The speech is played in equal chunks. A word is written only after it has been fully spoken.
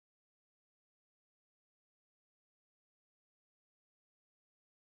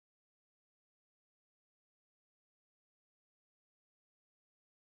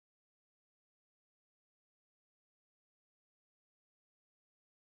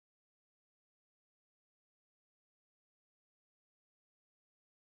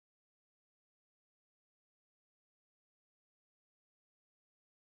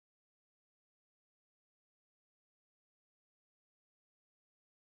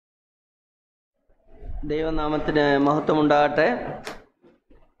ദൈവനാമത്തിന് മഹത്വമുണ്ടാകട്ടെ.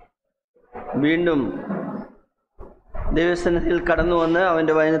 വീണ്ടും ദൈവസന്നിധിയിൽ കടന്നു വന്ന്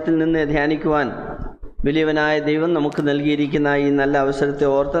അവൻ്റെ വചനത്തിൽ നിന്ന് ധ്യാനിക്കുവാൻ വലിയവനായ ദൈവം നമുക്ക് നൽകിയിരിക്കുന്ന ഈ നല്ല അവസരത്തെ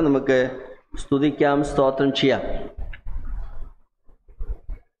ഓർത്ത് നമുക്ക് സ്തുതിക്കാം, സ്തോത്രം ചെയ്യാം.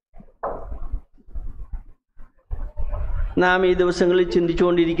 നാം ഈ ദിവസങ്ങളിൽ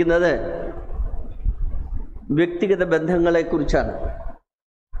ചിന്തിച്ചുകൊണ്ടിരിക്കുന്നത് വ്യക്തിഗത ബന്ധങ്ങളെക്കുറിച്ചാണ്.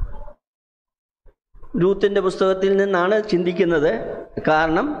 രൂത്തിന്റെ പുസ്തകത്തിൽ നിന്നാണ് ചിന്തിക്കുന്നത്.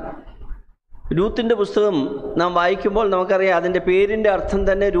 കാരണം രൂത്തിന്റെ പുസ്തകം നാം വായിക്കുമ്പോൾ നമുക്കറിയാം, അതിൻ്റെ പേരിൻ്റെ അർത്ഥം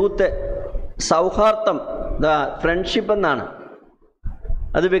തന്നെ രൂത്ത്, സൗഹാർദ്ദം, ഫ്രണ്ട്ഷിപ്പ് എന്നാണ്.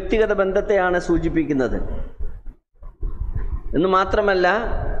 അത് വ്യക്തിഗത ബന്ധത്തെയാണ് സൂചിപ്പിക്കുന്നത്. എന്ന് മാത്രമല്ല,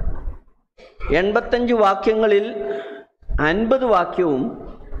 85 വാക്യങ്ങളിൽ 50 വാക്യവും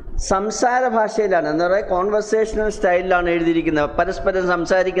സംസാര ഭാഷയിലാണ്, എന്താ പറയുക, കോൺവെർസേഷണൽ സ്റ്റൈലിലാണ് എഴുതിയിരിക്കുന്നത്. പരസ്പരം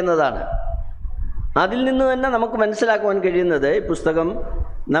സംസാരിക്കുന്നതാണ്. അതിൽ നിന്ന് തന്നെ നമുക്ക് മനസ്സിലാക്കുവാൻ കഴിയുന്നത് ഈ പുസ്തകം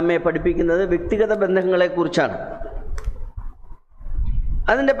നമ്മെ പഠിപ്പിക്കുന്നത് വ്യക്തിഗത ബന്ധങ്ങളെക്കുറിച്ചാണ്.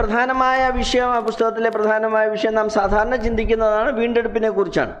 അതിൻ്റെ പ്രധാനമായ വിഷയം, ആ പുസ്തകത്തിലെ പ്രധാനമായ വിഷയം നാം സാധാരണ ചിന്തിക്കുന്നതാണ്, വീണ്ടെടുപ്പിനെ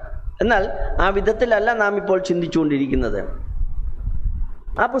കുറിച്ചാണ്. എന്നാൽ ആ വിധത്തിലല്ല നാം ഇപ്പോൾ ചിന്തിച്ചുകൊണ്ടിരിക്കുന്നത്.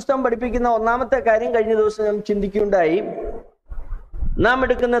 ആ പുസ്തകം പഠിപ്പിക്കുന്ന ഒന്നാമത്തെ കാര്യം കഴിഞ്ഞ ദിവസം നാം ചിന്തിക്കുകയുണ്ടായി. നാം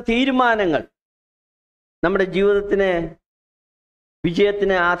എടുക്കുന്ന തീരുമാനങ്ങൾ നമ്മുടെ ജീവിതത്തിന്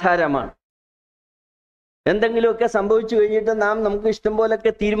വിജയത്തിന് ആധാരമാണ്. എന്തെങ്കിലുമൊക്കെ സംഭവിച്ചു കഴിഞ്ഞിട്ട് നമുക്ക് ഇഷ്ടം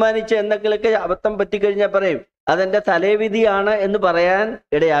പോലൊക്കെ തീരുമാനിച്ച് എന്തെങ്കിലുമൊക്കെ അബദ്ധം പറ്റിക്കഴിഞ്ഞാൽ പറയും അതെൻ്റെ തലേവിധിയാണ് എന്ന് പറയാൻ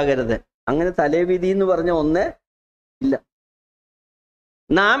ഇടയാകരുത്. അങ്ങനെ തലേവിധി എന്ന് പറഞ്ഞ ഒന്ന് ഇല്ല.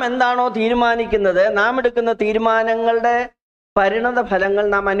 നാം എന്താണോ തീരുമാനിക്കുന്നത്, നാം എടുക്കുന്ന തീരുമാനങ്ങളുടെ പരിണത ഫലങ്ങൾ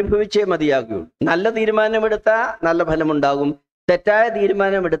നാം അനുഭവിച്ചേ മതിയാകുകയുള്ളൂ. നല്ല തീരുമാനമെടുത്താൽ നല്ല ഫലമുണ്ടാകും, തെറ്റായ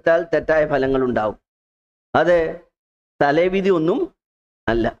തീരുമാനമെടുത്താൽ തെറ്റായ ഫലങ്ങൾ ഉണ്ടാകും. അത് തലേവിധി ഒന്നും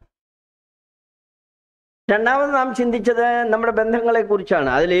അല്ല. രണ്ടാമത് നാം ചിന്തിച്ചത് നമ്മുടെ ബന്ധങ്ങളെ കുറിച്ചാണ്.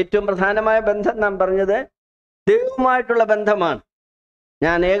 അതിൽ ഏറ്റവും പ്രധാനമായ ബന്ധം നാം പറഞ്ഞത് ദൈവവുമായിട്ടുള്ള ബന്ധമാണ്.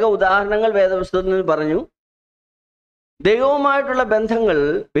 ഞാൻ അനേക ഉദാഹരണങ്ങൾ വേദപുസ്തകത്തിൽ നിന്ന് പറഞ്ഞു. ദൈവവുമായിട്ടുള്ള ബന്ധങ്ങൾ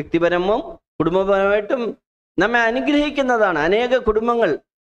വ്യക്തിപരവും കുടുംബപരമായിട്ടും നമ്മെ അനുഗ്രഹിക്കുന്നതാണ്. അനേക കുടുംബങ്ങൾ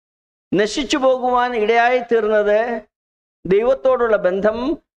നശിച്ചു പോകുവാൻ ഇടയായി തീർന്നത് ദൈവത്തോടുള്ള ബന്ധം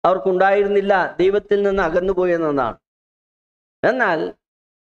അവർക്കുണ്ടായിരുന്നില്ല, ദൈവത്തിൽ നിന്ന് അകന്നുപോയെന്നതാണ്. എന്നാൽ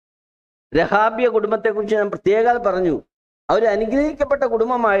രഹാബ്യ കുടുംബത്തെക്കുറിച്ച് ഞാൻ പ്രത്യേകം പറഞ്ഞു. അവർ അനുഗ്രഹിക്കപ്പെട്ട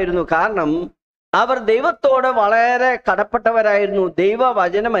കുടുംബമായിരുന്നു. കാരണം അവർ ദൈവത്തോട് വളരെ കടപ്പെട്ടവരായിരുന്നു.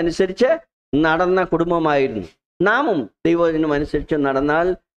 ദൈവവചനം അനുസരിച്ച് നടന്ന കുടുംബമായിരുന്നു. നാമും ദൈവവചനം അനുസരിച്ച് നടന്നാൽ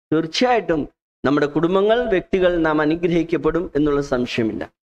തീർച്ചയായിട്ടും നമ്മുടെ കുടുംബങ്ങൾ, വ്യക്തികൾ നാം അനുഗ്രഹിക്കപ്പെടും എന്നുള്ള സംശയമില്ല.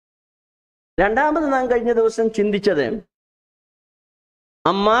 രണ്ടാമത് നാം കഴിഞ്ഞ ദിവസം ചിന്തിച്ചത്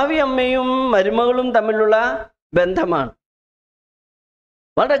അമ്മാവി അമ്മയും മരുമകളും തമ്മിലുള്ള ബന്ധമാണ്.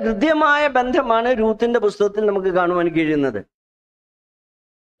 വളരെ ഹൃദ്യമായ ബന്ധമാണ് രൂത്തിന്റെ പുസ്തകത്തിൽ നമുക്ക് കാണുവാൻ കഴിയുന്നത്.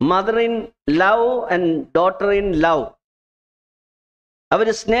 Mother in love and daughter in love. അവർ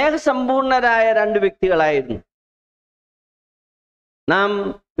സ്നേഹസമ്പൂർണരായ 2 വ്യക്തികളായിരുന്നു. നാം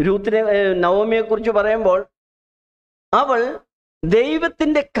നവോമിയെ കുറിച്ച് പറയുമ്പോൾ അവൾ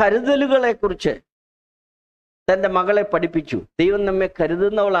ദൈവത്തിന്റെ കരുതലുകളെ കുറിച്ച് തൻ്റെ മകളെ പഠിപ്പിച്ചു. ദൈവം നമ്മെ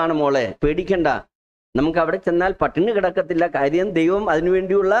കരുതുന്നവളാണ് മോളെ, പേടിക്കണ്ട, നമുക്ക് അവിടെ ചെന്നാൽ പട്ടിണി കിടക്കത്തില്ല. കാര്യം ദൈവം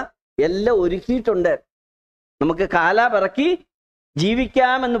അതിനുവേണ്ടിയുള്ള എല്ലാം ഒരുക്കിയിട്ടുണ്ട്, നമുക്ക് കാലാപിറക്കി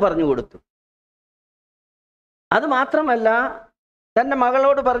ജീവിക്കാമെന്ന് പറഞ്ഞു കൊടുത്തു. അത് മാത്രമല്ല, തൻ്റെ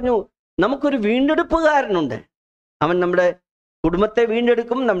മകളോട് പറഞ്ഞു, നമുക്കൊരു വീണ്ടെടുപ്പുകാരനുണ്ട്. അവൻ നമ്മുടെ കുടുംബത്തെ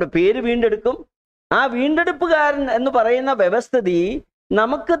വീണ്ടെടുക്കും, നമ്മുടെ പേര് വീണ്ടെടുക്കും. ആ വീണ്ടെടുപ്പുകാരൻ എന്ന് പറയുന്ന വ്യവസ്ഥിതി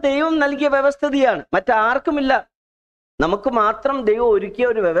നമുക്ക് ദൈവം നൽകിയ വ്യവസ്ഥിതിയാണ്, മറ്റാർക്കുമില്ല. നമുക്ക് മാത്രം ദൈവം ഒരുക്കിയ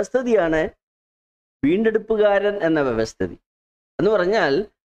ഒരു വ്യവസ്ഥിതിയാണ് വീണ്ടെടുപ്പുകാരൻ എന്ന വ്യവസ്ഥിതി. എന്ന് പറഞ്ഞാൽ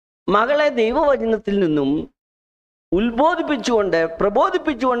മകളെ ദൈവവചനത്തിൽ നിന്നും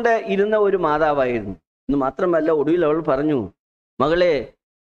പ്രബോധിപ്പിച്ചുകൊണ്ട് ഇരുന്ന ഒരു മാതാവായിരുന്നു. എന്ന് മാത്രമല്ല, ഒടുവിൽ അവൾ പറഞ്ഞു, മകളെ,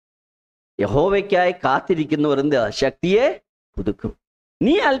 യഹോവയ്ക്കായി കാത്തിരിക്കുന്നവർ എന്താ ശക്തിയെ പുതുക്കും.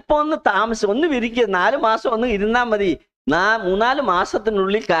 നീ അല്പം ഒന്ന് താമസം, ഒന്ന് വിരിക്കുക, 4 മാസം ഒന്ന് ഇരുന്നാൽ മതി. 3-4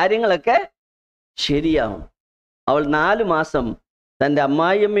 മാസത്തിനുള്ളിൽ കാര്യങ്ങളൊക്കെ ശരിയാവും. അവൾ 4 മാസം തൻ്റെ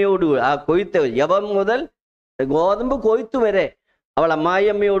അമ്മായിയമ്മയോട്, ആ കൊയ്ത്ത് യവം മുതൽ ഗോതമ്പ് കൊയ്ത്ത് വരെ അവൾ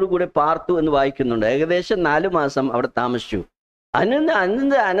അമ്മായിയമ്മയോടുകൂടെ പാർത്തു എന്ന് വായിക്കുന്നുണ്ട്. ഏകദേശം 4 മാസം അവിടെ താമസിച്ചു.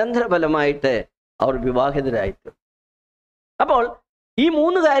 അനന്തരഫലമായിട്ട് അവർ വിവാഹിതരായിട്ട്. അപ്പോൾ ഈ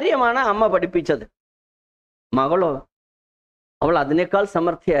 3 കാര്യമാണ് അമ്മ പഠിപ്പിച്ചത്. മകളോ, അവൾ അതിനേക്കാൾ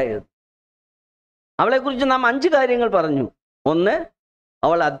സമർത്ഥയായത്. അവളെക്കുറിച്ച് നാം 5 കാര്യങ്ങൾ പറഞ്ഞു. ഒന്ന്,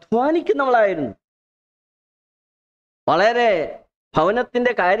 അവൾ അധ്വാനിക്കുന്നവളായിരുന്നു. വളരെ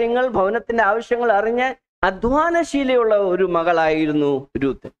ഭവനത്തിന്റെ കാര്യങ്ങൾ, ഭവനത്തിന്റെ ആവശ്യങ്ങൾ അറിഞ്ഞ് അധ്വാനശീലയുള്ള ഒരു മകളായിരുന്നു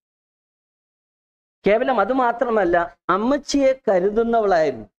രൂത്ത്. കേവലം അത് മാത്രമല്ല, അമ്മച്ചിയെ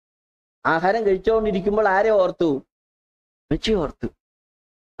കരുതുന്നവളായിരുന്നു. ആഹാരം കഴിച്ചുകൊണ്ടിരിക്കുമ്പോൾ ആരെ ഓർത്തു? അമ്മച്ചിയെ ഓർത്തു.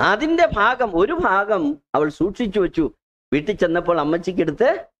 അതിൻ്റെ ഒരു ഭാഗം അവൾ സൂക്ഷിച്ചു വെച്ചു. വീട്ടിൽ ചെന്നപ്പോൾ അമ്മച്ചിക്ക് എടുത്ത്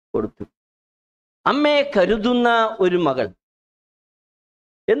കൊടുത്തു. അമ്മയെ കരുതുന്ന ഒരു മകൾ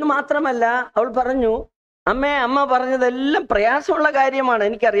എന്ന് മാത്രമല്ല, അവൾ പറഞ്ഞു, അമ്മ പറഞ്ഞതെല്ലാം പ്രയാസമുള്ള കാര്യമാണ്,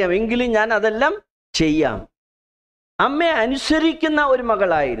 എനിക്കറിയാം, എങ്കിലും ഞാൻ അതെല്ലാം ചെയ്യാം. അമ്മയെ അനുസരിക്കുന്ന ഒരു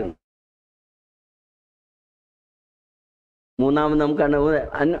മകളായിരുന്നു. മൂന്നാമത് നമുക്ക്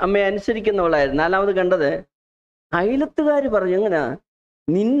അമ്മയെ അനുസരിക്കുന്നവളായിരുന്നു. നാലാമത് കണ്ടത്, അയലത്തുകാർ പറഞ്ഞു, എങ്ങനാ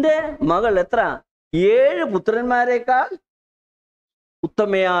നിന്റെ മകൾ എത്ര 7 പുത്രന്മാരെക്കാൾ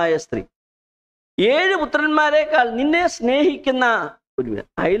ഉത്തമയായ സ്ത്രീ, 7 പുത്രന്മാരെക്കാൾ നിന്നെ സ്നേഹിക്കുന്ന ഒരു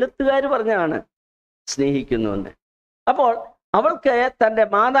അയലത്തുകാർ പറഞ്ഞാണ് സ്നേഹിക്കുന്നുവെന്ന്. അപ്പോൾ അവൾക്ക് തൻ്റെ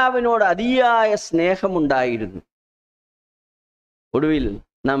മാതാവിനോട് അതിയായ സ്നേഹമുണ്ടായിരുന്നു. ഒടുവിൽ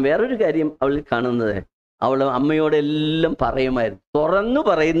നാം വേറൊരു കാര്യം അവളിൽ കാണുന്നത്, അവൾ അമ്മയോടെല്ലാം പറയുമായിരുന്നു. തുറന്നു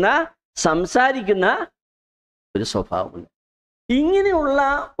പറയുന്ന, സംസാരിക്കുന്ന ഒരു സ്വഭാവമുണ്ട്. ഇങ്ങനെയുള്ള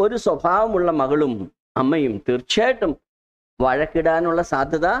ഒരു സ്വഭാവമുള്ള മകളും അമ്മയും തീർച്ചയായിട്ടും വഴക്കിടാനുള്ള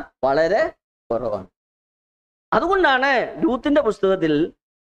സാധ്യത വളരെ കുറവാണ്. അതുകൊണ്ടാണ് രൂത്തിന്റെ പുസ്തകത്തിൽ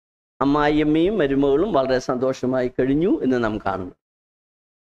അമ്മായിയമ്മയും മരുമകളും വളരെ സന്തോഷമായി കഴിഞ്ഞു എന്ന് നാം കാണുന്നു.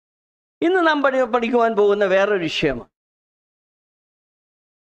 ഇന്ന് നാം പഠിക്കുവാൻ പോകുന്ന വേറൊരു വിഷയമാണ്.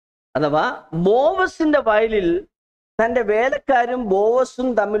 അഥവാ ബോവസിന്റെ വയലിൽ തൻ്റെ വേലക്കാരും ബോവസും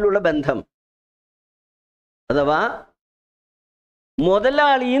തമ്മിലുള്ള ബന്ധം. അഥവാ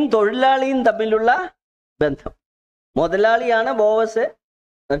മുതലാളിയും തൊഴിലാളിയും തമ്മിലുള്ള ബന്ധം. മുതലാളിയാണ് ബോവസ്,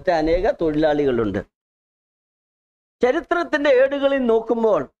 മറ്റ് അനേക തൊഴിലാളികളുണ്ട്. ചരിത്രത്തിന്റെ ഏടുകളിൽ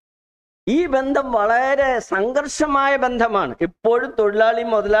നോക്കുമ്പോൾ ഈ ബന്ധം വളരെ സംഘർഷമായ ബന്ധമാണ്. എപ്പോഴും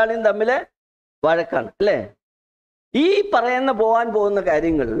തൊഴിലാളിയും മുതലാളിയും തമ്മിൽ വഴക്കാണ്, അല്ലേ? ഈ പോകാൻ പോകുന്ന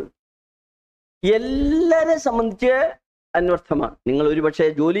കാര്യങ്ങൾ എല്ലാരെ സംബന്ധിച്ച് അന്വർത്ഥമാണ്. നിങ്ങൾ ഒരുപക്ഷെ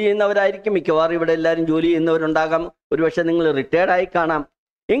ജോലി ചെയ്യുന്നവരായിരിക്കും, മിക്കവാറും ഇവിടെ എല്ലാവരും ജോലി ചെയ്യുന്നവരുണ്ടാകാം, ഒരുപക്ഷെ നിങ്ങൾ റിട്ടയർഡായി കാണാം.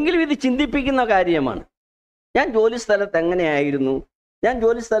 എങ്കിലും ഇത് ചിന്തിപ്പിക്കുന്ന കാര്യമാണ്. ഞാൻ ജോലി സ്ഥലത്ത് എങ്ങനെയായിരുന്നു, ഞാൻ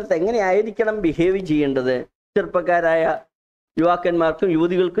ജോലി സ്ഥലത്ത് എങ്ങനെയായിരിക്കണം ബിഹേവ് ചെയ്യേണ്ടത്? ചെറുപ്പക്കാരായ യുവാക്കന്മാർക്കും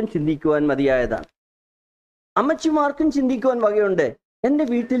യുവതികൾക്കും ചിന്തിക്കുവാൻ മതിയായതാണ്. അമ്മച്ചിമാർക്കും ചിന്തിക്കുവാൻ വകയുണ്ട്. എൻ്റെ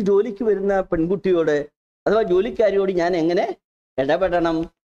വീട്ടിൽ ജോലിക്ക് വരുന്ന പെൺകുട്ടിയോട് അഥവാ ജോലിക്കാരിയോട് ഞാൻ എങ്ങനെ ഇടപെടണം?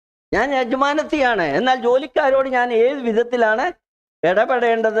 ഞാൻ യജമാനത്തിയാണ്, എന്നാൽ ജോലിക്കാരോട് ഞാൻ ഏത് വിധത്തിലാണ്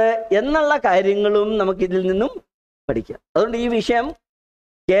ഇടപെടേണ്ടത് എന്നുള്ള കാര്യങ്ങളും നമുക്കിതിൽ നിന്നും പഠിക്കാം. അതുകൊണ്ട് ഈ വിഷയം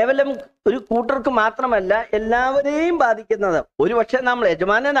കേവലം ഒരു കൂട്ടർക്ക് മാത്രമല്ല, എല്ലാവരെയും ബാധിക്കുന്നത്. ഒരുപക്ഷെ നാം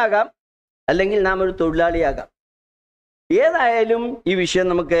യജമാനനാകാം, അല്ലെങ്കിൽ നാം ഒരു തൊഴിലാളിയാകാം. ഏതായാലും ഈ വിഷയം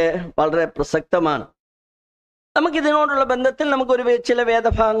നമുക്ക് വളരെ പ്രസക്തമാണ്. നമുക്കിതിനോടുള്ള ബന്ധത്തിൽ നമുക്കൊരു ചില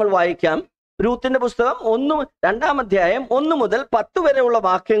വേദഭാഗങ്ങൾ വായിക്കാം. രൂത്തിന്റെ പുസ്തകം 2-ാം അധ്യായം 1 മുതൽ 10 വരെയുള്ള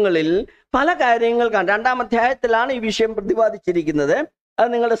വാക്യങ്ങളിൽ പല കാര്യങ്ങൾ കാണാം. 2-ാം അധ്യായത്തിലാണ് ഈ വിഷയം പ്രതിപാദിച്ചിരിക്കുന്നത്. അത്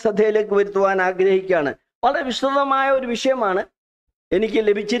നിങ്ങളുടെ ശ്രദ്ധയിലേക്ക് വരുത്തുവാൻ ആഗ്രഹിക്കുകയാണ്. വളരെ വിശദമായ ഒരു വിഷയമാണ്. എനിക്ക്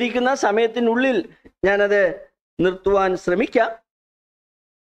ലഭിച്ചിരിക്കുന്ന സമയത്തിനുള്ളിൽ ഞാനത് നിർത്തുവാൻ ശ്രമിക്കാം.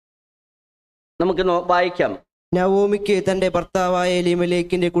 നമുക്ക് വായിക്കാം. നവോമിക്ക് തന്റെ ഭർത്താവായ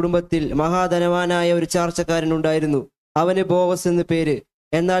എലീമേലെക്കിന്റെ കുടുംബത്തിൽ മഹാധനവാനായ ഒരു ചാർച്ചക്കാരനുണ്ടായിരുന്നു. അവന് ബോവസ് എന്ന് പേര്.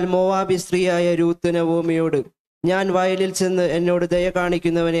 എന്നാൽ മോവാബി സ്ത്രീയായ രൂത്ത് നവോമിയോട്, ഞാൻ വയലിൽ ചെന്ന് എന്നോട് ദയ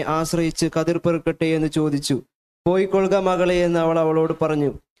കാണിക്കുന്നവനെ ആശ്രയിച്ച് കതിർ പെറുക്കട്ടെ എന്ന് ചോദിച്ചു. പോയിക്കൊള്ളുക മകളെ എന്ന് അവൾ അവളോട്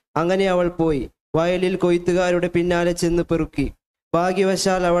പറഞ്ഞു. അങ്ങനെ അവൾ പോയി വയലിൽ കൊയ്ത്തുകാരുടെ പിന്നാലെ ചെന്ന് പെറുക്കി.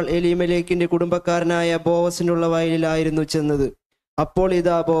 ഭാഗ്യവശാൽ അവൾ എലീമേലെക്കിന്റെ കുടുംബക്കാരനായ ബോവസിനുള്ള വയലിലായിരുന്നു ചെന്നത്. അപ്പോൾ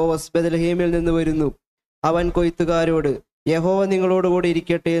ഇതാ ബോവസ് ബെത്ലഹേമിൽ നിന്ന് വരുന്നു. അവൻ കൊയ്ത്തുകാരോട്, യഹോവ നിങ്ങളോടുകൂടി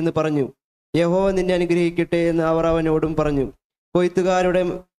ഇരിക്കട്ടെ എന്ന് പറഞ്ഞു. യഹോവ നിന്നെ അനുഗ്രഹിക്കട്ടെ എന്ന് അവർ അവനോടും പറഞ്ഞു. കൊയ്ത്തുകാരുടെ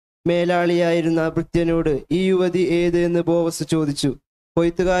മേലാളിയായിരുന്ന ഭൃത്യനോട്, ഈ യുവതി ഏത് എന്ന് ബോവസ് ചോദിച്ചു.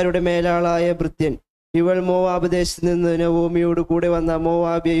 കൊയ്ത്തുകാരുടെ മേലാളായ ഭൃത്യൻ, ഇവൾ മോവാബ് ദേശത്ത് നിന്ന് നവോമിയോട് കൂടെ വന്ന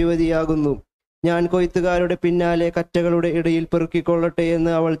മോവാബ്യ യുവതിയാകുന്നു. ഞാൻ കൊയ്ത്തുകാരുടെ പിന്നാലെ കറ്റകളുടെ ഇടയിൽ പെറുക്കിക്കൊള്ളട്ടെ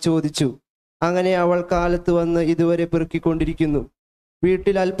എന്ന് അവൾ ചോദിച്ചു. അങ്ങനെ അവൾ കാലത്ത് വന്ന് ഇതുവരെ പെറുക്കിക്കൊണ്ടിരിക്കുന്നു.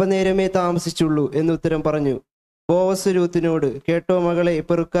 വീട്ടിൽ അല്പനേരമേ താമസിച്ചുള്ളൂ എന്ന് ഉത്തരം പറഞ്ഞു. ബോവസ് രൂത്തിനോട്, കേട്ടോ മകളെ,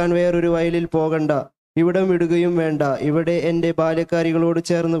 പെറുക്കാൻ വേറൊരു വയലിൽ പോകണ്ട, ഇവിടം വിടുകയും വേണ്ട. ഇവിടെ എൻ്റെ ബാല്യക്കാരികളോട്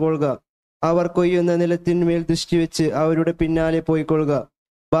ചേർന്ന് കൊള്ളുക. അവർ കൊയ്യുന്ന നിലത്തിന്മേൽ ദൃഷ്ടി വെച്ച് അവരുടെ പിന്നാലെ പോയിക്കൊള്ളുക.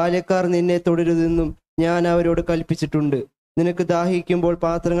 ബാല്യക്കാർ നിന്നെ തൊടരുതെന്നും ഞാൻ അവരോട് കൽപ്പിച്ചിട്ടുണ്ട്. നിനക്ക് ദാഹിക്കുമ്പോൾ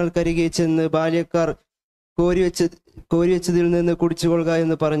പാത്രങ്ങൾക്കരികെ ചെന്ന് ബാല്യക്കാർ കോരിവെച്ചതിൽ നിന്ന് കുടിച്ചുകൊള്ളുക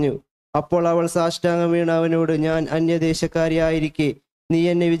എന്ന് പറഞ്ഞു. അപ്പോൾ അവൾ സാഷ്ടാംഗം വീണ അവനോട്, ഞാൻ അന്യദേശക്കാരിയായിരിക്കെ നീ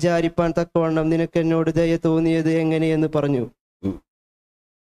എന്നെ വിചാരിപ്പാൻ തക്കവണ്ണം നിനക്ക് എന്നോട് ദയ തോന്നിയത് എങ്ങനെയെന്ന് പറഞ്ഞു.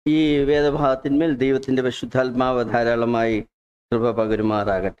 ഈ വേദഭാഗത്തിന്മേൽ ദൈവത്തിന്റെ പരിശുദ്ധാത്മാവ് ധാരാളമായി കൃപ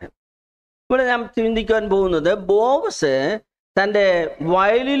പകരുമാറാകട്ടെ. ഇവിടെ നാം ചിന്തിക്കാൻ പോകുന്നത്, ബോവസ് തൻ്റെ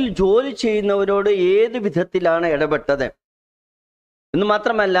വയലിൽ ജോലി ചെയ്യുന്നവരോട് ഏത് വിധത്തിലാണ് ഇടപെട്ടത് എന്ന്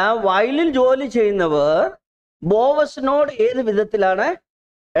മാത്രമല്ല, വയലിൽ ജോലി ചെയ്യുന്നവർ ബോവസിനോട് ഏത് വിധത്തിലാണ്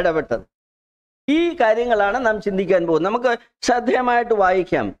ഇടപെട്ടത്. ഈ കാര്യങ്ങളാണ് നാം ചിന്തിക്കാൻ പോകുന്നത്. നമുക്ക് ശ്രദ്ധേയമായിട്ട്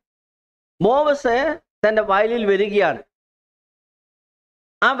വായിക്കാം. ബോവസ് തൻ്റെ വയലിൽ വരികയാണ്.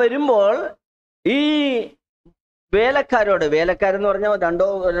 ആ വരുമ്പോൾ ഈ വേലക്കാരെന്ന് പറഞ്ഞാൽ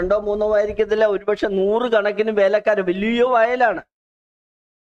രണ്ടോ മൂന്നോ ആയിരിക്കത്തില്ല, ഒരുപക്ഷെ 100 കണക്കിന് വേലക്കാർ. വലിയ വയലാണ്.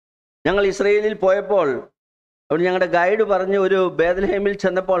 ഞങ്ങൾ ഇസ്രയേലിൽ പോയപ്പോൾ അവിടെ ഞങ്ങളുടെ ഗൈഡ് പറഞ്ഞ് ഒരു ബേത്ലഹേമിൽ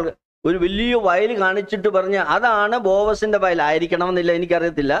ചെന്നപ്പോൾ ഒരു വലിയ വയൽ കാണിച്ചിട്ട് പറഞ്ഞ് അതാണ് ബോവസിന്റെ വയൽ. ആയിരിക്കണമെന്നില്ല,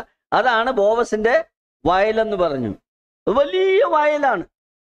 എനിക്കറിയത്തില്ല. അതാണ് ബോവസിന്റെ വയലെന്ന് പറഞ്ഞു. വലിയ വയലാണ്.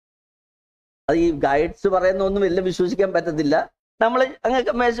 അത് ഈ ഗൈഡ്സ് പറയുന്ന ഒന്നും വലിയ വിശ്വസിക്കാൻ പറ്റത്തില്ല. നമ്മൾ അങ്ങനെ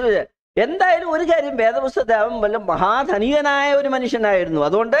എന്തായാലും ഒരു കാര്യം, വേദപുസ്തകത്തിൽ അവൻ വല്ല മഹാധനികനായ ഒരു മനുഷ്യനായിരുന്നു.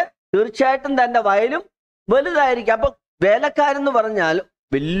 അതുകൊണ്ട് തീർച്ചയായിട്ടും തൻ്റെ വയലും വലുതായിരിക്കും. അപ്പൊ വേലക്കാരെന്ന് പറഞ്ഞാൽ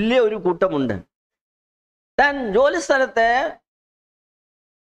വലിയ ഒരു കൂട്ടമുണ്ട്. താൻ ജോലി സ്ഥലത്ത്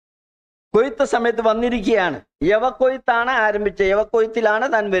കൊയ്ത്ത് സമയത്ത് വന്നിരിക്കുകയാണ്. യവക്കൊയ്ത്താണ് ആരംഭിച്ചത്. യവക്കൊയ്ത്തിലാണ്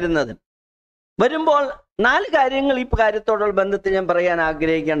താൻ വരുന്നത്. വരുമ്പോൾ 4 കാര്യങ്ങൾ ഈ കാര്യത്തോടുള്ള ബന്ധത്തിൽ ഞാൻ പറയാൻ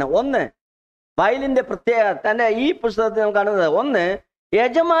ആഗ്രഹിക്കുകയാണ്. ഒന്ന്, വയലിന്റെ പ്രത്യേകത തന്റെ ഈ പുസ്തകത്തിൽ നാം കാണുന്നത്. ഒന്ന്,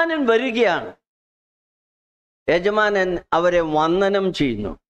 യജമാനൻ വരികയാണ്. യജമാനൻ അവരെ വന്ദനം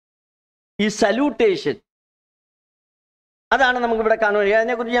ചെയ്യുന്നു. ഈ സല്യൂട്ടേഷൻ, അതാണ് നമുക്കിവിടെ കാണുന്നത്.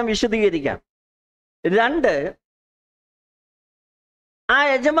 അതിനെക്കുറിച്ച് ഞാൻ വിശദീകരിക്കാം. 2, ആ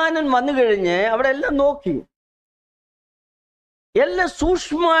യജമാനൻ വന്നു കഴിഞ്ഞ് അവിടെ എല്ലാം നോക്കി, എല്ലാം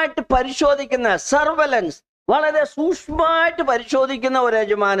സൂക്ഷ്മമായിട്ട് പരിശോധിക്കുന്ന, സർവലൻസ് വളരെ സൂക്ഷ്മമായിട്ട് പരിശോധിക്കുന്ന ഒരു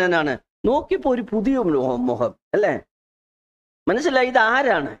യജമാനനാണ്. നോക്കിയപ്പോ ഒരു പുതിയ മുഖം, അല്ലേ? മനസ്സിലായി ഇത്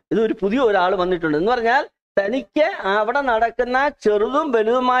ആരാണ്? ഇതൊരു പുതിയ ഒരാൾ വന്നിട്ടുണ്ട് എന്ന് പറഞ്ഞാൽ തനിക്ക് അവിടെ നടക്കുന്ന ചെറുതും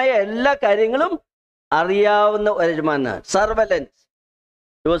വലുതുമായ എല്ലാ കാര്യങ്ങളും അറിയാവുന്ന ഒരു യജമാനാണ്. Surveillance.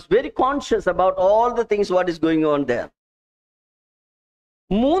 He was very conscious about all the things what is going on there.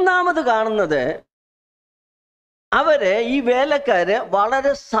 മൂന്നാമത് കാണുന്നത്, അവര് ഈ വേലക്കാര്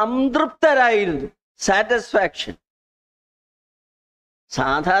വളരെ സംതൃപ്തരായിരുന്നു. സാറ്റിസ്ഫാക്ഷൻ.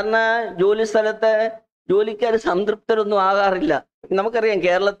 സാധാരണ ജോലി സ്ഥലത്ത് ജോലിക്കാർ സംതൃപ്തരൊന്നും ആകാറില്ല. നമുക്കറിയാം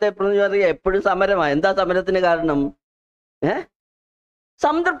കേരളത്തെ എപ്പോഴും സമരമാണ്. എന്താ സമരത്തിന് കാരണം?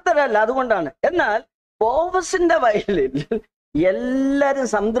 സംതൃപ്തരല്ല, അതുകൊണ്ടാണ്. എന്നാൽ ബോവസിന്റെ വയലിൽ എല്ലാരും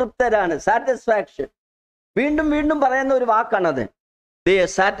സംതൃപ്തരാണ്. സാറ്റിസ്ഫാക്ഷൻ. വീണ്ടും വീണ്ടും പറയുന്ന ഒരു വാക്കാണത്. They are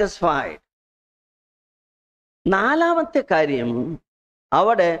satisfied. 4ാമത്തെ കാര്യം,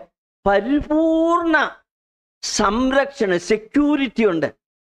 അവിടെ പരിപൂർണ സംരക്ഷണ സെക്യൂരിറ്റി ഉണ്ട്.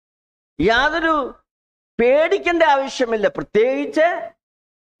 യാതൊരു പേടിക്കേണ്ട ആവശ്യമില്ല. പ്രത്യേകിച്ച്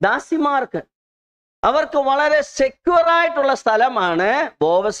ദാസിമാർക്ക്, അവർക്ക് വളരെ സെക്യൂർ ആയിട്ടുള്ള സ്ഥലമാണ്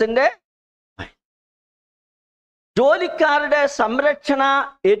ബോവസിന്റെ. ജോലിക്കാരുടെ സംരക്ഷണ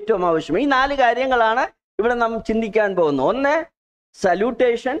ഏറ്റവും ആവശ്യം. ഈ 4 കാര്യങ്ങളാണ് ഇവിടെ നാം ചിന്തിക്കാൻ പോകുന്നത്. ഒന്ന്,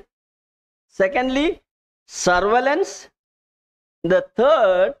 salutation. Secondly, surveillance. The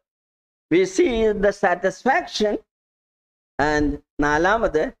third we see the satisfaction, and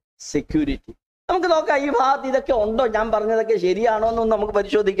 4ാമത് security. നമുക്ക് നോക്കാം ഈ ഭാഗത്ത് ഇതൊക്കെ ഉണ്ടോ, ഞാൻ പറഞ്ഞതൊക്കെ ശരിയാണോ എന്നൊന്നും നമുക്ക്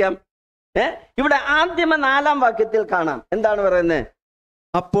പരിശോധിക്കാം. ഇവിടെ ആദ്യമേ 4ാം വാക്യത്തിൽ കാണാം. എന്താണ് പറയുന്നത്?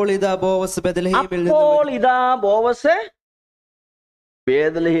 അപ്പോൾ ഇതാ ബോവസ് ബേത്ലഹേമിൽ നിന്ന്. അപ്പോൾ ഇതാ ബോവസ്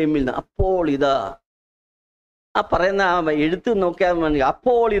ബേത്ലഹേമിൽ നിന്ന്. അപ്പോൾ ഇതാ, ആ പറയുന്ന എഴുത്ത് നോക്കിയാൽ മതി.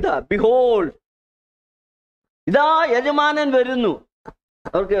 അപ്പോൾ ഇതാ, ബിഹോൾഡ്, ഇതാ യജമാനൻ വരുന്നു.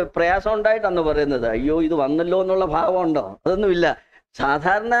 അവർക്ക് പ്രയാസം ഉണ്ടായിട്ടാണ് പറയുന്നത്. അയ്യോ ഇത് വന്നല്ലോ എന്നുള്ള ഭാവമുണ്ടോ? അതൊന്നുമില്ല.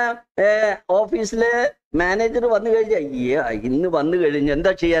 സാധാരണ ഓഫീസിലെ മാനേജർ വന്നു കഴിഞ്ഞാൽ അയ്യോ ഇന്ന് വന്നു കഴിഞ്ഞു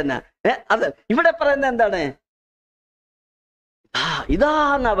എന്താ ചെയ്യാനാ? അത് ഇവിടെ പറയുന്നത് എന്താണ്? ഇതാ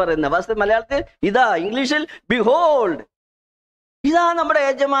എന്നാ പറയുന്നത്. മലയാളത്തിൽ ഇതാ, ഇംഗ്ലീഷിൽ ബിഹോൾഡ്. ഇതാ നമ്മുടെ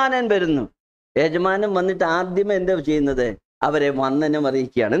യജമാനൻ വരുന്നു. യജമാനൻ വന്നിട്ട് ആദ്യമേ എന്താ ചെയ്യുന്നത്? അവരെ വന്ദനം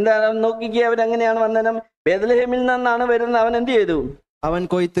അറിയിക്കുകയാണ്. എന്താണ് നോക്കിക്കുക, അവരെങ്ങനെയാണ് വന്ദനം? ബേത്ലഹേമിൽ നിന്നാണ് വരുന്നത്. അവൻ എന്ത് ചെയ്തു? അവൻ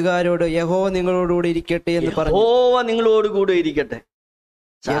കൊയ്ത്തുകാരോട് യഹോവ നിങ്ങളോടുകൂടി ഇരിക്കട്ടെ എന്ന് പറഞ്ഞു. യഹോവ നിങ്ങളോടുകൂടി ഇരിക്കട്ടെ.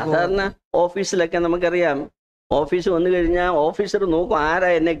 സാധാരണ ഓഫീസിലൊക്കെ നമുക്കറിയാം, ഓഫീസ് വന്നു കഴിഞ്ഞാൽ ഓഫീസർ നോക്കും ആരാ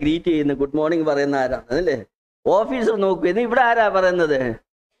എന്നെ ഗ്രീറ്റ് ചെയ്യുന്നത്, ഗുഡ് മോർണിംഗ് പറയുന്ന ആരാണ്, അതല്ലേ? ഓഫീസർ നോക്കും. ഇത് ഇവിടെ ആരാ പറയുന്നത്?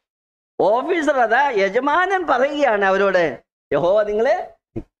 ഓഫീസർ. അതാ യജമാനൻ പറയുകയാണ് അവരോട്, യഹോവ നിങ്ങളെ.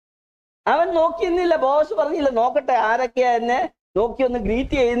 അവൻ നോക്കിയെന്നില്ല, ബോസ് പറഞ്ഞില്ല നോക്കട്ടെ ആരൊക്കെയാ എന്നെ നോക്കി ഒന്ന്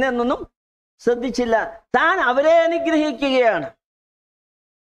ഗ്രീറ്റ് ചെയ്യുന്നതെന്നൊന്നും ശ്രദ്ധിച്ചില്ല. താൻ അവരെ അനുഗ്രഹിക്കുകയാണ്.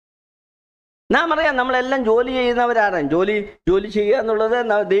 നാം അറിയാം, നമ്മളെല്ലാം ജോലി ചെയ്യുന്നവരാണ്. ജോലി ചെയ്യുക എന്നുള്ളത്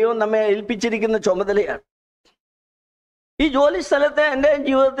ദൈവം നമ്മെ ഏൽപ്പിച്ചിരിക്കുന്ന ചുമതലയാണ്. ഈ ജോലി സ്ഥലത്ത് എൻ്റെ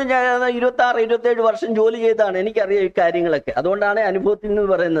ജീവിതത്തിൽ ഞാൻ 26-27 വർഷം ജോലി ചെയ്താണ്. എനിക്കറിയാം ഈ കാര്യങ്ങളൊക്കെ. അതുകൊണ്ടാണ് അനുഭവത്തിൽ നിന്ന്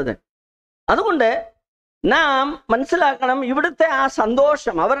പറയുന്നത്. അതുകൊണ്ട് നാം മനസ്സിലാക്കണം, ഇവിടുത്തെ ആ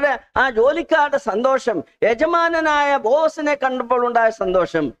സന്തോഷം, അവരുടെ ആ ജോലിക്കാരുടെ സന്തോഷം, യജമാനനായ ബോവസിനെ കണ്ടപ്പോൾ ഉണ്ടായ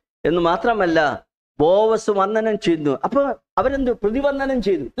സന്തോഷം എന്ന് മാത്രമല്ല, ബോവസ് വന്ദനം ചെയ്തു. അപ്പൊ അവരെന്ത് പ്രതിവന്ദനം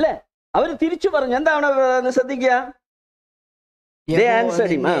ചെയ്തു അല്ലെ? അവർ തിരിച്ചു പറഞ്ഞു. എന്താണ് ശ്രദ്ധിക്കുക?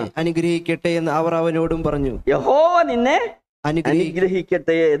 അനുഗ്രഹിക്കട്ടെ എന്ന് അവർ അവനോടും പറഞ്ഞു. യഹോവ നിന്നെ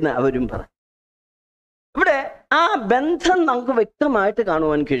അനുഗ്രഹിക്കട്ടെ എന്ന് അവരും പറഞ്ഞു. ഇവിടെ ആ ബന്ധം നമുക്ക് വ്യക്തമായിട്ട്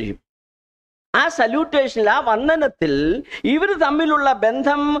കാണുവാൻ കഴിയും. ആ സല്യൂട്ടേഷനിൽ, ആ വന്ദനത്തിൽ ഇവർ തമ്മിലുള്ള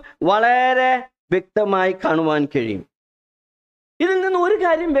ബന്ധം വളരെ വ്യക്തമായി കാണുവാൻ കഴിയും. ഇതിൽ നിന്ന് ഒരു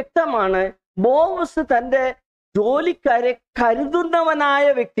കാര്യം വ്യക്തമാണ്, ബോവസ് തൻ്റെ ജോലിക്കാരെ കരുതുന്നവനായ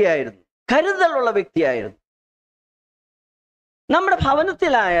വ്യക്തിയായിരുന്നു, കരുതലുള്ള വ്യക്തിയായിരുന്നു. നമ്മുടെ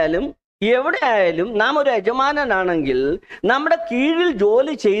ഭവനത്തിലായാലും എവിടെ ആയാലും നാം ഒരു യജമാനനാണെങ്കിൽ നമ്മുടെ കീഴിൽ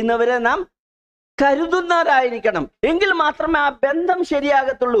ജോലി ചെയ്യുന്നവരെ നാം കരുതുന്നവരായിരിക്കണം. എങ്കിൽ മാത്രമേ ആ ബന്ധം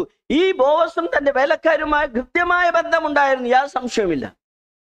ശരിയാകത്തുള്ളൂ. ഈ ബോവസും തന്റെ വേലക്കാരുമായി കൃത്യമായ ബന്ധമുണ്ടായിരുന്നു, യാതൊരു സംശയമില്ല.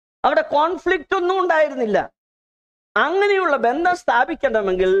 അവിടെ കോൺഫ്ലിക്റ്റ് ഒന്നും ഉണ്ടായിരുന്നില്ല. അങ്ങനെയുള്ള ബന്ധം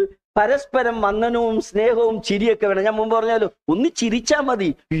സ്ഥാപിക്കണമെങ്കിൽ പരസ്പരം വന്ദനവും സ്നേഹവും ചിരിയൊക്കെ വേണം. ഞാൻ മുമ്പ് പറഞ്ഞാലോ, ഒന്ന് ചിരിച്ചാൽ മതി.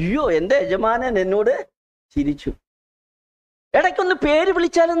 അയ്യോ, എൻ്റെ യജമാനൻ എന്നോട് ചിരിച്ചു. ഇടയ്ക്കൊന്ന് പേര്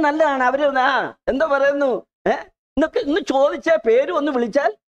വിളിച്ചാലും നല്ലതാണ്. അവര് എന്താ പറയുന്നു, ഇന്ന് ചോദിച്ചാൽ പേര് ഒന്ന്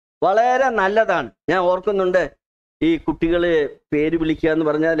വിളിച്ചാൽ വളരെ നല്ലതാണ്. ഞാൻ ഓർക്കുന്നുണ്ട്, ഈ കുട്ടികള് പേര് വിളിക്കുക എന്ന്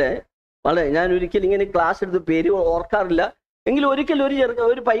പറഞ്ഞാല് ഞാൻ ഒരിക്കലും ഇങ്ങനെ ക്ലാസ് എടുത്ത് പേര് ഓർക്കാറില്ല. എങ്കിലും ഒരിക്കലും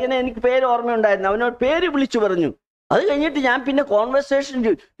ഒരു പയ്യനെ എനിക്ക് പേര് ഓർമ്മയുണ്ടായിരുന്നു. അവനോട് പേര് വിളിച്ചു പറഞ്ഞു. അത് കഴിഞ്ഞിട്ട് ഞാൻ പിന്നെ കോൺവെർസേഷൻ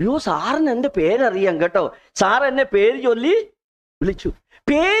ചെയ്തു. അയ്യോ, സാറിന് എൻ്റെ പേരറിയാം കേട്ടോ, സാർ എന്നെ പേര് ചൊല്ലി വിളിച്ചു.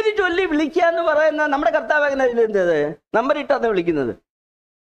 പേര് ചൊല്ലി വിളിക്കുക എന്ന് പറയുന്ന നമ്മുടെ കർത്താവ് എങ്ങനെ എന്തത് നമ്പർ ഇട്ടാന്ന് വിളിക്കുന്നത്?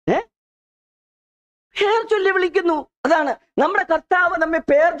 പേർ ചൊല്ലി വിളിക്കുന്നു. അതാണ് നമ്മുടെ കർത്താവ് നമ്മെ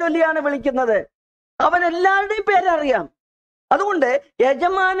പേർ ചൊല്ലിയാണ് വിളിക്കുന്നത്. അവൻ എല്ലാവരുടെയും പേരറിയാം. അതുകൊണ്ട്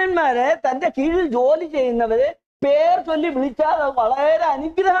യജമാനന്മാരെ, തന്റെ കീഴിൽ ജോലി ചെയ്യുന്നവരെ പേർ ചൊല്ലി വിളിച്ചാൽ അത് വളരെ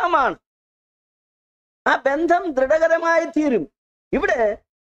അനുഗ്രഹമാണ്. ആ ബന്ധം ദൃഢകരമായി തീരും. ഇവിടെ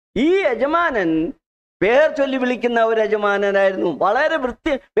ഈ യജമാനൻ പേർ ചൊല്ലി വിളിക്കുന്ന ഒരു യജമാനനായിരുന്നു. വളരെ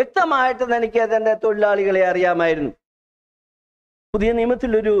വ്യക്തമായിട്ട് തനിക്ക് തന്റെ തൊഴിലാളികളെ അറിയാമായിരുന്നു. പുതിയ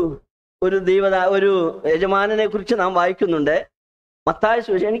നിയമത്തിൽ ഒരു യജമാനനെ കുറിച്ച് നാം വായിക്കുന്നുണ്ട്. മത്തായി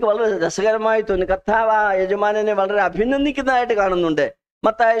സുവിശേഷം എനിക്ക് വളരെ രസകരമായി തോന്നി. കർത്താവ് ആ യജമാനനെ വളരെ അഭിനന്ദിക്കുന്നതായിട്ട് കാണുന്നുണ്ട്.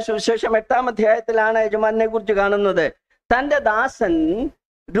 മത്തായി സുവിശേഷം 8-ാം അധ്യായത്തിലാണ് യജമാനെ കുറിച്ച് കാണുന്നത്. തന്റെ ദാസൻ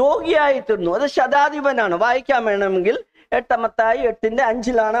രോഗിയായി തീർന്നു. അത് ശതാധിപനാണ്. വായിക്കാൻ വേണമെങ്കിൽ മത്തായി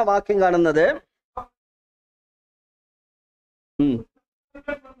 8:5 വാക്യം കാണുന്നത്.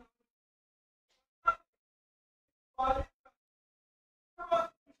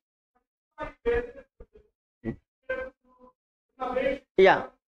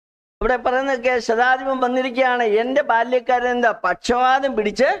 ഇവിടെ പറയുന്നതൊക്കെ ശതാധിപൻ വന്നിരിക്കുകയാണ്. എന്റെ ബാല്യക്കാരൻ പക്ഷവാതം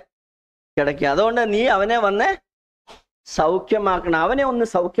പിടിച്ച് കിടക്കുക, അതുകൊണ്ട് നീ അവനെ വന്ന് സൗഖ്യമാക്കണം, അവനെ ഒന്ന്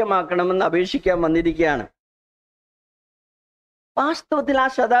സൗഖ്യമാക്കണമെന്ന് അപേക്ഷിക്കാൻ വന്നിരിക്കുകയാണ്. വാസ്തവത്തിൽ ആ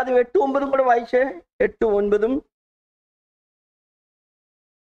ശതാധിപൻ 8-9 കൂടെ വായിച്ചേ. 8-9.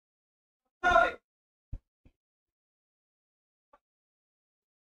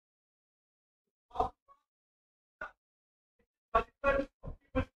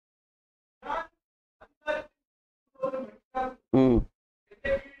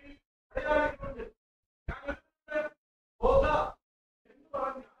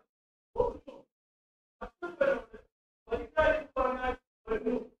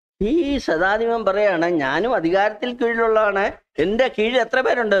 ഈ ശതാധിപൻ പറയാണ്, ഞാനും അധികാരത്തിൽ കീഴിലുള്ളതാണ്. എൻ്റെ കീഴിൽ എത്ര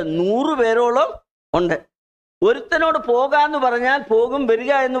പേരുണ്ട്? 100 പേരോളം ഉണ്ട്. ഒരുത്തനോട് പോകാന്ന് പറഞ്ഞാൽ പോകും,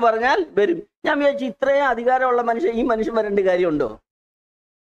 വരിക എന്ന് പറഞ്ഞാൽ വരും. ഞാൻ വിചാരിച്ചു, ഇത്രയും അധികാരമുള്ള ഈ മനുഷ്യൻ വരേണ്ട കാര്യമുണ്ടോ?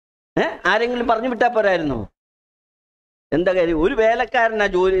 ആരെങ്കിലും പറഞ്ഞു വിട്ടാൽ പോരായിരുന്നോ? എന്താ കാര്യം? ഒരു വേലക്കാരനാ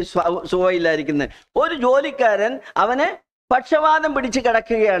ജോലി സുഖമില്ലായിരിക്കുന്നത്. ഒരു ജോലിക്കാരൻ അവനെ പക്ഷവാതം പിടിച്ച്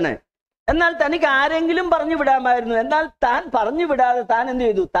കിടക്കുകയാണ്. എന്നാൽ തനിക്ക് ആരെങ്കിലും പറഞ്ഞു വിടാമായിരുന്നു. എന്നാൽ താൻ പറഞ്ഞു വിടാതെ താൻ എന്ത്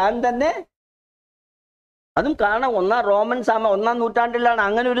ചെയ്തു? താൻ തന്നെ. അതും കാണാം, 1-ാം നൂറ്റാണ്ടിലാണ്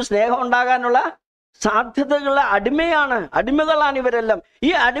അങ്ങനെ ഒരു സ്നേഹം ഉണ്ടാകാനുള്ള സാധ്യതകളുടെ അടിമകളാണ് ഇവരെല്ലാം. ഈ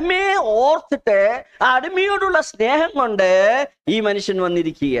അടിമയെ ഓർത്തിട്ട് ആ അടിമയോടുള്ള സ്നേഹം കൊണ്ട് ഈ മനുഷ്യൻ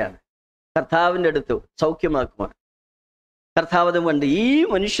വന്നിരിക്കുകയാണ് കർത്താവിൻ്റെ അടുത്ത് സൗഖ്യമാക്കുവാൻ. കർത്താവ് അത് കണ്ട് ഈ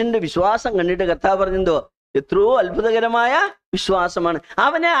മനുഷ്യന്റെ വിശ്വാസം കണ്ടിട്ട് കർത്താവ് പറഞ്ഞെന്തോ, എത്രയോ അത്ഭുതകരമായ വിശ്വാസമാണ്.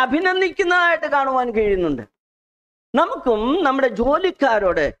 അവനെ അഭിനന്ദിക്കുന്നതായിട്ട് കാണുവാൻ കഴിയുന്നുണ്ട്. നമുക്കും നമ്മുടെ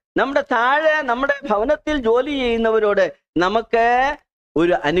ജോലിക്കാരോട്, നമ്മുടെ ഭവനത്തിൽ ജോലി ചെയ്യുന്നവരോട് നമുക്ക്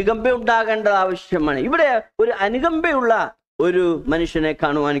ഒരു അനുകമ്പ ഉണ്ടാകേണ്ടത് ആവശ്യമാണ്. ഇവിടെ ഒരു അനുകമ്പയുള്ള ഒരു മനുഷ്യനെ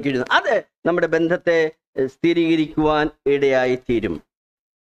കാണുവാൻ കഴിയുന്നു. അത് നമ്മുടെ ബന്ധത്തെ സ്ഥിരീകരിക്കുവാൻ ഇടയായി തീരും.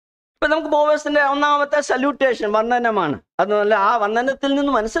 ഇപ്പൊ നമുക്ക് ബോവസിന്റെ ഒന്നാമത്തെ സല്യൂട്ടേഷൻ വന്ദനമാണ്. അതുമല്ല, ആ വന്ദനത്തിൽ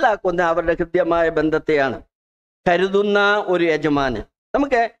നിന്ന് മനസ്സിലാക്കുന്ന അവരുടെ കൃത്യമായ ബന്ധത്തെയാണ്. കരുതുന്ന ഒരു യജമാന്.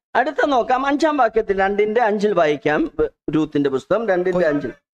 നമുക്ക് അടുത്ത നോക്കാം. 5-ാം വാക്യത്തിൽ 2:5 വായിക്കാം. രൂത്തിന്റെ പുസ്തകം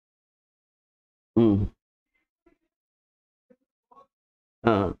 2:5.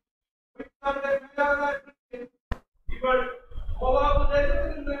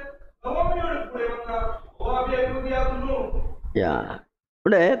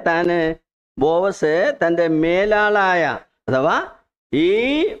 ഇവിടെ താന് ബോവസ് തന്റെ മേലാളായ, അഥവാ ഈ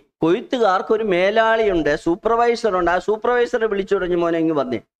കൊയ്ത്തുകാർക്ക് ഒരു മേലാളിയുണ്ട്, സൂപ്പർവൈസറുണ്ട്. ആ സൂപ്പർവൈസറെ വിളിച്ചു തുടങ്ങി, മോനെ ഇങ്ങ്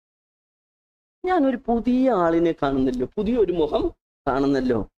വന്നേ, ഞാനൊരു പുതിയ ആളിനെ കാണുന്നല്ലോ, പുതിയൊരു മുഖം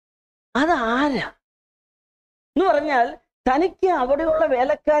കാണുന്നല്ലോ, അതാരാ എന്ന് പറഞ്ഞാൽ തനിക്ക് അവിടെയുള്ള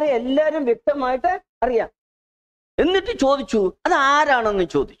വേലക്കാരെ എല്ലാരും വ്യക്തമായിട്ട് അറിയാം. എന്നിട്ട് ചോദിച്ചു അതാരാണെന്ന്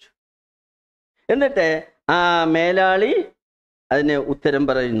ചോദിച്ചു. എന്നിട്ട് ആ മേലാളി അതിന് ഉത്തരം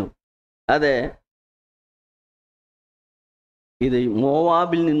പറയുന്നു, അതെ, ഇത്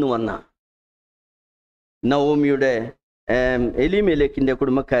മോവാബിൽ നിന്ന് വന്ന നവോമിയുടെ എലിമേലെക്കിന്റെ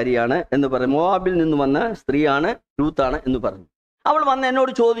കുടുംബക്കാരിയാണ് എന്ന് പറയും. മോവാബിൽ നിന്ന് വന്ന സ്ത്രീയാണ്, രൂത്താണ് എന്ന് പറഞ്ഞു. അവൾ വന്ന്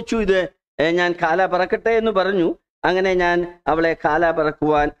എന്നോട് ചോദിച്ചു, ഇത് ഞാൻ കാല പറക്കട്ടെ എന്ന് പറഞ്ഞു. അങ്ങനെ ഞാൻ അവളെ കാല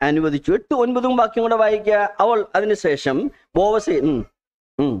പറക്കുവാൻ അനുവദിച്ചു. 8-9 വാക്യം കൂടെ വായിക്കുക. അവൾ അതിനുശേഷം ബോവസ്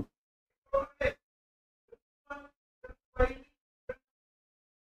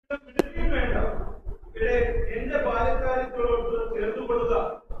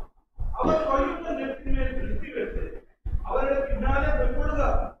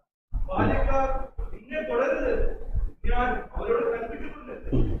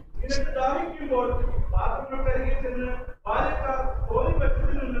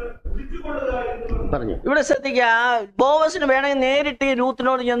പറഞ്ഞു. ഇവിടെ ശ്രദ്ധിക്കുക, ബോവസിന് വേണമെങ്കിൽ നേരിട്ട്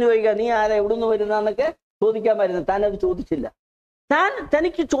രൂത്തിനോട് ചെന്ന് ചോദിക്കുക, നീ ആരാ, എവിടുന്ന് വരുന്നൊക്കെ ചോദിക്കാമായിരുന്നു. താൻ അത് ചോദിച്ചില്ല.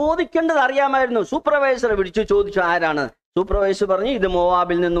 തനിക്ക് ചോദിക്കേണ്ടത് അറിയാമായിരുന്നു. സൂപ്പർവൈസറെ വിളിച്ചു ചോദിച്ചു, ആരാണ്? സൂപ്പർവൈസർ പറഞ്ഞു, ഇത്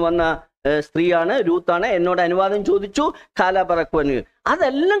മോവാബിൽ നിന്ന് വന്ന സ്ത്രീയാണ്, രൂത്താണ്, എന്നോട് അനുവാദം ചോദിച്ചു കാല പറക്കുവാൻ.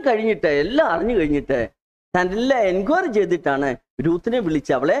 അതെല്ലാം കഴിഞ്ഞിട്ട്, എല്ലാം അറിഞ്ഞു കഴിഞ്ഞിട്ട് തന്നെല്ലാം എൻക്വയറി ചെയ്തിട്ടാണ് രൂത്തിനെ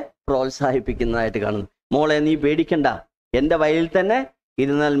വിളിച്ച് അവളെ പ്രോത്സാഹിപ്പിക്കുന്നതായിട്ട് കാണുന്നു. മോളെ, നീ പേടിക്കണ്ട, എൻ്റെ വയലിൽ തന്നെ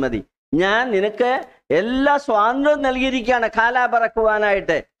ഇരുന്നാൽ മതി. ഞാൻ നിനക്ക് എല്ലാ സ്വാതന്ത്ര്യവും നൽകിയിരിക്കുകയാണ് കാല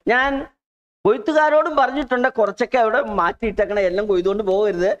പറക്കുവാനായിട്ട്. ഞാൻ കൊയ്ത്തുകാരോടും പറഞ്ഞിട്ടുണ്ട്, കുറച്ചൊക്കെ അവിടെ മാറ്റിയിട്ടേക്കണം, എല്ലാം കൊയ്തുകൊണ്ട്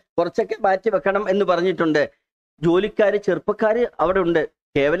പോകരുത്, കുറച്ചൊക്കെ മാറ്റി വെക്കണം എന്ന് പറഞ്ഞിട്ടുണ്ട്. ജോലിക്കാര്, ചെറുപ്പക്കാര് അവിടെ ഉണ്ട്.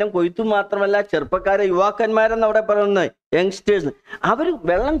 കേവലം കൊയ്ത്തു മാത്രമല്ല, ചെറുപ്പക്കാരെ, യുവാക്കന്മാരെന്ന് അവിടെ പറയുന്നത്, യങ്സ്റ്റേഴ്സ്, അവർ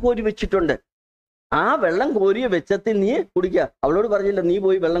വെള്ളം കോരി വെച്ചിട്ടുണ്ട്. ആ വെള്ളം കോരിയ വെച്ചത്തിൽ നീ കുടിക്കുക. അവളോട് പറഞ്ഞില്ല നീ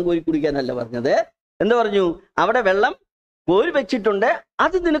പോയി വെള്ളം കോരി കുടിക്കാനല്ല പറഞ്ഞത്. എന്ത് പറഞ്ഞു? അവിടെ വെള്ളം കോരി വെച്ചിട്ടുണ്ട്,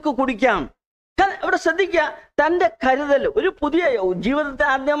 അത് നിനക്ക് കുടിക്കാം. ഇവിടെ ശ്രദ്ധിക്കുക, തൻ്റെ കരുതൽ. ഒരു പുതിയ ജീവിതത്തെ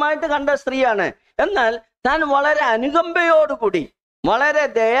ആദ്യമായിട്ട് കണ്ട സ്ത്രീയാണ്. എന്നാൽ താൻ വളരെ അനുകമ്പയോടുകൂടി, വളരെ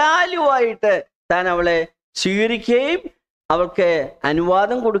ദയാലുവായിട്ട് താൻ അവളെ സ്വീകരിക്കുകയും അവൾക്ക്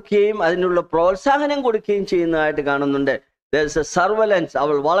അനുവാദം കൊടുക്കുകയും അതിനുള്ള പ്രോത്സാഹനം കൊടുക്കുകയും ചെയ്യുന്നതായിട്ട് കാണുന്നുണ്ട്. സർവലൻസ്.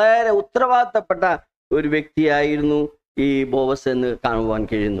 അവൾ വളരെ ഉത്തരവാദിത്തപ്പെട്ട ഒരു വ്യക്തിയായിരുന്നു ഈ ബോവസ് എന്ന് കാണുവാൻ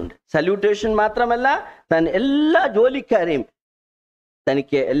കഴിയുന്നുണ്ട്. സല്യൂട്ടേഷൻ മാത്രമല്ല, താൻ എല്ലാ ജോലിക്കാരെയും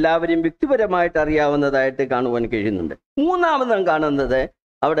തനിക്ക് എല്ലാവരെയും വ്യക്തിപരമായിട്ട് അറിയാവുന്നതായിട്ട് കാണുവാൻ കഴിയുന്നുണ്ട്. മൂന്നാമത് നാം കാണുന്നത്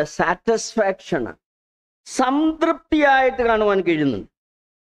അവിടെ സാറ്റിസ്ഫാക്ഷൻ, സംതൃപ്തിയായിട്ട് കാണുവാൻ കഴിയുന്നുണ്ട്.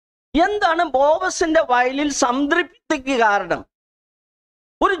 എന്താണ് ബോവസിന്റെ വയലിൽ സംതൃപ്തിക്ക് കാരണം?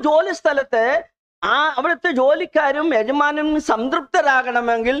 ഒരു ജോലി സ്ഥലത്ത് അവിടുത്തെ ജോലിക്കാരും യജമാനും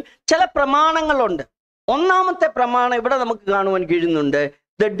സംതൃപ്തരാകണമെങ്കിൽ ചില പ്രമാണങ്ങളുണ്ട്. ഒന്നാമത്തെ പ്രമാണം ഇവിടെ നമുക്ക് കാണുവാൻ കഴിയുന്നുണ്ട്,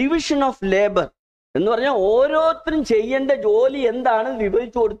 ദ ഡിവിഷൻ ഓഫ് ലേബർ എന്ന് പറഞ്ഞാൽ ഓരോരുത്തരും ചെയ്യേണ്ട ജോലി എന്താണെന്ന്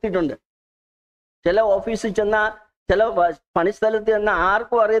വിഭജിച്ചു കൊടുത്തിട്ടുണ്ട്. ചില ഓഫീസിൽ ചെന്നാൽ, ചില പണിസ്ഥലത്ത് ചെന്നാൽ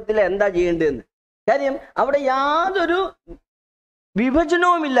ആർക്കും അറിയത്തില്ല എന്താ ചെയ്യേണ്ടതെന്ന്. കാര്യം അവിടെ യാതൊരു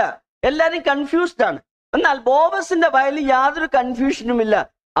വിഭജനവുമില്ല, എല്ലാവരും കൺഫ്യൂസ്ഡ് ആണ്. എന്നാൽ ബോവസിന്റെ വയലിൽ യാതൊരു കൺഫ്യൂഷനുമില്ല.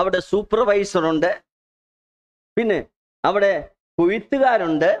 അവിടെ സൂപ്പർവൈസറുണ്ട്, പിന്നെ അവിടെ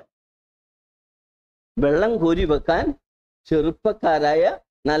കൊയ്ത്തുകാരുണ്ട്, വെള്ളം കോരി വെക്കാൻ ചെറുപ്പക്കാരായ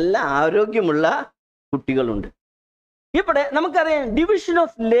നല്ല ആരോഗ്യമുള്ള കുട്ടികളുണ്ട്. ഇവിടെ നമുക്കറിയാം ഡിവിഷൻ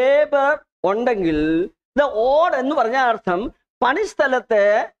ഓഫ് ലേബർ ഉണ്ടെങ്കിൽ ഓർഡർ എന്ന് പറഞ്ഞ അർത്ഥം പണിസ്ഥലത്ത്,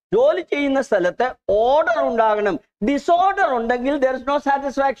 ജോലി ചെയ്യുന്ന സ്ഥലത്ത് ഓർഡർ ഉണ്ടാകണം. ഡിസോർഡർ ഉണ്ടെങ്കിൽ there is no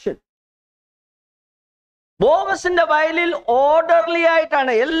satisfaction. ബോവസിന്റെ വയലിൽ ഓർഡർലി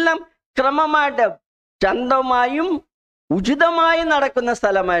ആയിട്ടാണ്, എല്ലാം ക്രമമായിട്ട് ചന്തമായും ഉചിതമായും നടക്കുന്ന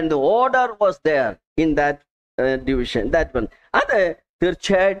സ്ഥലമായിരുന്നു. Order was there in that division, that one. അത്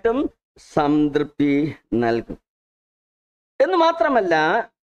തീർച്ചയായിട്ടും സംതൃപ്തി നൽകും. എന്ന് മാത്രമല്ല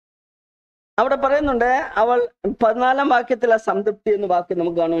അവിടെ പറയുന്നുണ്ട്, അവൾ 14-ാം വാക്യത്തിൽ ആ സംതൃപ്തി എന്ന വാക്യം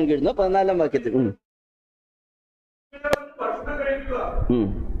നമുക്ക് കാണുവാൻ കഴിയുന്നു. 14-ാം വാക്യത്തിൽ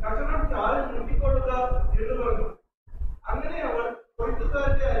അങ്ങനെ അവൾ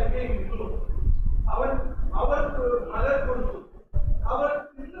കൊയ്ത്തുകാരുടെ അരികെ ഇരുന്നു. അവൻ അവൾക്ക് മലർ കൊടുത്തു. അവൾ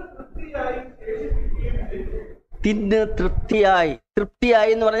തിന്ന് തൃപ്തിയായി ശേഷിപ്പിക്കുകയും ചെയ്തു. തിന്ന്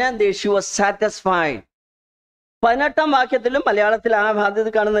തൃപ്തിയായി എന്ന് പറഞ്ഞാൽ she was satisfied. 18-ാം വാക്യത്തിലും, മലയാളത്തിൽ ആ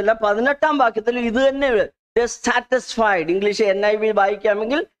ഭാഗത്ത് കാണുന്നില്ല, 18-ാം വാക്യത്തിലും ഇത് തന്നെ സാറ്റിസ്ഫൈഡ്. ഇംഗ്ലീഷ് NIV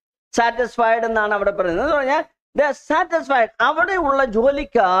വായിക്കാമെങ്കിൽ സാറ്റിസ്ഫൈഡ് എന്നാണ് അവിടെ പറയുന്നത്. എന്ന് പറഞ്ഞാൽ സാറ്റിസ്ഫൈഡ്. അവിടെയുള്ള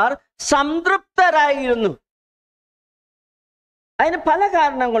ജോലിക്കാർ സംതൃപ്തരായിരുന്നു. അതിന് പല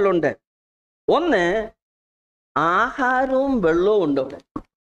കാരണങ്ങളുണ്ട്. ഒന്ന്, ആഹാരവും വെള്ളവും ഉണ്ട്. അവിടെ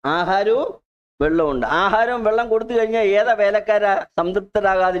ആഹാരവും വെള്ളമുണ്ട്. ആഹാരവും വെള്ളം കൊടുത്തു കഴിഞ്ഞാൽ ഏതാ വേലക്കാരാ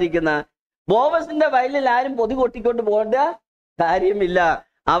സംതൃപ്തരാകാതിരിക്കുന്ന? ബോവസിന്റെ വയലിൽ ആരും പൊതി കൊട്ടിക്കൊണ്ട് പോകേണ്ട കാര്യമില്ല.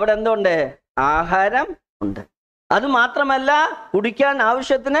 അവിടെ എന്തുണ്ട്? ആഹാരം ഉണ്ട്. അത് മാത്രമല്ല, കുടിക്കാൻ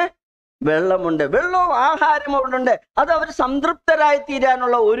ആവശ്യത്തിന് വെള്ളമുണ്ട്. വെള്ളവും ആഹാരവും അവിടെ ഉണ്ട്. അത് അവർ സംതൃപ്തരായി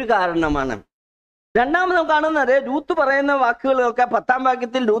തീരാനുള്ള ഒരു കാരണമാണ്. രണ്ടാമത് കാണുന്നത് രൂത്ത് പറയുന്ന വാക്കുകളൊക്കെ 10-ാം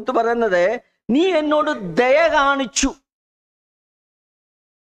വാക്യത്തിൽ രൂത്ത് പറയുന്നത്, നീ എന്നോട് ദയ കാണിച്ചു.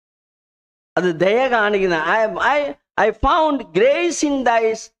 അത് ദയ കാണിക്കുന്ന I found grace in thy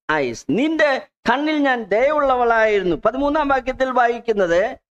eyes. നിന്റെ കണ്ണിൽ ഞാൻ ദയയുള്ളവളായിരുന്നു. 13-ാം വാക്യത്തിൽ വായിക്കുന്നത്,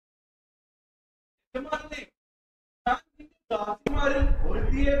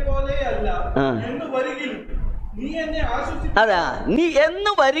 അതാ, നീ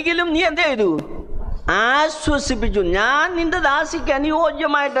എന്ന് വരികിലും നീ എന്ത് ചെയ്തു? ആശ്വസിപ്പിച്ചു. ഞാൻ നിന്റെ ദാസിക്ക്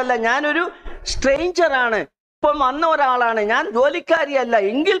അനുയോജ്യമായിട്ടല്ല, ഞാനൊരു സ്ട്രേഞ്ചറാണ്, ഇപ്പം വന്ന ഒരാളാണ്, ഞാൻ ജോലിക്കാരിയല്ല,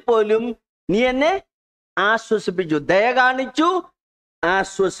 എങ്കിൽ പോലും നീ എന്നെ ആശ്വസിപ്പിച്ചു. ദയ കാണിച്ചു,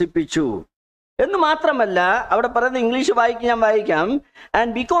 ആശ്വസിപ്പിച്ചു എന്ന് മാത്രമല്ല, അവിടെ പറയുന്ന ഇംഗ്ലീഷ് ഞാൻ വായിക്കാം.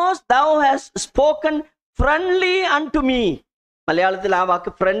 And because thou hast spoken friendly unto me. മലയാളത്തിൽ ആ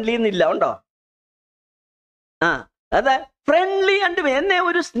വാക്ക് ഫ്രണ്ട്ലി എന്നില്ല, ഉണ്ടോ? അതെ, ഫ്രണ്ട്ലി unto me, എന്നെ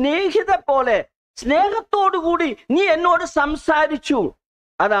ഒരു സ്നേഹിത പോലെ സ്നേഹത്തോടുകൂടി നീ എന്നോട് സംസാരിച്ചു.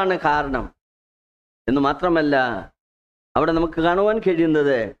 അതാണ് കാരണം. എന്ന് മാത്രമല്ല, അവിടെ നമുക്ക് കാണുവാൻ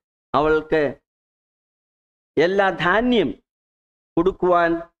കഴിയുന്നത് അവൾക്ക് എല്ലാ ധാന്യം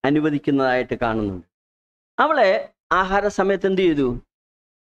കൊടുക്കുവാൻ അനുവദിക്കുന്നതായിട്ട് കാണുന്നുണ്ട്. അവളെ ആഹാര സമയത്ത് എന്ത് ചെയ്തു?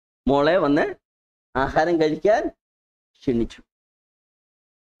 മോളെ വന്ന് ആഹാരം കഴിക്കാൻ ക്ഷണിച്ചു.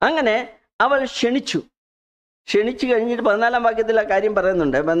 അങ്ങനെ അവൾ ക്ഷണിച്ചു കഴിഞ്ഞിട്ട് 14-ാം വാക്യത്തിൽ ആ കാര്യം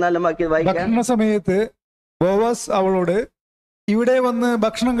പറയുന്നുണ്ട്. 14-ാം വാക്യം വായിക്കാം. ഭക്ഷണ സമയത്ത് ബോവസ് അവളോട്, ഇവിടെ വന്ന്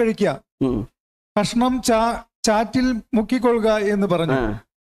ഭക്ഷണം കഴിക്കുക, ഭക്ഷണം ചാറ്റിൽ മുക്കിക്കൊള്ളുക എന്ന് പറഞ്ഞു.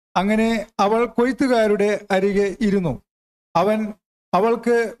 അങ്ങനെ അവൾ കൊയ്ത്തുകാരുടെ അരികെ ഇരുന്നു. അവൻ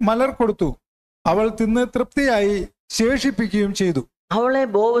അവൾക്ക് മലർ കൊടുത്തു. അവൾ തിന്ന് തൃപ്തിയായി ശേഷിപ്പിക്കുകയും ചെയ്തു. അവളെ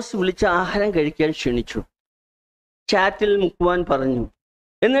ബോവസ് വിളിച്ച് ആഹാരം കഴിക്കാൻ ക്ഷണിച്ചു, ചാറ്റിൽ മുക്കുവാൻ പറഞ്ഞു.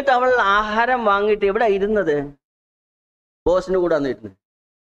 എന്നിട്ട് അവൾ ആഹാരം വാങ്ങിയിട്ട് എവിടെ ഇരുന്നത്? ബോസിന്റെ കൂടെ വന്നിരുന്നത്.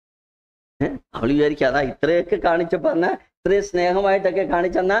 അവൾ വിചാരിക്കുക, അതാ ഇത്രയൊക്കെ കാണിച്ചപ്പോ എന്നാ, ഇത്രയും സ്നേഹമായിട്ടൊക്കെ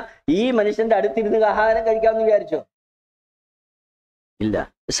കാണിച്ചെന്നാ ഈ മനുഷ്യന്റെ അടുത്തിരുന്ന് ആഹാരം കഴിക്കാമെന്ന് വിചാരിച്ചോ? ഇല്ല.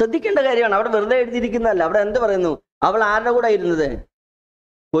 ശ്രദ്ധിക്കേണ്ട കാര്യമാണ്. അവിടെ വെറുതെ എഴുതിയിരിക്കുന്നതല്ല. അവിടെ എന്ത് പറയുന്നു? അവൾ ആരുടെ കൂടെ ഇരുന്നത്?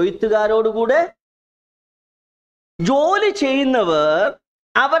 കൊയ്ത്തുകാരോടുകൂടെ. ജോലി ചെയ്യുന്നവർ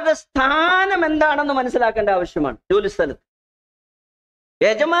അവരുടെ സ്ഥാനം എന്താണെന്ന് മനസ്സിലാക്കേണ്ട ആവശ്യമാണ്. ജോലി സ്ഥലത്ത്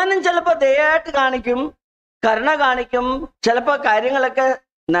യജമാനൻ ചിലപ്പോൾ ദയായിട്ട് കാണിക്കും, കരുണ കാണിക്കും, ചിലപ്പോൾ കാര്യങ്ങളൊക്കെ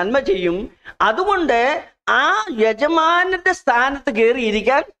നന്മ ചെയ്യും. അതുകൊണ്ട് ആ യജമാനന്റെ സ്ഥാനത്ത്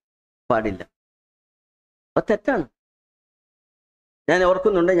കയറിയിരിക്കാൻ പാടില്ല. അത് തെറ്റാണ്. ഞാൻ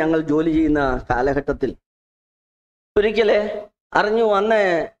ഓർക്കുന്നുണ്ട്, ഞങ്ങൾ ജോലി ചെയ്യുന്ന കാലഘട്ടത്തിൽ ഒരിക്കലേ അറിഞ്ഞു, അന്ന്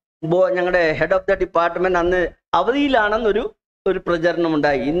ഞങ്ങളുടെ ഹെഡ് ഓഫ് ദ ഡിപ്പാർട്ട്മെന്റ് അന്ന് അവധിയിലാണെന്നൊരു പ്രചരണം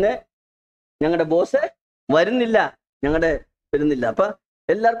ഉണ്ടായി. ഇന്ന് ഞങ്ങളുടെ ബോസ് വരുന്നില്ല. അപ്പൊ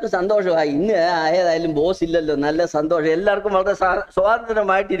എല്ലാവർക്കും സന്തോഷമായി. ഇന്ന് ഏതായാലും ബോസ് ഇല്ലല്ലോ, നല്ല സന്തോഷം, എല്ലാവർക്കും വളരെ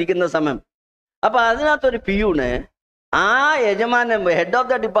സ്വാതന്ത്ര്യമായിട്ടിരിക്കുന്ന സമയം. അപ്പൊ അതിനകത്തൊരു പിയൂണ് ആ യജമാനൻ ഹെഡ് ഓഫ്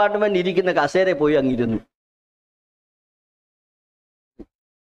ദ ഡിപ്പാർട്ട്മെന്റ് ഇരിക്കുന്ന കസേരയിൽ പോയി അങ്ങിരുന്നു.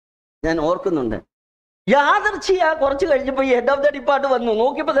 ഞാൻ ഓർക്കുന്നുണ്ട്. യാദർച്ഛിയാ കുറച്ച് കഴിഞ്ഞപ്പോ ഈ ഹെഡ് ഓഫ് ദ ഡിപ്പാർട്ട്മെന്റ് വന്നു.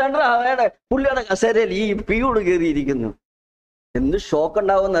 നോക്കിയപ്പോ അയാളുടെ പുള്ളിയുടെ കസേരയിൽ ഈ പിയൂട് കയറിയിരിക്കുന്നു. എന്ത് ഷോക്ക്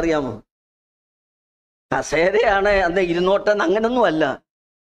ഉണ്ടാവുമെന്ന് അറിയാമോ? കസേരയാണ് അന്ന് ഇരുന്നോട്ടെന്ന് അങ്ങനൊന്നും അല്ല.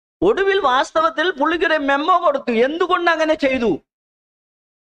 ഒടുവിൽ വാസ്തവത്തിൽ പുള്ളിക്കൊരു മെമ്മോ കൊടുത്തു. എന്തുകൊണ്ട് അങ്ങനെ ചെയ്തു?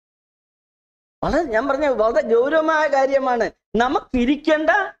 ഞാൻ പറഞ്ഞ വളരെ ഗൗരവമായ കാര്യമാണ്. നമുക്കിരിക്കേണ്ട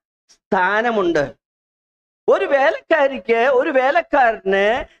സ്ഥാനമുണ്ട്. ഒരു വേലക്കാരന്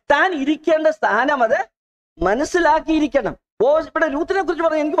താൻ ഇരിക്കേണ്ട സ്ഥാനം അത് മനസ്സിലാക്കിയിരിക്കണം. ഇവിടെ രൂത്തിനെ കുറിച്ച്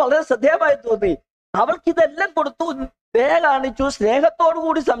പറഞ്ഞ എനിക്ക് വളരെ ശ്രദ്ധേയമായി തോന്നി. അവൾക്ക് ഇതെല്ലാം കൊടുത്തു, ദയ കാണിച്ചു, സ്നേഹത്തോടു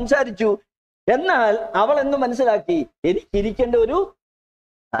കൂടി സംസാരിച്ചു. എന്നാൽ അവൾ എന്ന് മനസ്സിലാക്കി, എനിക്കിരിക്കേണ്ട ഒരു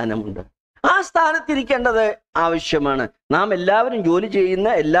സ്ഥാനമുണ്ട്. ആ സ്ഥാനത്തിരിക്കേണ്ടത് ആവശ്യമാണ്. നാം എല്ലാവരും ജോലി ചെയ്യുന്ന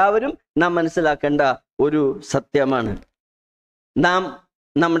എല്ലാവരും നാം മനസ്സിലാക്കേണ്ട ഒരു സത്യമാണ്. നാം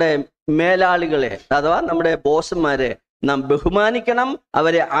നമ്മുടെ മേലാളികളെ അഥവാ നമ്മുടെ ബോസന്മാരെ നാം ബഹുമാനിക്കണം,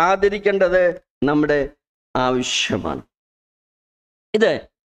 അവരെ ആദരിക്കേണ്ടത് നമ്മുടെ ആവശ്യമാണ്. ഇത്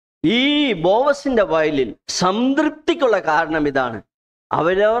ഈ ബോവസിന്റെ വയലിൽ സംതൃപ്തിക്കുള്ള കാരണം ഇതാണ്.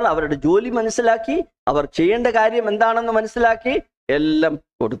 അവരവർ അവരുടെ ജോലി മനസ്സിലാക്കി, അവർ ചെയ്യേണ്ട കാര്യം എന്താണെന്ന് മനസ്സിലാക്കി എല്ലാം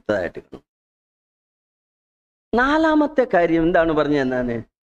കൊടുത്തതായിട്ട് കാണും. നാലാമത്തെ കാര്യം എന്താണ് പറഞ്ഞതെന്നാണ്?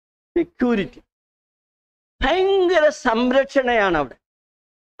 സെക്യൂരിറ്റി. ഭയങ്കര സംരക്ഷണയാണ് അവിടെ.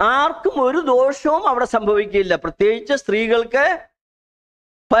 ആർക്കും ഒരു ദോഷവും അവിടെ സംഭവിക്കില്ല. പ്രത്യേകിച്ച് സ്ത്രീകൾക്ക്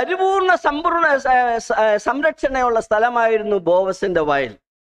പരിപൂർണ സമ്പൂർണ്ണ സംരക്ഷണയുള്ള സ്ഥലമായിരുന്നു ബോവസിന്റെ വയൽ.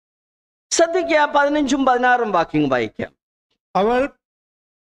 ശ്രദ്ധിക്കുക, 15ഉം 16ഉം വാക്യം വായിക്കാം. അവൾ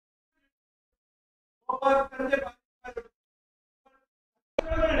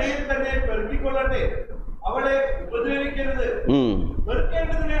തന്നെ പെറുക്കിക്കൊള്ളട്ടെ, അവളെ ഉപദ്രവിക്കരുത്.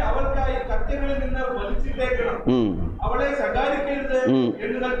 വെറുക്കേണ്ടതിന് അവൾക്കായി കത്യങ്ങളിൽ നിന്ന് വലിച്ചിട്ടേക്കണം, അവളെ ശകാരിക്കരുത്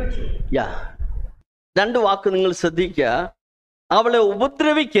എന്ന് കൽപ്പിച്ചു. രണ്ട് വാക്ക് നിങ്ങൾ ശ്രദ്ധിക്കുക. അവളെ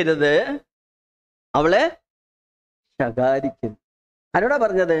ഉപദ്രവിക്കരുത്, അവളെ ശകാരിക്കരുത്. ആരോടാ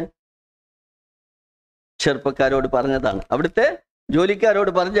പറഞ്ഞത്? ചെറുപ്പക്കാരോട് പറഞ്ഞതാണ്. അവിടുത്തെ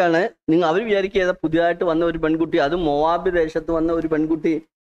ജോലിക്കാരോട് പറഞ്ഞാണ്. നിങ്ങൾ അവർ വിചാരിക്കുക പുതിയതായിട്ട് വന്ന ഒരു പെൺകുട്ടി, അതും മോവാബ് ദേശത്ത് വന്ന ഒരു പെൺകുട്ടി,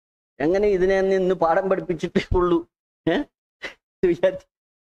 എങ്ങനെ ഇതിനെ ഇന്ന് പാഠം പഠിപ്പിച്ചിട്ടേ ഉള്ളൂ, വിചാരിച്ചു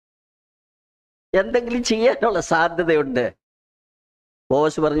എന്തെങ്കിലും ചെയ്യാനുള്ള സാധ്യതയുണ്ട്.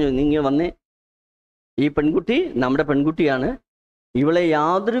 ബോസ് പറഞ്ഞു, നിങ്ങൾ വന്നേ, ഈ പെൺകുട്ടി നമ്മുടെ പെൺകുട്ടിയാണ്, ഇവളെ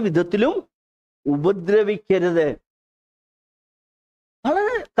യാതൊരു വിധത്തിലും ഉപദ്രവിക്കരുത്.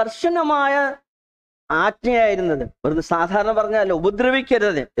 വളരെ കർശനമായ ആജ്ഞയായിരുന്നത്. വെറുതെ സാധാരണ പറഞ്ഞാൽ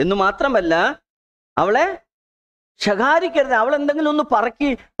ഉപദ്രവിക്കരുത് എന്ന് മാത്രമല്ല, അവളെ ശകാരിക്കരുത്. അവൾ എന്തെങ്കിലും ഒന്ന് പറക്കി,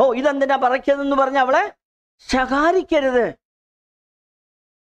 ഓ ഇതെന്തിനാ പറക്കിയതെന്ന് പറഞ്ഞ് അവളെ ശകാരിക്കരുത്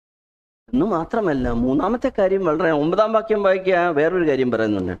എന്ന് മാത്രമല്ല, മൂന്നാമത്തെ കാര്യം വളരെ 9-ാം വാക്യം വായിക്കുക, വേറൊരു കാര്യം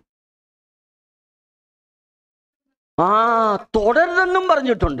പറയുന്നുണ്ട്. തുടരുതെന്നും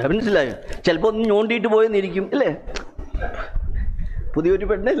പറഞ്ഞിട്ടുണ്ട്. മനസ്സിലായോ? ചിലപ്പോ ഒന്ന് ഞോണ്ടിയിട്ട് പോയെന്നിരിക്കും അല്ലേ? പുതിയൊരു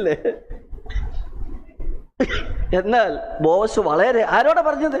പെണ്ണല്ലേ? എന്നാൽ ബോസ് വളരെ ആരോടാ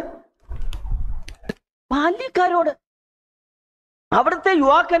പറഞ്ഞത്? ബാല്യക്കാരോട്. അവിടുത്തെ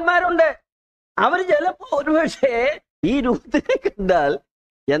യുവാക്കന്മാരുണ്ട്. അവർ ചിലപ്പോ ഒരുപക്ഷെ ഈ രൂപത്തിനെ കണ്ടാൽ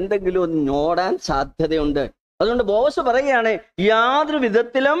എന്തെങ്കിലും ഒന്ന് ഞോടാൻ സാധ്യതയുണ്ട്. അതുകൊണ്ട് ബോസ് പറയുകയാണ്, യാതൊരു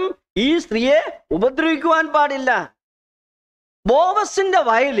വിധത്തിലും ഈ സ്ത്രീയെ ഉപദ്രവിക്കുവാൻ പാടില്ല. ബോവസിന്റെ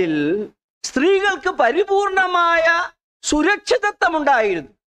വയലിൽ സ്ത്രീകൾക്ക് പരിപൂർണമായ സുരക്ഷിതത്വം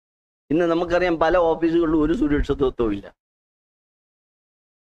ഉണ്ടായിരുന്നു. ഇന്ന് നമുക്കറിയാം പല ഓഫീസുകളിലും ഒരു സുരക്ഷിതത്വവും ഇല്ല.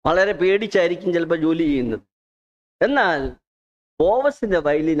 വളരെ പേടിച്ചായിരിക്കും ചിലപ്പോൾ ജോലി ചെയ്യുന്നത്. എന്നാൽ ബോവസിന്റെ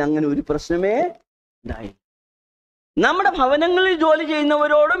വയലിൽ അങ്ങനെ ഒരു പ്രശ്നമേ ഉണ്ടായില്ല. നമ്മുടെ ഭവനങ്ങളിൽ ജോലി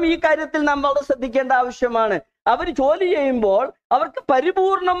ചെയ്യുന്നവരോടും ഈ കാര്യത്തിൽ നാം വളരെ ശ്രദ്ധിക്കേണ്ട ആവശ്യമാണ്. അവർ ജോലി ചെയ്യുമ്പോൾ അവർക്ക്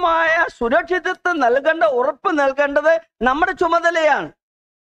പരിപൂർണമായ സുരക്ഷിതത്വം നൽകേണ്ട, ഉറപ്പ് നൽകേണ്ടത് നമ്മുടെ ചുമതലയാണ്.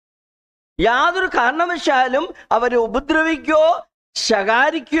 യാതൊരു കാരണവശാലും അവരെ ഉപദ്രവിക്കുകയോ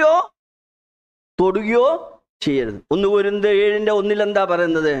ശകാരിക്കുകയോ തൊടുകയോ ചെയ്യരുത്. 1 കൊരിന്ത്യർ 7:1 എന്താ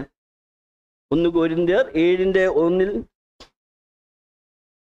പറയുന്നത്? 1 കൊരിന്ത്യർ 7:1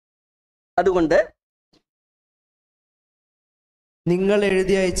 അതുകൊണ്ട് നിങ്ങൾ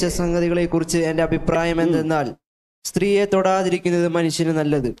എഴുതി അയച്ച സംഗതികളെ കുറിച്ച് എന്റെ അഭിപ്രായം എന്തെന്നാൽ, സ്ത്രീയെ തൊടാതിരിക്കുന്നത് മനുഷ്യന്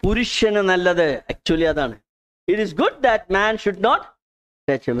നല്ലത്, പുരുഷന് നല്ലത്. ആക്ച്വലി അതാണ്. It is good that man should not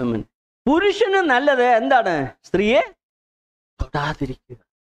touch A woman. പുരുഷന് നല്ലത് എന്താണ്? സ്ത്രീയെ തൊടാതിരിക്കുക.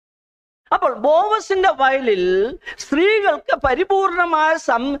 അപ്പോൾ ബോവസിന്റെ വയലിൽ സ്ത്രീകൾക്ക് പരിപൂർണമായ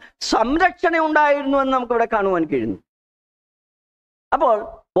സംരക്ഷണ ഉണ്ടായിരുന്നു എന്ന് നമുക്ക് ഇവിടെ കാണുവാൻ കഴിയുന്നു. അപ്പോൾ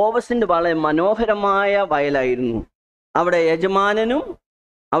ബോവസിന്റെ വളരെ മനോഹരമായ വയലായിരുന്നു. അവിടെ യജമാനനും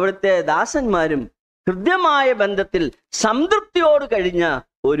അവിടുത്തെ ദാസന്മാരും ഹൃദ്യമായ ബന്ധത്തിൽ സംതൃപ്തിയോട് കഴിഞ്ഞ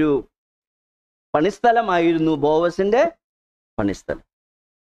ഒരു പണിസ്ഥലമായിരുന്നു ബോവസിന്റെ പണിസ്ഥലം.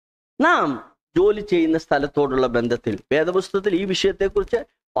 നാം ജോലി ചെയ്യുന്ന സ്ഥലത്തോടുള്ള ബന്ധത്തിൽ വേദപുസ്തകത്തിൽ ഈ വിഷയത്തെക്കുറിച്ച്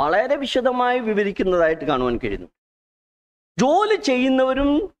വളരെ വിശദമായി വിവരിക്കുന്നതായിട്ട് കാണുവാൻ കഴിയുന്നു. ജോലി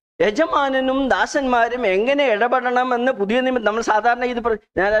ചെയ്യുന്നവരും യജമാനനും ദാസന്മാരും എങ്ങനെ ഇടപെടണമെന്ന് പുതിയ നിയമം, നമ്മൾ സാധാരണ ഇത്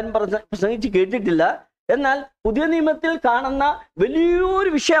ഞാനും പ്രസംഗിച്ച് കേട്ടിട്ടില്ല, എന്നാൽ പുതിയ നിയമത്തിൽ കാണുന്ന വലിയൊരു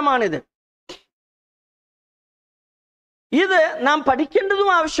വിഷയമാണിത്. ഇത് നാം പഠിക്കേണ്ടതും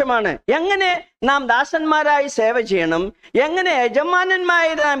ആവശ്യമാണ്. എങ്ങനെ നാം ദാസന്മാരായി സേവ ചെയ്യണം, എങ്ങനെ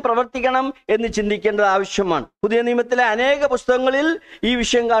യജമാനന്മാരായി നാം പ്രവർത്തിക്കണം എന്ന് ചിന്തിക്കേണ്ടത് ആവശ്യമാണ്. പുതിയ നിയമത്തിലെ അനേക പുസ്തകങ്ങളിൽ ഈ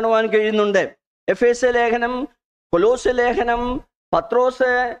വിഷയം കാണുവാൻ കഴിയുന്നുണ്ട്. എഫേസ്യ ലേഖനം, കൊലോസ്യ ലേഖനം,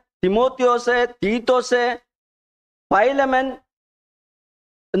 പത്രോസ്, തിമോത്തിയോസ്, തീത്തോസ്, ഫൈലമൻ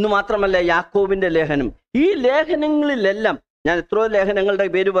എന്ന് മാത്രമല്ല യാക്കോബിന്റെ ലേഖനം. ഈ ലേഖനങ്ങളിലെല്ലാം ഞാൻ എത്രയോ ലേഖനങ്ങളുടെ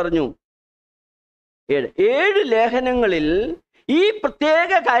പേര് പറഞ്ഞു, 7 ലേഖനങ്ങളിൽ ഈ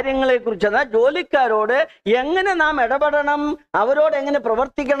പ്രത്യേക കാര്യങ്ങളെ കുറിച്ച് ജോലിക്കാരോട് എങ്ങനെ നാം ഇടപെടണം, അവരോട് എങ്ങനെ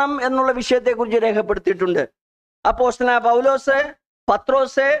പ്രവർത്തിക്കണം എന്നുള്ള വിഷയത്തെക്കുറിച്ച് രേഖപ്പെടുത്തിയിട്ടുണ്ട്. അപ്പോസ്തലനായ പൗലോസ്,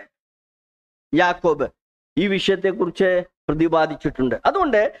 പത്രോസ്, യാക്കോബ് ഈ വിഷയത്തെക്കുറിച്ച് പ്രതിപാദിച്ചിട്ടുണ്ട്.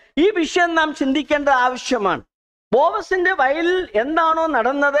 അതുകൊണ്ട് ഈ വിഷയം നാം ചിന്തിക്കേണ്ട ആവശ്യമാണ്. ബോവസിന്റെ വയലിൽ എന്താണോ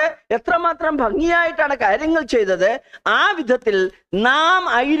നടന്നത്, എത്രമാത്രം ഭംഗിയായിട്ടാണ് കാര്യങ്ങൾ ചെയ്തത്, ആ വിധത്തിൽ നാം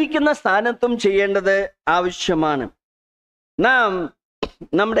ആയിരിക്കുന്ന സ്ഥാനത്തും ചെയ്യേണ്ടത് ആവശ്യമാണ്. നാം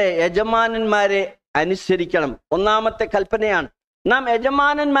നമ്മുടെ യജമാനന്മാരെ അനുസരിക്കണം. ഒന്നാമത്തെ കൽപ്പനയാണ്, നാം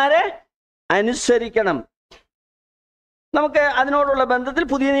യജമാനന്മാരെ അനുസരിക്കണം. നമുക്ക് അതിനോടുള്ള ബന്ധത്തിൽ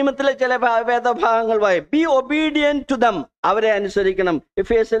പുതിയ നിയമത്തിലെ ചില വേദഭാഗങ്ങൾ വായി. ബി ഒബീഡിയന്റ് ടു ദം, അവരെ അനുസരിക്കണം.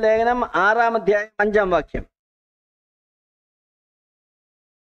 എഫേസ്യ ലേഖനം 6-ാം അധ്യായം 5-ാം വാക്യം.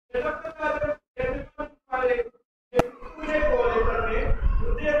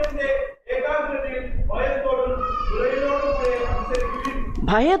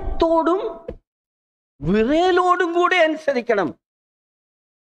 ഭയത്തോടും വിറയലോടും കൂടെ അനുസരിക്കണം.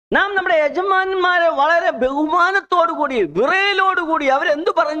 നാം നമ്മുടെ യജമാനന്മാരെ വളരെ ബഹുമാനത്തോടു കൂടി, വിറയലോടുകൂടി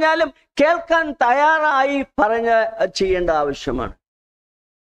അവരെന്തു പറഞ്ഞാലും കേൾക്കാൻ തയ്യാറായി പറഞ്ഞ് ചെയ്യേണ്ട ആവശ്യമാണ്.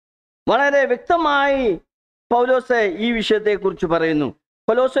 വളരെ വ്യക്തമായി പൗലോസ് ഈ വിഷയത്തെക്കുറിച്ച് പറയുന്നു.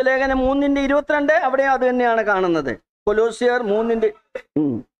 കൊലോസ്യ ലേഖനം 3:22 അവിടെ അത് തന്നെയാണ് കാണുന്നത്. കൊലോസ്യർ 3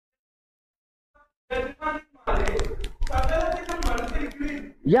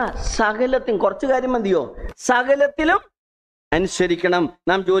 സകലത്തിലും, കുറച്ചു കാര്യം മതിയോ, സകലത്തിലും അനുസരിക്കണം.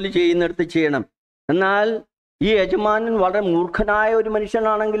 നാം ജോലി ചെയ്യുന്നിടത്ത് ചെയ്യണം. എന്നാൽ ഈ യജമാനൻ വളരെ മൂർഖനായ ഒരു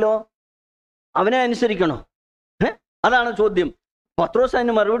മനുഷ്യനാണെങ്കിലോ അവനെ അനുസരിക്കണോ? അതാണ് ചോദ്യം. പത്രോസ്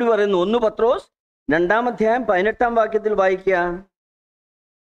അതിന് മറുപടി പറയുന്നു. 1 പത്രോസ് 2-ാം അധ്യായം 18-ാം വാക്യത്തിൽ വായിക്കുക.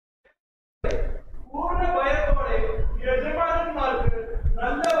 പൂർണ്ണ ഭയത്തോടെ യജമാനന്മാർക്ക്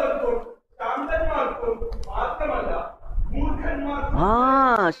നല്ലവർക്കും ശാന്തന്മാർക്കും മാത്രമല്ല മൂർഖന്മാർക്കും.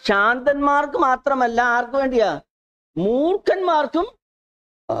 ശാന്തന്മാർക്ക് മാത്രമല്ല, ആർക്ക് വേണ്ടിയാ? മൂർഖന്മാർക്കും.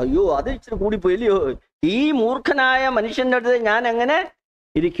 അയ്യോ, അത് ഇച്ചിരി കൂടിപ്പോയില്ലയോ? ഈ മൂർഖനായ മനുഷ്യന്റെ അടുത്ത് ഞാൻ എങ്ങനെ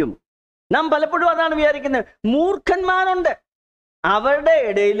ഇരിക്കും? നാം പലപ്പോഴും അതാണ് വിചാരിക്കുന്നത്. മൂർഖന്മാരുണ്ട്, അവരുടെ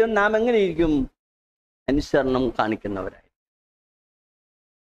ഇടയിലും നാം എങ്ങനെ ഇരിക്കും? അനുസരണം കാണിക്കുന്നവരായി.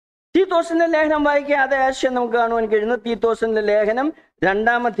 തീത്തോസിന്റെ ലേഖനം വായിക്കുക. അതേ ആശയം നമുക്ക് കാണുവാൻ കഴിയുന്നു. തീത്തോസിന്റെ ലേഖനം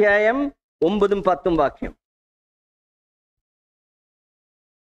 2-ാം അധ്യായം 9-10 വാക്യം.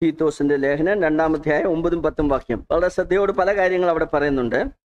 തീത്തോസിന്റെ ലേഖനം 2-ാം അധ്യായം 9-10 വാക്യം. വളരെ ശ്രദ്ധയോട് പല കാര്യങ്ങൾ അവിടെ പറയുന്നുണ്ട്.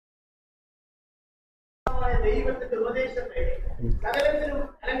 ദൈവത്തിന്റെ ഉപദേശത്തെ സകലത്തിലും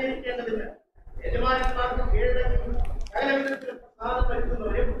അലങ്കരിക്കേണ്ടതിന് യജമാനന്മാർക്ക് കീഴടങ്ങി സകലവിധത്തിലും പ്രസാദം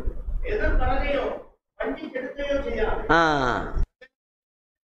വരുത്തുന്നവരും എതിർ പറയുകയോ വഞ്ചിക്കെടുക്കുകയോ ചെയ്യാതെ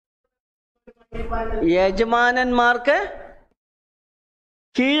യജമാനന്മാർക്ക്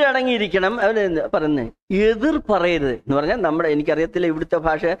കീഴടങ്ങിയിരിക്കണം. അവര് പറയുന്നത് എതിർ പറയരുത് എന്ന് പറഞ്ഞാൽ, നമ്മുടെ, എനിക്കറിയത്തില്ല ഇവിടുത്തെ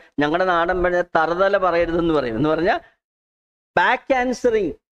ഭാഷ, ഞങ്ങളുടെ നാടൻ പറഞ്ഞ തറുതല പറയരുതെന്ന് പറയും. എന്ന് പറഞ്ഞാൽ ബാക്ക്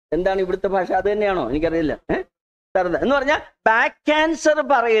ആൻസറിങ്. എന്താണ് ഇവിടുത്തെ ഭാഷ? അത് തന്നെയാണോ? എനിക്കറിയില്ല. തറുത എന്ന് പറഞ്ഞാൽ ബാക്ക് ആൻസർ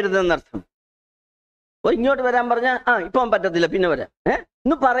പറയരുതെന്നർത്ഥം. ഇങ്ങോട്ട് വരാൻ പറഞ്ഞാൽ ഇപ്പം പറ്റത്തില്ല, പിന്നെ വരാം,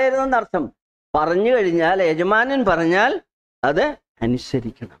 ഇന്ന് പറയരുതെന്നർത്ഥം. പറഞ്ഞു കഴിഞ്ഞാൽ, യജമാനൻ പറഞ്ഞാൽ അത്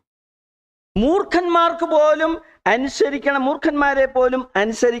അനുസരിക്കണം. മൂർഖന്മാർക്ക് പോലും അനുസരിക്കണം, മൂർഖന്മാരെ പോലും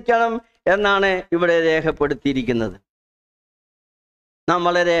അനുസരിക്കണം എന്നാണ് ഇവിടെ രേഖപ്പെടുത്തിയിരിക്കുന്നത്. നാം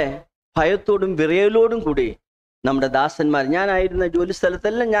വളരെ ഭയത്തോടും വിറയലോടും കൂടി നമ്മുടെ ദാസന്മാർ, ഞാനായിരുന്ന ജോലി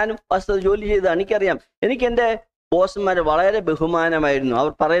സ്ഥലത്തെല്ലാം ഞാനും ജോലി ചെയ്തതാണ്, എനിക്കറിയാം. എനിക്ക് എൻ്റെ ബോസന്മാരെ വളരെ ബഹുമാനമായിരുന്നു.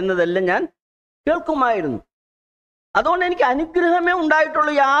 അവർ പറയുന്നതെല്ലാം ഞാൻ കേൾക്കുമായിരുന്നു. അതുകൊണ്ട് എനിക്ക് അനുഗ്രഹമേ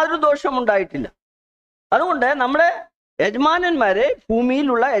ഉണ്ടായിട്ടുള്ളൂ, യാതൊരു ദോഷം ഉണ്ടായിട്ടില്ല. അതുകൊണ്ട് നമ്മുടെ യജമാനന്മാരെ,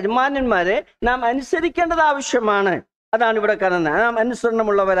 ഭൂമിയിലുള്ള യജമാനന്മാരെ നാം അനുസരിക്കേണ്ടത് ആവശ്യമാണ്. അതാണ് ഇവിടെ കാണുന്നത്. നാം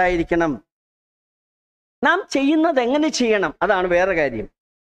അനുസരണമുള്ളവരായിരിക്കണം. നാം ചെയ്യുന്നത് എങ്ങനെ ചെയ്യണം, അതാണ് വേറെ കാര്യം.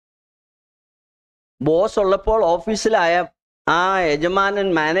 ബോസ് ഉള്ളപ്പോൾ, ഓഫീസിലായ ആ യജമാനൻ,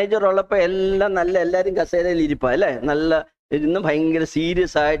 മാനേജർ ഉള്ളപ്പോൾ എല്ലാം നല്ല, എല്ലാവരും കസേരയിൽ ഇരിപ്പാ അല്ലേ, നല്ല ഇരുന്ന് ഭയങ്കര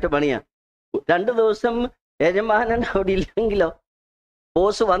സീരിയസ് ആയിട്ട് പണിയാ. 2 ദിവസം യജമാനൻ അവിടെ ഇല്ലെങ്കിലോ,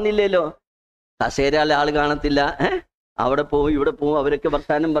 ബോസ് വന്നില്ലല്ലോ, കസേരയിലെ ആൾ കാണത്തില്ല, അവിടെ പോവും ഇവിടെ പോവും, അവരൊക്കെ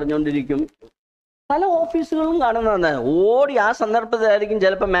വർത്താനം പറഞ്ഞുകൊണ്ടിരിക്കും. പല ഓഫീസുകളും കാണുന്നതാണ്. ഓടി ആ സന്ദർഭത്തിലായിരിക്കും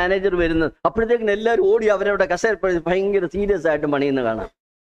ചിലപ്പോൾ മാനേജർ വരുന്നത്. അപ്പോഴത്തേക്കും എല്ലാവരും ഓടി അവരവിടെ കസേര ഭയങ്കര സീരിയസ് ആയിട്ട് പണിയുന്ന കാണാം.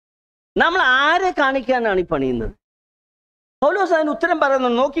 നമ്മൾ ആരെ കാണിക്കാനാണ് ഈ പണിയുന്നത്? പൗലോസ് അതിന് ഉത്തരം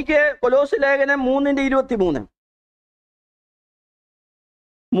പറയുന്നത് നോക്കിക്കേ. കൊലോസ്യ ലേഖനം 3:23.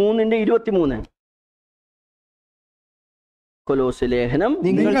 3:23. കൊലോസ്യ ലേഖനം,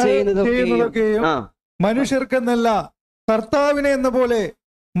 നിങ്ങൾ ചെയ്യുന്നതൊക്കെയും മനുഷ്യർക്കെന്നല്ല കർത്താവിനെ എന്ന പോലെ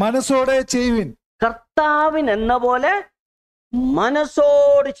മനസ്സോടെ ചെയ്യുവിൻ. കർത്താവിനെന്ന പോലെ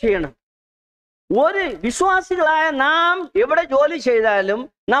മനസ്സോട് ചെയ്യണം. ഒരു വിശ്വാസികളായ നാം എവിടെ ജോലി ചെയ്താലും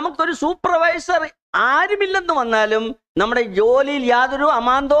നമുക്കൊരു സൂപ്പർവൈസർ ആരുമില്ലെന്ന് വന്നാലും നമ്മുടെ ജോലിയിൽ യാതൊരു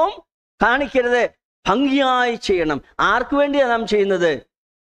അമാന്തവും കാണിക്കരുത്. ഭംഗിയായി ചെയ്യണം. ആർക്കു വേണ്ടിയാണ് നാം ചെയ്യുന്നത്?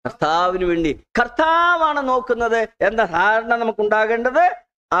 കർത്താവിന് വേണ്ടി. കർത്താവാണ് നോക്കുന്നത് എന്ന ധാരണ നമുക്കുണ്ടാകേണ്ടത്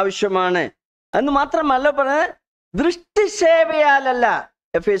ആവശ്യമാണ്. എന്ന് മാത്രമല്ല പറഞ്ഞത്, ദൃഷ്ടിസേവയാലല്ല.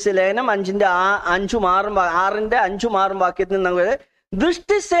 എഫേസ്യ ലേഖനം 5:5-6 6-ന്റെ 5-6 വാക്യത്തിൽ നമ്മൾ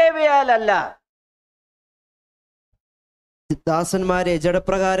ദൃഷ്ടിസേവയാലല്ല. ദാസന്മാരെ,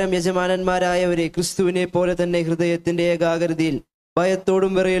 ജഡപ്രകാരം യജമാനന്മാരായവരെ ക്രിസ്തുവിനെ പോലെ തന്നെ ഹൃദയത്തിന്റെ ഏകാഗ്രതയിൽ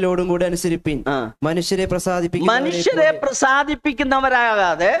ഭയത്തോടും വിറയലോടും കൂടെ അനുസരിപ്പിൻ. മനുഷ്യരെ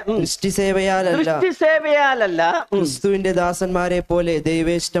പ്രസാദിപ്പിക്കുന്നവരാകാതെ ദൃഷ്ടിസേവയാലല്ല ക്രിസ്തുവിന്റെ ദാസന്മാരെ പോലെ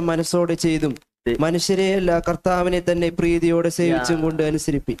ദൈവേഷ്ടം മനസ്സോടെ ചെയ്തും മനുഷ്യരെയല്ല കർത്താവിനെ തന്നെ പ്രീതിയോടെ സേവിച്ചും കൊണ്ട്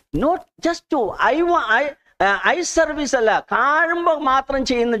അനുസരിപ്പിൻ. നോട്ട് ജസ്റ്റ് ഐ സർവീസ് അല്ല, കാണുമ്പോൾ മാത്രം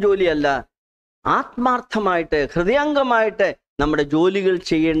ചെയ്യുന്ന ജോലിയല്ല. ആത്മാർത്ഥമായിട്ട് ഹൃദയംഗമായിട്ട് നമ്മുടെ ജോലികൾ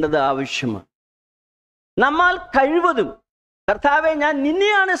ചെയ്യേണ്ടത് ആവശ്യമാണ്. നമ്മൾ കഴിവതും കർത്താവെ, ഞാൻ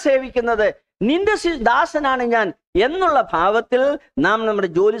നിന്നെയാണ് സേവിക്കുന്നത്, നിന്റെ ദാസനാണ് ഞാൻ എന്നുള്ള ഭാവത്തിൽ നാം നമ്മുടെ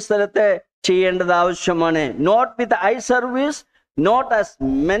ജോലി സ്ഥലത്ത് ചെയ്യേണ്ടത് ആവശ്യമാണ്. Not with I service, not as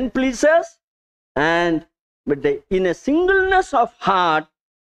men പ്ലീസേഴ്സ്, but in a singleness of heart,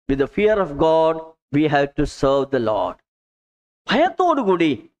 with the fear of God, we have to serve the Lord.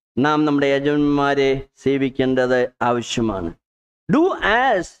 ഭയത്തോടുകൂടി നാം നമ്മുടെ യജമാനന്മാരെ സേവിക്കേണ്ടത് ആവശ്യമാണ്. Do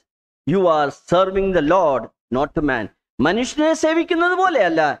as you are serving the Lord, not the man. മനുഷ്യനെ സേവിക്കുന്നത്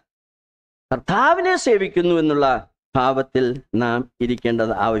പോലെയല്ല, കർത്താവിനെ സേവിക്കുന്നു എന്നുള്ള ഭാവത്തിൽ നാം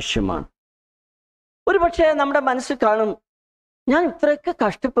ഇരിക്കേണ്ടത് ആവശ്യമാണ്. ഒരുപക്ഷെ നമ്മുടെ മനസ്സിൽ കാണും, ഞാൻ ഇത്രയൊക്കെ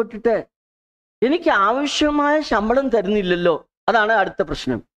കഷ്ടപ്പെട്ടിട്ട് എനിക്ക് ആവശ്യമായ ശമ്പളം തരുന്നില്ലല്ലോ. അതാണ് അടുത്ത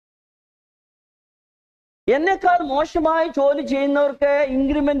പ്രശ്നം. എന്നെക്കാൾ മോശമായി ജോലി ചെയ്യുന്നവർക്ക്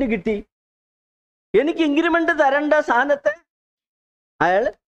ഇൻക്രിമെന്റ് കിട്ടി, എനിക്ക് ഇൻക്രിമെന്റ് തരേണ്ട സ്ഥാനത്ത് അയാൾ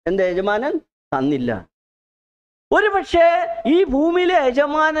എൻ്റെ യജമാനൻ തന്നില്ല. ഒരുപക്ഷെ ഈ ഭൂമിയിലെ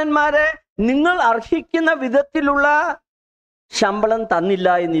യജമാനന്മാരെ നിങ്ങൾ അർഹിക്കുന്ന വിധത്തിലുള്ള ശമ്പളം തന്നില്ല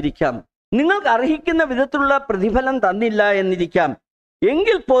എന്നിരിക്കാം, നിങ്ങൾക്ക് അർഹിക്കുന്ന വിധത്തിലുള്ള പ്രതിഫലം തന്നില്ല എന്നിരിക്കാം.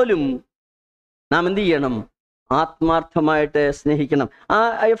 എങ്കിൽ പോലും നാം എന്ത് ചെയ്യണം? ആത്മാർത്ഥമായിട്ട് സ്നേഹിക്കണം.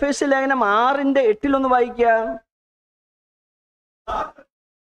 എഫേസ്യ ലേഖനം 6:8 വായിക്കാം.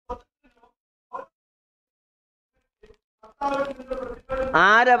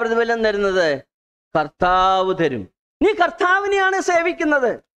 ആരാ പ്രതിഫലം തരുന്നത്? കർത്താവ് തരും. നീ കർത്താവിനെയാണ്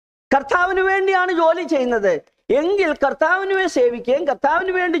സേവിക്കുന്നത്, കർത്താവിന് വേണ്ടിയാണ് ജോലി ചെയ്യുന്നത്. എങ്കിൽ കർത്താവിന് വേണ്ടി സേവിക്കുകയും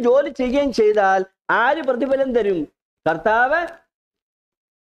കർത്താവിന് വേണ്ടി ജോലി ചെയ്യുകയും ചെയ്താൽ ആര് പ്രതിഫലം തരും? കർത്താവ്.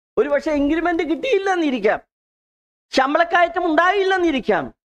 ഒരുപക്ഷെ ഇൻക്രിമെന്റ് കിട്ടിയില്ലെന്നിരിക്കാം, ശമ്പളക്കയറ്റം ഉണ്ടായില്ലെന്നിരിക്കാം.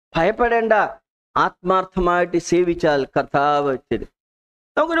 ഭയപ്പെടേണ്ട. ആത്മാർത്ഥമായിട്ട് സേവിച്ചാൽ കർത്താവ് തരും.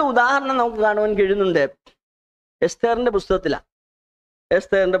 നമുക്കൊരു ഉദാഹരണം നമുക്ക് കാണുവാൻ കഴിയുന്നുണ്ട്. എസ്തേറിന്റെ പുസ്തകത്തിലാണ്.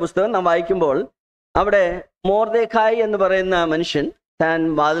 എസ്തേറിന്റെ പുസ്തകം നാം വായിക്കുമ്പോൾ അവിടെ മൊർദെഖായി എന്ന് പറയുന്ന മനുഷ്യൻ, താൻ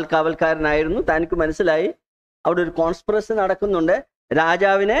വാതിൽ കാവൽക്കാരനായിരുന്നു. തനിക്ക് മനസ്സിലായി അവിടെ ഒരു കോൺസ്പിറസി നടക്കുന്നുണ്ട്,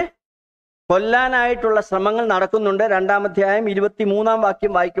 രാജാവിനെ കൊല്ലാനായിട്ടുള്ള ശ്രമങ്ങൾ നടക്കുന്നുണ്ട്. 2-ാം അധ്യായം 23-ാം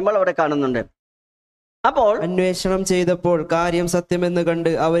വാക്യം വായിക്കുമ്പോൾ അവിടെ കാണുന്നുണ്ട്. അപ്പോൾ അന്വേഷണം ചെയ്തപ്പോൾ കാര്യം സത്യമെന്ന് കണ്ട്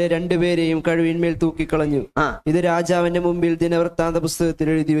അവരെ രണ്ടുപേരെയും കഴിവിന്മേൽ തൂക്കിക്കളഞ്ഞു. ഇത് രാജാവിന്റെ മുമ്പിൽ ദിനവൃത്താന്ത പുസ്തകത്തിൽ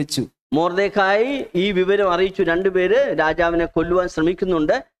എഴുതി വെച്ചു. മൊർദെഖായി ഈ വിവരം അറിയിച്ചു. രണ്ടുപേര് രാജാവിനെ കൊല്ലുവാൻ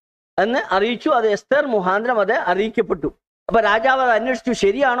ശ്രമിക്കുന്നുണ്ട് എന്ന് അറിയിച്ചു. അത് എസ്തേർ മുഖാന്തരം അത് അറിയിക്കപ്പെട്ടു. അപ്പൊ രാജാവ് അത് അന്വേഷിച്ചു.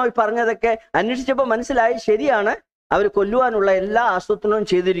 ശരിയാണോ ഈ പറഞ്ഞതൊക്കെ? അന്വേഷിച്ചപ്പോൾ മനസ്സിലായി, ശരിയാണ്, അവർ കൊല്ലുവാനുള്ള എല്ലാ ആസൂത്രണവും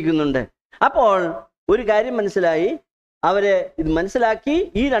ചെയ്തിരിക്കുന്നുണ്ട്. അപ്പോൾ ഒരു കാര്യം മനസ്സിലായി, അവരെ ഇത് മനസ്സിലാക്കി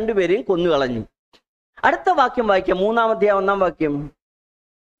ഈ രണ്ടുപേരെയും കൊന്നുകളഞ്ഞു. അടുത്ത വാക്യം വായിക്കാം, 3-ാം അധ്യായം 1-ാം വാക്യം.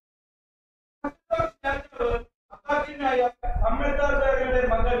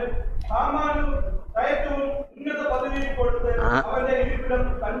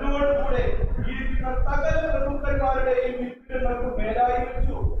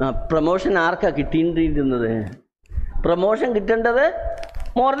 പ്രമോഷൻ ആർക്കാ കിട്ടിയിരിക്കുന്നത്? പ്രമോഷൻ കിട്ടേണ്ടത്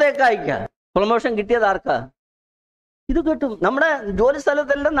മൊർദെഖായിക്കാ. പ്രമോഷൻ കിട്ടിയത് ആർക്കാ? ഇത് കിട്ടും. നമ്മുടെ ജോലി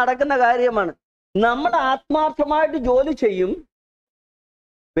സ്ഥലത്തെല്ലാം നടക്കുന്ന കാര്യമാണ്. നമ്മൾ ആത്മാർത്ഥമായിട്ട് ജോലി ചെയ്യും,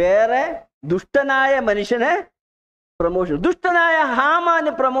 വേറെ ദുഷ്ടനായ മനുഷ്യന് പ്രമോഷൻ. ദുഷ്ടനായ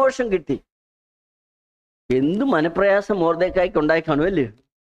ഹാമാന് പ്രമോഷൻ കിട്ടി. എന്ത് മനപ്രയാസം മൊർദെഖായിക്ക് ഉണ്ടായി കാണുമല്ലേ?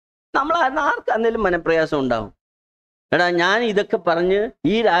 നമ്മൾ ആർക്ക് എന്തെങ്കിലും മനപ്രയാസം ഉണ്ടാവും. എടാ, ഞാൻ ഇതൊക്കെ പറഞ്ഞ്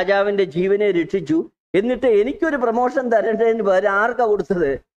ഈ രാജാവിന്റെ ജീവനെ രക്ഷിച്ചു, എന്നിട്ട് എനിക്കൊരു പ്രമോഷൻ തരേണ്ടതിന് പകരം ആർക്കാ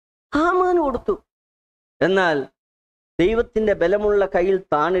കൊടുത്തത്? ഹാമാന് കൊടുത്തു. എന്നാൽ ദൈവത്തിന്റെ ബലമുള്ള കയ്യിൽ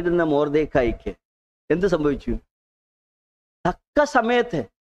താണിരുന്ന മൊർദെഖായിക്ക് എന്ത് സംഭവിച്ചു? തക്ക സമയത്ത്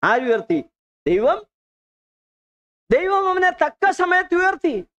ആരുയർത്തി? ദൈവം അവനെ തക്ക സമയത്ത്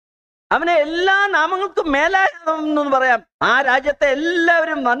ഉയർത്തി. അവനെ എല്ലാ നാമങ്ങൾക്കും മേലായെന്ന് പറയാം. ആ രാജ്യത്തെ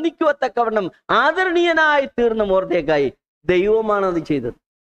എല്ലാവരും വന്ദിക്കുവത്തക്കവണ്ണം ആദരണീയനായി തീർന്ന മൊർദെഖായി ദൈവമാണ് അത് ചെയ്തത്.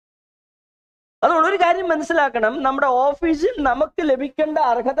 അതുകൊണ്ട് ഒരു കാര്യം മനസ്സിലാക്കണം, നമ്മുടെ ഓഫീസിൽ നമുക്ക് ലഭിക്കേണ്ട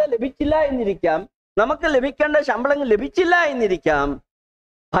അർഹത ലഭിച്ചില്ല എന്നിരിക്കാം, നമുക്ക് ലഭിക്കേണ്ട ശമ്പളങ്ങൾ ലഭിച്ചില്ല എന്നിരിക്കാം.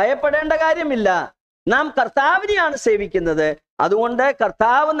 ഭയപ്പെടേണ്ട കാര്യമില്ല. നാം കർത്താവിനെയാണ് സേവിക്കുന്നത്. അതുകൊണ്ട്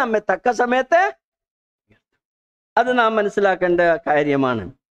കർത്താവ് നമ്മെ തക്ക സമയത്ത് അത് നാം മനസ്സിലാക്കേണ്ട കാര്യമാണ്.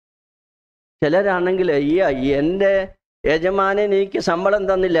 ചിലരാണെങ്കിൽ എൻ്റെ യജമാനൻ എനിക്ക് ശമ്പളം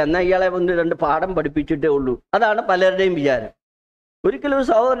തന്നില്ല, എന്നാൽ ഇയാളെ 1-2 പാഠം പഠിപ്പിച്ചിട്ടേ ഉള്ളൂ. അതാണ് പലരുടെയും വിചാരം. ഒരിക്കലും ഒരു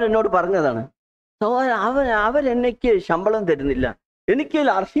സഹോദരൻ എന്നോട് പറഞ്ഞതാണ്, സഹോദരൻ അവരെനിക്ക് ശമ്പളം തരുന്നില്ല, എനിക്ക്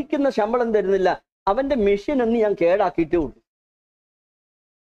അർഹിക്കുന്ന ശമ്പളം തരുന്നില്ല, അവന്റെ മെഷീൻ എന്ന് ഞാൻ കേടാക്കിയിട്ടേ ഉള്ളൂ.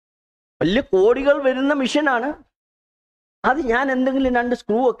 വലിയ കോടികൾ വരുന്ന മെഷീനാണ് അത്. ഞാൻ എന്തെങ്കിലും 2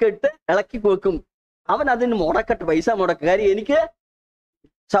 സ്ക്രൂ ഒക്കെ ഇട്ട് ഇളക്കി വെക്കും, അവൻ അതിന് മുടക്കട്ടെ, പൈസ മുടക്ക. കാര്യം എനിക്ക്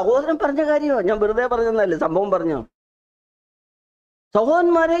സഹോദരൻ പറഞ്ഞ കാര്യമോ, ഞാൻ വെറുതെ പറഞ്ഞതല്ലേ, സംഭവം പറഞ്ഞോ.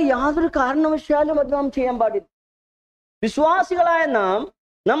 സഹോദരന്മാരെ, യാതൊരു കാരണവശാലും അത് നാം ചെയ്യാൻ പാടില്ല. വിശ്വാസികളായ നാം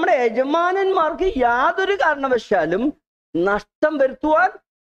നമ്മുടെ യജമാനന്മാർക്ക് യാതൊരു കാരണവശാലും നഷ്ടം വരുത്തുവാൻ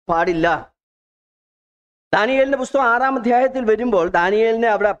പാടില്ല. ദാനിയേലിന്റെ പുസ്തകം 6-ാം അധ്യായത്തിൽ വരുമ്പോൾ ദാനിയേലിനെ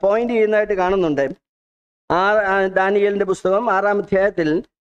അവിടെ അപ്പോയിന്റ് ചെയ്യുന്നതായിട്ട് കാണുന്നുണ്ട്. ദാനിയേലിന്റെ പുസ്തകം 6-ാം അധ്യായത്തിൽ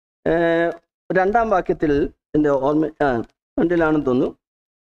 2-ാം വാക്യത്തിൽ എൻ്റെ ഓർമ്മ 2-ലാണെന്ന് തോന്നുന്നു.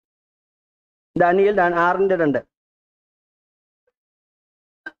 ദാനിയേൽ 6:2.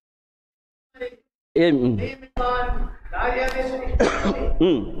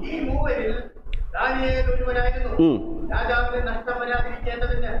 ഈ മൂവരിൽ ദാനിയേൽ ഒരുവനായിരുന്നു. രാജാവിന് നഷ്ടം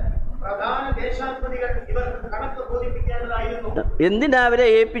വരാതിരിക്കേണ്ടതിന് പ്രധാന ദേശാധിപതികൾ ഇവർക്ക് കണക്ക് ബോധിപ്പിക്കേണ്ടതായിരുന്നു. എന്തിനാ അവരെ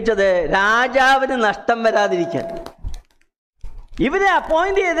ഏൽപ്പിച്ചത്? രാജാവിന് നഷ്ടം വരാതിരിക്കാൻ. ഇവരെ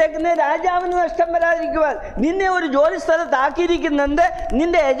അപ്പോയിന്റ് ചെയ്തേക്കുന്നത് രാജാവിന് നഷ്ടം വരാതിരിക്കുവാൻ. നിന്നെ ഒരു ജോലി സ്ഥലത്ത് ആക്കിയിരിക്കുന്നത്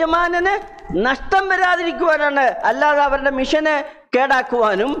നിന്റെ യജമാനന് നഷ്ടം വരാതിരിക്കുവാനാണ്, അല്ലാതെ അവരുടെ മിഷനെ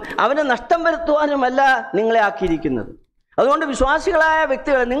കേടാക്കുവാനും അവന് നഷ്ടം വരുത്തുവാനുമല്ല നിങ്ങളെ ആക്കിയിരിക്കുന്നത്. അതുകൊണ്ട് വിശ്വാസികളായ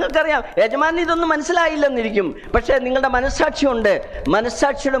വ്യക്തികൾ, നിങ്ങൾക്കറിയാം യജമാനൻ ഇതൊന്നും മനസ്സിലായില്ലെന്നിരിക്കും, പക്ഷേ നിങ്ങളുടെ മനസ്സാക്ഷിയുണ്ട്.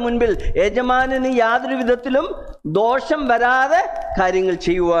 മനസ്സാക്ഷിയുടെ മുൻപിൽ യജമാനന് യാതൊരു വിധത്തിലും ദോഷം വരാതെ കാര്യങ്ങൾ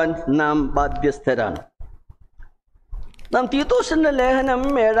ചെയ്യുവാൻ നാം ബാധ്യസ്ഥരാണ്. നാം തീത്തോസിന്റെ ലേഖനം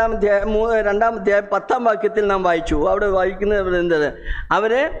 7-ാം അധ്യായം 2-ാം അധ്യായം 10-ാം വാക്യത്തിൽ നാം വായിച്ചു. അവിടെ വായിക്കുന്നത് എന്ത്?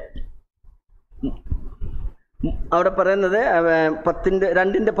 അവിടെ പറയുന്നത്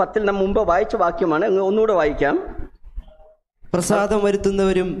 2:10 നാം മുമ്പ് വായിച്ച വാക്യമാണ്. ഒന്നുകൂടെ വായിക്കാം. പ്രസാദം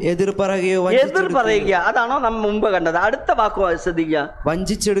വരുത്തുന്നവരും എതിർ പറയുക, അതാണോ നാം മുമ്പ് കണ്ടത്? അടുത്ത വാക്ക് ശ്രദ്ധിക്കുക.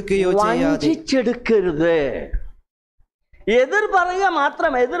 വഞ്ചിച്ചെടുക്കരുത്. എതിർ പറയുക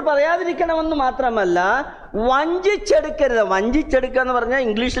മാത്രം, എതിർ പറയാതിരിക്കണമെന്ന് മാത്രമല്ല, വഞ്ചിച്ചെടുക്കരുത്. വഞ്ചിച്ചെടുക്കുക എന്ന് പറഞ്ഞാൽ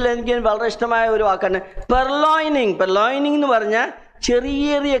ഇംഗ്ലീഷിൽ എനിക്ക് വളരെ ഇഷ്ടമായ ഒരു വാക്കാണ് പെർലോയിനിങ്. പെർലോയിനിങ് എന്ന് പറഞ്ഞാൽ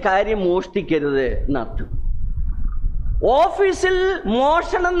ചെറിയ കാര്യം മോഷ്ടിക്കരുത് എന്നർത്ഥം. ഓഫീസിൽ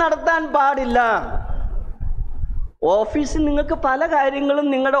മോഷണം നടത്താൻ പാടില്ല. ഓഫീസിൽ നിങ്ങൾക്ക് പല കാര്യങ്ങളും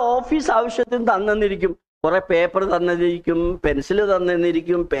നിങ്ങളുടെ ഓഫീസ് ആവശ്യത്തിന് തന്നിരിക്കും. കുറെ പേപ്പർ തന്നിരിക്കും, പെൻസില്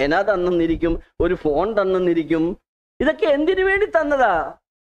തന്നിരിക്കും, പേന തന്നിരിക്കും, ഒരു ഫോൺ തന്നിരിക്കും. ഇതൊക്കെ എന്തിനു വേണ്ടി തന്നതാ?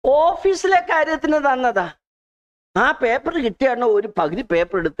 ഓഫീസിലെ കാര്യത്തിന് തന്നതാ. ആ പേപ്പർ കിട്ടിയാണ് ഒരു പകുതി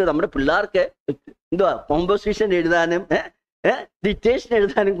പേപ്പർ എടുത്ത് നമ്മുടെ പിള്ളേർക്ക് കോമ്പോസിഷൻ എഴുതാനും ഡിറ്റേഷൻ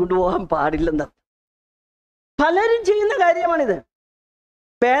എഴുതാനും കൊണ്ടുപോകാൻ പാടില്ലെന്ന്. പലരും ചെയ്യുന്ന കാര്യമാണിത്.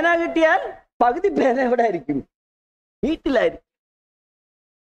 പേന കിട്ടിയാൽ പകുതി പേന എവിടെ ആയിരിക്കും? വീട്ടിലായിരിക്കും.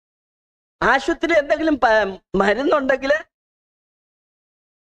 ആശുപത്രി എന്തെങ്കിലും മരുന്നുണ്ടെങ്കിൽ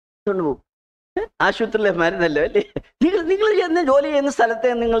കൊണ്ടുപോകും. ആശുപത്രിയിലെ മരുന്നല്ലോ അല്ലേ? നിങ്ങൾ ചെന്ന് ജോലി ചെയ്യുന്ന സ്ഥലത്തെ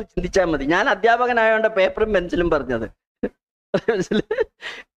നിങ്ങൾ ചിന്തിച്ചാൽ മതി. ഞാൻ അധ്യാപകനായോണ്ട് പേപ്പറും പെൻസിലും പറഞ്ഞത്.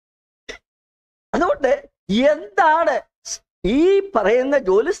 അതുകൊണ്ട് എന്താണ് ഈ പറയുന്ന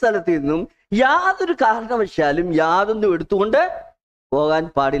ജോലി സ്ഥലത്ത് നിന്നും യാതൊരു കാരണവശാലും യാതൊന്നും എടുത്തുകൊണ്ട് പോകാൻ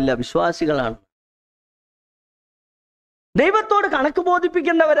പാടില്ല. വിശ്വാസികളാണ്, ദൈവത്തോട് കണക്ക്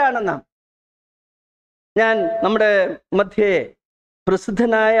ബോധിപ്പിക്കേണ്ടവരാണ് നാം. ഞാൻ നമ്മുടെ മധ്യേ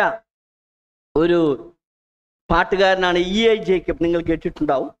പ്രസിദ്ധനായ ഒരു പാട്ടുകാരനാണ് E.I. ജേക്കബ്. നിങ്ങൾ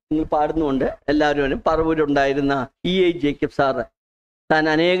കേട്ടിട്ടുണ്ടാവും, നിങ്ങൾ പാടുന്നുണ്ട്. എല്ലാവരും പറവൂരുണ്ടായിരുന്ന E.I. ജേക്കബ് സാറ് താൻ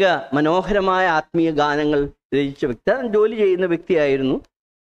അനേക മനോഹരമായ ആത്മീയ ഗാനങ്ങൾ രചിച്ച വ്യക്തി. താൻ ജോലി ചെയ്യുന്ന വ്യക്തിയായിരുന്നു.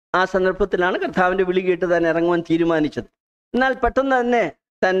 ആ സന്ദർഭത്തിലാണ് കർത്താവിൻ്റെ വിളി കേട്ട് താൻ ഇറങ്ങുവാൻ തീരുമാനിച്ചത്. എന്നാൽ പെട്ടെന്ന് തന്നെ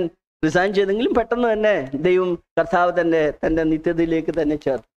താൻ റിസൈൻ ചെയ്തെങ്കിലും പെട്ടെന്ന് തന്നെ ദൈവം കർത്താവ് തൻ്റെ നിത്യതയിലേക്ക് തന്നെ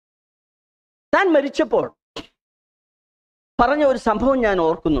ചേർത്തു. താൻ മരിച്ചപ്പോൾ പറഞ്ഞ ഒരു സംഭവം ഞാൻ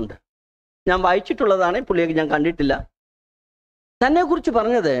ഓർക്കുന്നുണ്ട്. ഞാൻ വായിച്ചിട്ടുള്ളതാണ്, പുള്ളിയൊക്കെ ഞാൻ കണ്ടിട്ടില്ല. തന്നെ കുറിച്ച്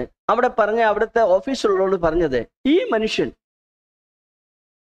പറഞ്ഞത്, അവിടുത്തെ ഓഫീസിലുള്ളവരോട് പറഞ്ഞത്, ഈ മനുഷ്യൻ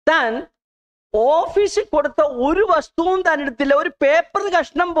താൻ ഓഫീസിൽ കൊടുത്ത ഒരു വസ്തുവും താൻ എടുത്തില്ല. ഒരു പേപ്പർ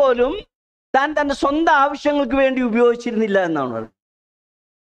കഷ്ണം പോലും താൻ തന്റെ സ്വന്തം ആവശ്യങ്ങൾക്ക് വേണ്ടി ഉപയോഗിച്ചിരുന്നില്ല എന്നാണ് പറയുന്നത്.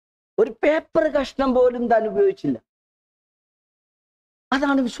 ഒരു പേപ്പർ കഷ്ണം പോലും താൻ ഉപയോഗിച്ചില്ല.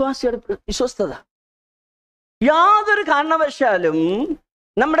 അതാണ് വിശ്വാസിയുടെ വിശ്വസ്തത. യാതൊരു കാരണവശാലും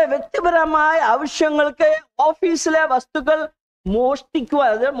നമ്മുടെ വ്യക്തിപരമായ ആവശ്യങ്ങൾക്ക് ഓഫീസിലെ വസ്തുക്കൾ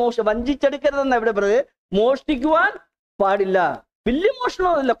മോഷ്ടിക്കുവാൻ, അത് വഞ്ചിച്ചെടുക്കരുതെന്ന് എവിടെ പറയുന്നത്, മോഷ്ടിക്കുവാൻ പാടില്ല. വലിയ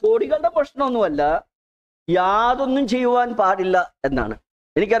മോഷണമൊന്നുമല്ല, കോടികളുടെ മോഷണമൊന്നുമല്ല, യാതൊന്നും ചെയ്യുവാൻ പാടില്ല എന്നാണ്.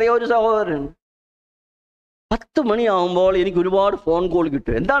 എനിക്കറിയാം ഒരു സഹോദരൻ 10 മണിയാവുമ്പോൾ എനിക്ക് ഒരുപാട് ഫോൺ കോൾ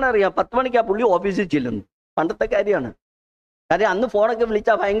കിട്ടും. എന്താണ് അറിയാം, 10 മണിക്ക് ആ പുള്ളി ഓഫീസിൽ ചെല്ലുന്നു. പണ്ടത്തെ കാര്യമാണ്. കാര്യം അന്ന് ഫോണൊക്കെ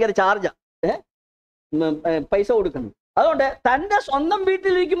വിളിച്ചാൽ ഭയങ്കര ചാർജാ, പൈസ കൊടുക്കണം. അതുകൊണ്ട് തൻ്റെ സ്വന്തം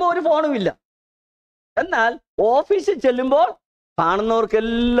വീട്ടിലിരിക്കുമ്പോൾ ഒരു ഫോണും ഇല്ല. എന്നാൽ ഓഫീസിൽ ചെല്ലുമ്പോൾ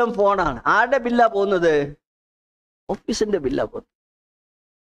കാണുന്നവർക്കെല്ലാം ഫോണാണ്. ആരുടെ ബില്ലാ പോകുന്നത്? ഓഫീസിന്റെ ബില്ലാ പോകുന്നത്.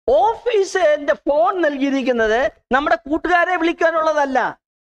 ഓഫീസിന്റെ ഫോൺ നൽകിയിരിക്കുന്നത് നമ്മുടെ കൂട്ടുകാരെ വിളിക്കാനുള്ളതല്ല,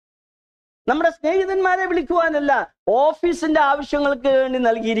 നമ്മുടെ സ്നേഹിതന്മാരെ വിളിക്കുവാനല്ല, ഓഫീസിന്റെ ആവശ്യങ്ങൾക്ക് വേണ്ടി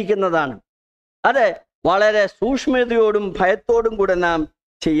നൽകിയിരിക്കുന്നതാണ്. അത് വളരെ സൂക്ഷ്മതയോടും ഭയത്തോടും കൂടെ നാം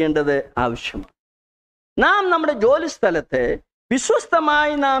ചെയ്യേണ്ടത് ആവശ്യമാണ്. നാം നമ്മുടെ ജോലി സ്ഥലത്ത്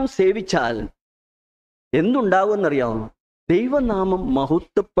വിശ്വസ്തമായി നാം സേവിച്ചാൽ എന്തുണ്ടാകുമെന്നറിയാമോ? ദൈവനാമം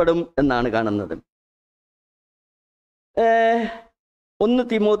മഹത്വപ്പെടും എന്നാണ് കാണുന്നത്. 1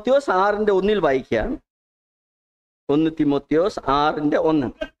 തിമോത്തിയോസ് 6:1 വായിക്കാം. 1 തിമോത്തിയോസ്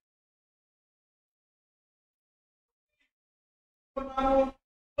 6:1.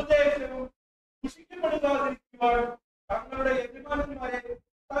 ഉപദേശവും ദുഷിക്കപ്പെടുവാതിരിക്കുവാൻ തങ്ങളുടെ യജമാനന്മാരെ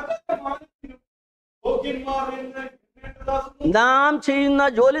സകല മാനത്തിലും യോഗ്യന്മാർ എന്ന് എണ്ണേണ്ടതാകുന്നു. നാം ചെയ്യുന്ന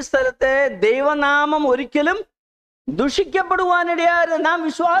ജോലി സ്ഥലത്തെ ദൈവനാമം ഒരിക്കലും ദുഷിക്കപ്പെടുവാനിടയാകരുത്. നാം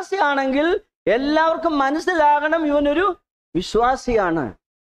വിശ്വാസിയാണെങ്കിൽ എല്ലാവർക്കും മനസ്സിലാകണം ഇവനൊരു വിശ്വാസിയാണ്.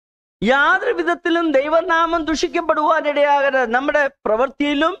 യാതൊരു വിധത്തിലും ദൈവനാമം ദുഷിക്കപ്പെടുവാനിടയാകരുത്. നമ്മുടെ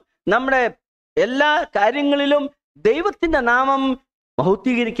പ്രവൃത്തിയിലും നമ്മുടെ എല്ലാ കാര്യങ്ങളിലും ദൈവത്തിന്റെ നാമം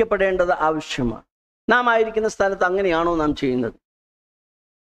മഹത്വീകരിക്കപ്പെടേണ്ടത് ആവശ്യമാണ്. നാം ആയിരിക്കുന്ന സ്ഥലത്ത് അങ്ങനെയാണോ നാം ചെയ്യുന്നത്?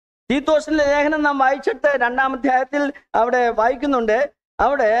 തീത്തോസിന്റെ ലേഖനം നാം വായിച്ചിട്ട് 2-ാം അധ്യായത്തിൽ അവിടെ വായിക്കുന്നുണ്ട്.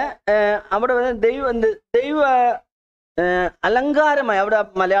 അവിടെ ദൈവ അലങ്കാരമായി, അവിടെ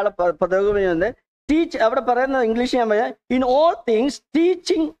മലയാള പദവി ടീച്ച്, അവിടെ പറയുന്നത് ഇംഗ്ലീഷ് ഞാൻ പറയാം, in all things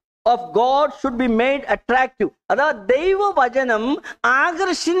teaching of God should be made attractive. അതാ ദൈവവചനം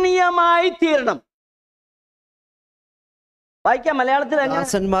ആകർഷണീയമായി തീരണം. വായിക്കാം മലയാളത്തിൽ.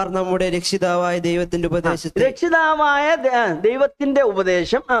 ദാസന്മാർ നമ്മുടെ രക്ഷിതാവായ ദൈവത്തിന്റെ ഉപദേശത്തെ, രക്ഷിതാവായ ദൈവത്തിന്റെ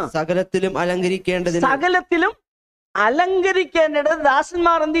ഉപദേശം സകലത്തിലും അലങ്കരിക്കേണ്ടതിന്, സകലത്തിലും അലങ്കരിക്കേണ്ടത്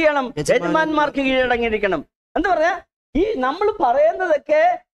ദാസന്മാർ എന്ത് ചെയ്യണം? യജമാന്മാർക്ക് കീഴടങ്ങിയിരിക്കണം. എന്താ പറയാ, ഈ നമ്മൾ പറയുന്നതൊക്കെ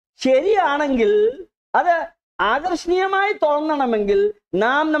ശരിയാണെങ്കിൽ, അത് ആകർഷണീയമായി തോന്നണമെങ്കിൽ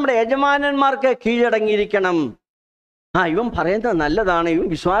നാം നമ്മുടെ യജമാനന്മാർക്ക് കീഴടങ്ങിയിരിക്കണം. ഇവൻ പറയുന്നത് നല്ലതാണ്, ഇവൻ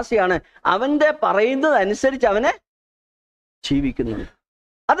വിശ്വാസിയാണ്, അവന്റെ പറയുന്നത് അനുസരിച്ച് അവനെ ജീവിക്കുന്നു.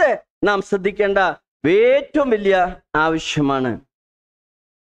 അത് നാം ശ്രദ്ധിക്കേണ്ട ഏറ്റവും വലിയ ആവശ്യമാണ്.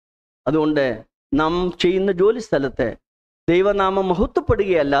 അതുകൊണ്ട് നാം ചെയ്യുന്ന ജോലി സ്ഥലത്ത് ദൈവനാമം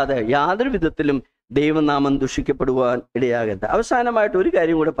മഹത്വപ്പെടുകയല്ലാതെ യാതൊരു വിധത്തിലും ദൈവനാമം ദുഷിക്കപ്പെടുവാൻ ഇടയാകരുത്. അവസാനമായിട്ട് ഒരു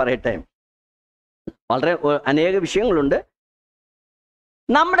കാര്യം കൂടെ പറയട്ടെ. വളരെ അനേക വിഷയങ്ങളുണ്ട്.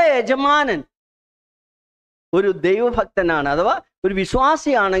 നമ്മുടെ യജമാനൻ ഒരു ദൈവഭക്തനാണ്, അഥവാ ഒരു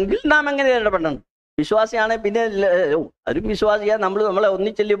വിശ്വാസിയാണെങ്കിൽ നാം എങ്ങനെ ഇടപെടണം? വിശ്വാസിയാണെങ്കിൽ പിന്നെ ഒരു വിശ്വാസിയാ നമ്മളെ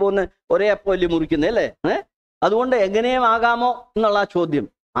ഒന്നിച്ചെല്ലി പോകുന്ന ഒരേ അപ്പല്ലി മുറിക്കുന്നത് അല്ലേ? അതുകൊണ്ട് എങ്ങനെയും ആകാമോ എന്നുള്ള ചോദ്യം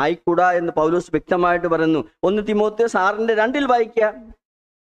ആയിക്കൂടാ എന്ന് പൗലോസ് വ്യക്തമായിട്ട് പറയുന്നു. 1 തിമോത്തിയോസ് 6:2 വായിക്കുക.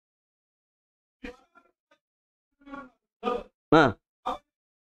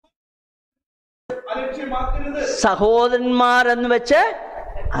 സഹോദരന്മാരെന്ന് വെച്ച്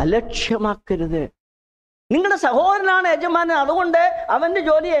അലക്ഷ്യമാക്കരുത്. നിങ്ങളുടെ സഹോദരനാണ് യജമാനൻ, അതുകൊണ്ട് അവന്റെ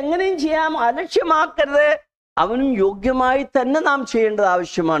ജോലി എങ്ങനെയും ചെയ്യാം, അലക്ഷ്യമാക്കരുത്. അവനും യോഗ്യമായി തന്നെ നാം ചെയ്യേണ്ടത്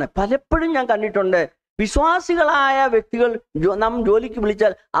ആവശ്യമാണ്. പലപ്പോഴും ഞാൻ കണ്ടിട്ടുണ്ട്, വിശ്വാസികളായ വ്യക്തികൾ നാം ജോലിക്ക്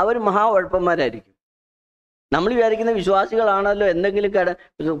വിളിച്ചാൽ അവർ മഹാകുഴപ്പന്മാരായിരിക്കും. നമ്മൾ വിചാരിക്കുന്ന വിശ്വാസികളാണല്ലോ, എന്തെങ്കിലും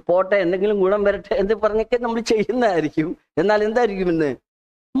പോട്ടെ, എന്തെങ്കിലും ഗുണം വരട്ടെ എന്ന് പറഞ്ഞൊക്കെ നമ്മൾ ചെയ്യുന്നതായിരിക്കും. എന്നാൽ എന്തായിരിക്കും ഇന്ന്?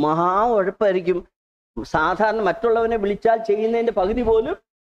 മഹാകുഴപ്പമായിരിക്കും. സാധാരണ മറ്റുള്ളവനെ വിളിച്ചാൽ ചെയ്യുന്നതിന്റെ പകുതി പോലും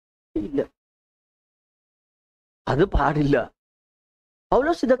ഇല്ല. അത് പാടില്ല.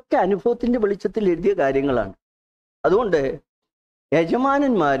 പൗലോസ് ഇതൊക്കെ അനുഭവത്തിന്റെ വെളിച്ചത്തിൽ എഴുതിയ കാര്യങ്ങളാണ്. അതുകൊണ്ട്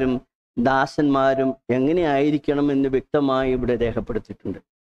യജമാനന്മാരും ദാസന്മാരും എങ്ങനെയായിരിക്കണം എന്ന് വ്യക്തമായി ഇവിടെ രേഖപ്പെടുത്തിയിട്ടുണ്ട്.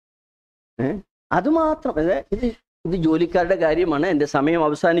 അതുമാത്രം ഇത് ജോലിക്കാരുടെ കാര്യമാണ്. എൻ്റെ സമയം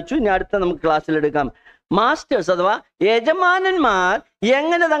അവസാനിച്ചു. ഞാൻ അടുത്ത നമുക്ക് ക്ലാസ്സിലെടുക്കാം. മാസ്റ്റേഴ്സ് അഥവാ യജമാനന്മാർ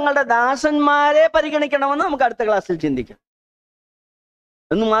എങ്ങനെ തങ്ങളുടെ ദാസന്മാരെ പരിഗണിക്കണമെന്ന് നമുക്ക് അടുത്ത ക്ലാസ്സിൽ ചിന്തിക്കാം.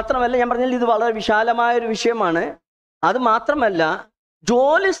 എന്ന് മാത്രമല്ല, ഞാൻ പറഞ്ഞാൽ ഇത് വളരെ വിശാലമായ ഒരു വിഷയമാണ്. അത് മാത്രമല്ല,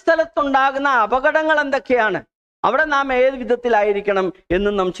 ജോലി സ്ഥലത്തുണ്ടാകുന്ന അപകടങ്ങൾ എന്തൊക്കെയാണ്, അവിടെ നാം ഏത് വിധത്തിലായിരിക്കണം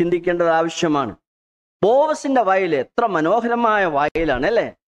എന്നും നാം ചിന്തിക്കേണ്ടത് ആവശ്യമാണ്. ബോവസിന്റെ വയൽ എത്ര മനോഹരമായ വയലാണ് അല്ലേ,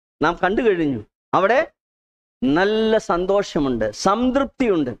 നാം കണ്ടു കഴിഞ്ഞു. അവിടെ നല്ല സന്തോഷമുണ്ട്,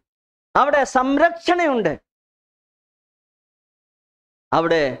 സംതൃപ്തിയുണ്ട്, അവിടെ സംരക്ഷണയുണ്ട്,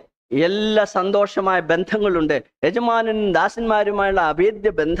 അവിടെ എല്ലാ സന്തോഷമായ ബന്ധങ്ങളുണ്ട്. യജമാനനും ദാസന്മാരുമായുള്ള അഭേദ്യ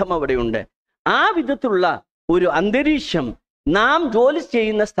ബന്ധം അവിടെയുണ്ട്. ആ വിധത്തിലുള്ള ഒരു അന്തരീക്ഷം നാം ജോലി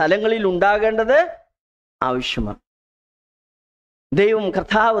ചെയ്യുന്ന സ്ഥലങ്ങളിൽ ഉണ്ടാകേണ്ടത് ആവശ്യമാണ്. ദൈവം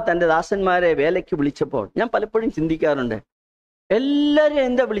കർത്താവ് തൻ്റെ ദാസന്മാരെ വേലയ്ക്ക് വിളിച്ചപ്പോൾ ഞാൻ പലപ്പോഴും ചിന്തിക്കാറുണ്ട്, എല്ലാവരും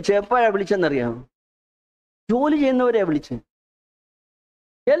എന്താ വിളിച്ചത്, എപ്പോഴാണ് വിളിച്ചെന്നറിയാമോ? ജോലി ചെയ്യുന്നവരെയാ വിളിച്ച്.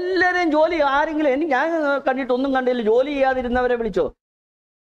 എല്ലാവരെയും ജോലി, ആരെങ്കിലും ഞാൻ കണ്ടിട്ട് ഒന്നും കണ്ടില്ല, ജോലി ചെയ്യാതിരുന്നവരെ വിളിച്ചോ?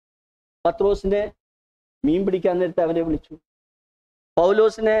 പത്രോസിനെ മീൻ പിടിക്കാൻ നേരത്തെ അവരെ വിളിച്ചു.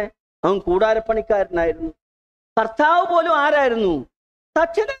 പൗലോസിനെ, അവൻ കൂടാരപ്പണിക്കാരനായിരുന്നു. കർത്താവ് പോലും ആരായിരുന്നു?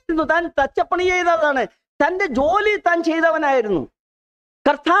 തച്ചനായിരുന്നു. താൻ തച്ചപ്പണി ചെയ്തതാണ്, തൻ്റെ ജോലി താൻ ചെയ്തവനായിരുന്നു.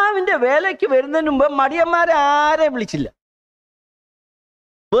 കർത്താവിന്റെ വേലയ്ക്ക് വരുന്നതിന് മുമ്പ് മടിയന്മാരെ ആരെ വിളിച്ചില്ല,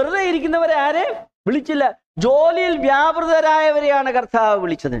 വെറുതെ ഇരിക്കുന്നവരെ ആരെ വിളിച്ചില്ല. ജോലിയിൽ വ്യാപൃതരായവരെയാണ് കർത്താവ്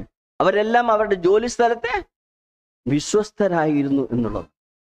വിളിച്ചത്. അവരെല്ലാം അവരുടെ ജോലി സ്ഥലത്തെ വിശ്വസ്തരായിരുന്നു എന്നുള്ളത്.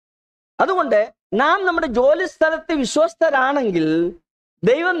 അതുകൊണ്ട് നാം നമ്മുടെ ജോലി സ്ഥലത്ത് വിശ്വസ്തരാണെങ്കിൽ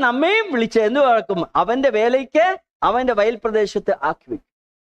ദൈവം നമ്മയും വിളിച്ച് എന്ത് വഴക്കും അവന്റെ വേലയ്ക്ക്, അവന്റെ വയൽ പ്രദേശത്ത് ആക്കി വയ്ക്കും.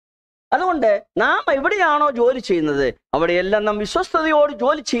 അതുകൊണ്ട് നാം എവിടെയാണോ ജോലി ചെയ്യുന്നത് അവിടെയെല്ലാം നാം വിശ്വസ്തയോട്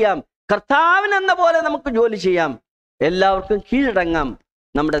ജോലി ചെയ്യാം. കർത്താവിനെന്ന പോലെ നമുക്ക് ജോലി ചെയ്യാം. എല്ലാവർക്കും കീഴടങ്ങാം.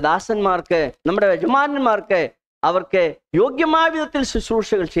 നമ്മുടെ ദാസന്മാർക്ക്, നമ്മുടെ യജമാനന്മാർക്ക് അവർക്ക് യോഗ്യമായ വിധത്തിൽ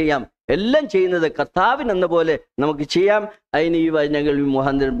ശുശ്രൂഷകൾ ചെയ്യാം. എല്ലാം ചെയ്യുന്നത് കർത്താവിനെന്ന പോലെ നമുക്ക് ചെയ്യാം. അതിന് ഈ വചനങ്ങൾ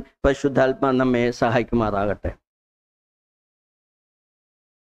മുഖാന്തരം പരിശുദ്ധാത്മാ നമ്മെ സഹായിക്കുമാറാകട്ടെ.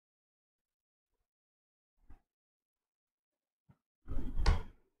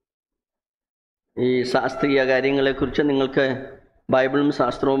 ഈ ശാസ്ത്രീയ കാര്യങ്ങളെക്കുറിച്ച് നിങ്ങൾക്ക് ബൈബിളും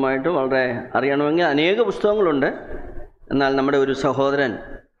ശാസ്ത്രവുമായിട്ട് വളരെ അറിയണമെങ്കിൽ അനേക പുസ്തകങ്ങളുണ്ട്. എന്നാൽ നമ്മുടെ ഒരു സഹോദരൻ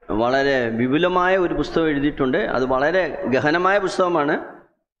വളരെ വിപുലമായ ഒരു പുസ്തകം എഴുതിയിട്ടുണ്ട്. അത് വളരെ ഗഹനമായ പുസ്തകമാണ്.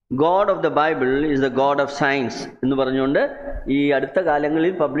 God of the Bible is the God of science എന്ന് പറഞ്ഞുകൊണ്ട് ഈ അടുത്ത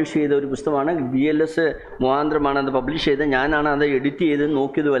കാലങ്ങളിൽ പബ്ലിഷ് ചെയ്ത ഒരു പുസ്തകമാണ്. BLS മുഖാന്തരമാണ് അത് പബ്ലിഷ് ചെയ്തത്. ഞാനാണ് അത് എഡിറ്റ് ചെയ്ത്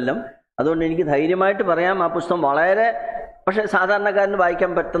നോക്കിയതുമെല്ലാം. അതുകൊണ്ട് എനിക്ക് ധൈര്യമായിട്ട് പറയാം, ആ പുസ്തകം വളരെ, പക്ഷേ സാധാരണക്കാരന്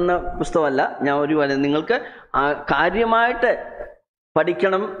വായിക്കാൻ പറ്റുന്ന പുസ്തകമല്ല. ഞാൻ നിങ്ങൾക്ക് കാര്യമായിട്ട്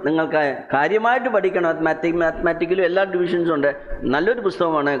പഠിക്കണം, നിങ്ങൾക്ക് കാര്യമായിട്ട് പഠിക്കണം. മാത്തമാറ്റിക്കലും എല്ലാ ഡിവിഷൻസും ഉണ്ട്. നല്ലൊരു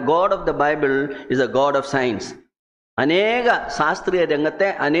പുസ്തകമാണ്. God of the Bible is A God of science. അനേക ശാസ്ത്രീയ രംഗത്തെ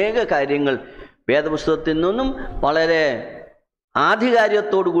അനേക കാര്യങ്ങൾ വേദപുസ്തകത്തിൽ നിന്നും വളരെ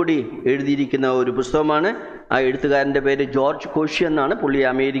ആധികാരികത്തോടുകൂടി എഴുതിയിരിക്കുന്ന ഒരു പുസ്തകമാണ്. ആ എഴുത്തുകാരൻ്റെ പേര് ജോർജ് കോഷി എന്നാണ്. പുള്ളി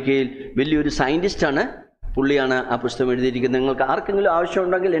അമേരിക്കയിൽ വലിയൊരു സയൻറ്റിസ്റ്റാണ്. പുള്ളിയാണ് ആ പുസ്തകം എഴുതിയിരിക്കുന്നത്. നിങ്ങൾക്ക് ആർക്കെങ്കിലും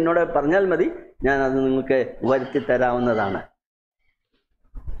ആവശ്യമുണ്ടെങ്കിൽ എന്നോട് പറഞ്ഞാൽ മതി, ഞാനത് നിങ്ങൾക്ക് വരുത്തി തരാവുന്നതാണ്.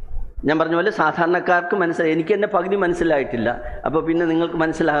 ഞാൻ പറഞ്ഞ പോലെ സാധാരണക്കാർക്ക് മനസ്സിലായി, എനിക്ക് തന്നെ പകുതി മനസ്സിലായിട്ടില്ല. അപ്പോൾ പിന്നെ നിങ്ങൾക്ക്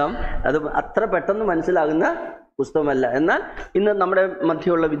മനസ്സിലാകാം. അത് അത്ര പെട്ടെന്ന് മനസ്സിലാകുന്ന പുസ്തകമല്ല. എന്നാൽ ഇന്ന് നമ്മുടെ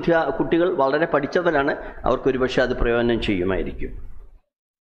മധ്യമുള്ള കുട്ടികൾ വളരെ പഠിച്ചവരാണ്. അവർക്കൊരു പക്ഷേ അത് പ്രയോജനം ചെയ്യുമായിരിക്കും.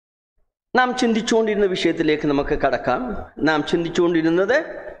 നാം ചിന്തിച്ചുകൊണ്ടിരുന്ന വിഷയത്തിലേക്ക് നമുക്ക് കടക്കാം. നാം ചിന്തിച്ചുകൊണ്ടിരുന്നത്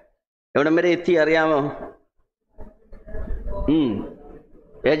എവിടം വരെ എത്തി അറിയാമോ?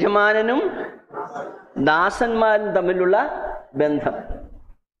 യജമാനനും ദാസന്മാരും തമ്മിലുള്ള ബന്ധം.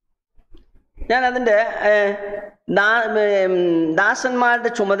 ഞാൻ അതിൻ്റെ ദാസന്മാരുടെ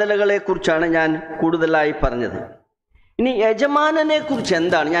ചുമതലകളെ കുറിച്ചാണ് ഞാൻ കൂടുതലായി പറഞ്ഞത്. ഇനി യജമാനനെ കുറിച്ച്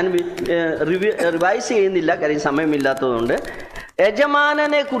എന്താണ്, ഞാൻ റിവൈസ് ചെയ്യുന്നില്ല, കാര്യം സമയമില്ലാത്തതുകൊണ്ട്.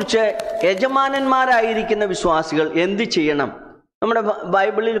 യജമാനനെ കുറിച്ച്, യജമാനന്മാരായിരിക്കുന്ന വിശ്വാസികൾ എന്ത് ചെയ്യണം? നമ്മുടെ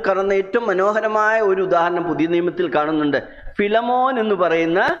ബൈബിളിൽ കാണുന്ന ഏറ്റവും മനോഹരമായ ഒരു ഉദാഹരണം പുതിയ നിയമത്തിൽ കാണുന്നുണ്ട്. ഫിലമോൻ എന്ന്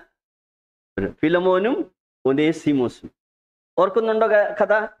പറയുന്ന, ഫിലമോനും ഒനേസിമോസും. ഓർക്കുന്നുണ്ടോ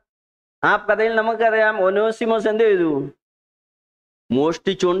കഥ? ആ കഥയിൽ നമുക്കറിയാം, ഒനേസിമോസ് എന്ത് ചെയ്തു?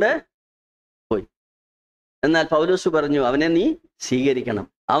 മോഷ്ടിച്ചുകൊണ്ട് പോയി. എന്നാൽ പൗലോസ് പറഞ്ഞു, അവനെ നീ സ്വീകരിക്കണം,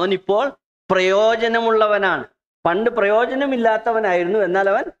 അവനിപ്പോൾ പ്രയോജനമുള്ളവനാണ്. പണ്ട് പ്രയോജനമില്ലാത്തവനായിരുന്നു, എന്നാൽ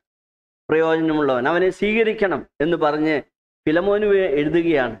അവൻ പ്രയോജനമുള്ളവൻ, അവനെ സ്വീകരിക്കണം എന്ന് പറഞ്ഞ് ഫിലമോന്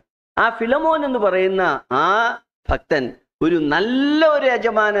എഴുതുകയാണ്. ആ ഫിലമോൻ എന്ന് പറയുന്ന ആ ഭക്തൻ ഒരു നല്ല ഒരു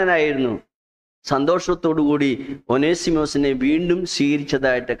യജമാനനായിരുന്നു. സന്തോഷത്തോടുകൂടി ഒനേസിമോസിനെ വീണ്ടും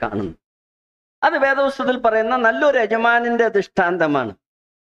സ്വീകരിച്ചതായിട്ട് കാണുന്നു. അത് വേദപുസ്തകത്തിൽ പറയുന്ന നല്ലൊരു യജമാനന്റെ ദൃഷ്ടാന്തമാണ്.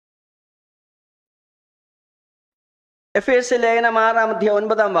 എഫേസ്യ ലേഖനം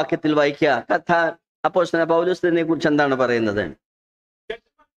 6-9 വായിക്കുക. കഥ അപ്പോസ്തലനായ പൗലോസിനെ കുറിച്ച് എന്താണ് പറയുന്നത്?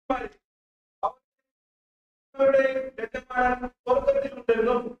 സ്വർഗത്തിലുണ്ടെന്നും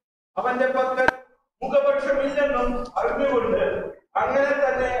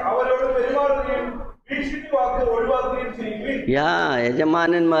പെരുമാറുകയും ഭീഷണി വാക്ക് ഒഴിവാക്കുകയും ചെയ്യുകയും.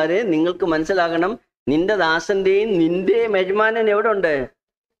 യജമാനന്മാരെ, നിങ്ങൾക്ക് മനസ്സിലാകണം, നിന്റെ ദാസന്റെയും നിന്റെയും യജമാനൻ എവിടെ ഉണ്ട്?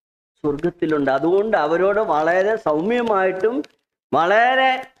 സ്വർഗത്തിലുണ്ട്. അതുകൊണ്ട് അവരോട് വളരെ സൗമ്യമായിട്ടും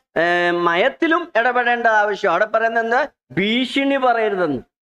വളരെ മയത്തിലും ഇടപെടേണ്ട ആവശ്യം. അവിടെ പറയുന്നത് എന്താ? ഭീഷണി പറയരുതെന്ന്.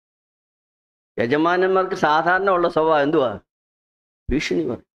 യജമാനന്മാർക്ക് സാധാരണ ഉള്ള സ്വഭാവം എന്തുവാ? ഭീഷണി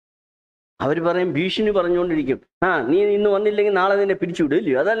പറയും. അവർ പറയും, ഭീഷണി പറഞ്ഞുകൊണ്ടിരിക്കും. നീ ഇന്ന് വന്നില്ലെങ്കിൽ നാളെ നിന്നെ പിരിച്ചുവിടും,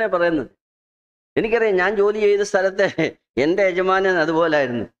 ഇല്ലയോ? അതല്ലേ പറയുന്നത്. എനിക്കറിയാം, ഞാൻ ജോലി ചെയ്ത സ്ഥലത്തെ എൻ്റെ യജമാനൻ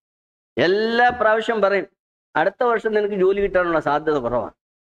അതുപോലായിരുന്നു. എല്ലാ പ്രാവശ്യം പറയും, അടുത്ത വർഷം നിനക്ക് ജോലി കിട്ടാനുള്ള സാധ്യത കുറവാണ്.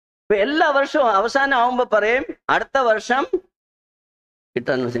 ഇപ്പൊ എല്ലാ വർഷവും അവസാനം ആവുമ്പോൾ പറയും, അടുത്ത വർഷം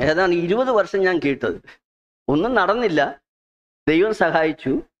കിട്ടാനുള്ള. ഏതാണ് 20 വർഷം ഞാൻ കേട്ടത്. ഒന്നും നടന്നില്ല, ദൈവം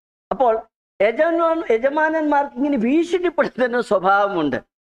സഹായിച്ചു. അപ്പോൾ യജമാനന്മാർക്ക് ഇങ്ങനെ ഭീഷണിപ്പെടുത്തുന്ന സ്വഭാവമുണ്ട്.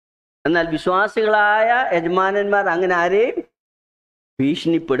 എന്നാൽ വിശ്വാസികളായ യജമാനന്മാർ അങ്ങനെ ആരെയും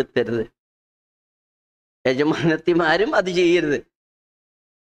ഭീഷണിപ്പെടുത്തരുത്. യജമാനത്തിമാരും അത് ചെയ്യരുത്.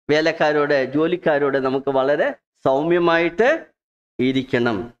 വേലക്കാരോട്, ജോലിക്കാരോട് നമുക്ക് വളരെ സൗമ്യമായിട്ട്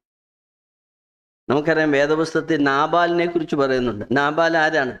ഇരിക്കണം. നമുക്കറിയാം, വേദപുസ്തകത്തിൽ നാബാലിനെ കുറിച്ച് പറയുന്നുണ്ട്. നാബാൽ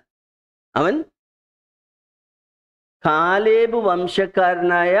ആരാണ്? അവൻ കാലേബ്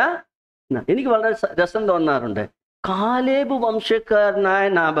വംശക്കാരനായ, എനിക്ക് വളരെ രസം തോന്നാറുണ്ട്, കാലേബ് വംശക്കാരനായ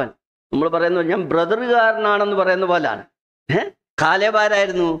നാബാൽ. നമ്മൾ പറയുന്നത് ഞാൻ ബ്രദറുകാരനാണെന്ന് പറയുന്ന പോലാണ്. കാലേബ്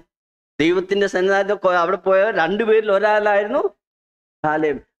ആരായിരുന്നു? ദൈവത്തിന്റെ സന്നിധാനത്തിൽ അവിടെ പോയ 2 പേരിൽ ഒരാളായിരുന്നു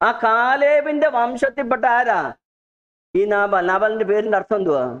കാലേബ്. ആ കാലേബിന്റെ വംശത്തിൽപ്പെട്ട ആരാ ഈ നാബാൽ? നാബാലിന്റെ പേരിന്റെ അർത്ഥം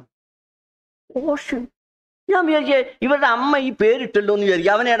എന്തുവാ? ഓഷൻ. ഞാൻ വിചാരിച്ചേ ഇവരുടെ അമ്മ ഈ പേരിട്ടല്ലോ എന്ന്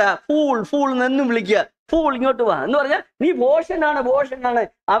വിചാരിക്കുക. അവനേടാ ഫൂൾ, ഫൂൾ എന്നും വിളിക്കുക. ഫൂൾ, ഇങ്ങോട്ട് വാ എന്ന് പറഞ്ഞാൽ നീ ഭോഷനാണ്, ഭോഷനാണ്.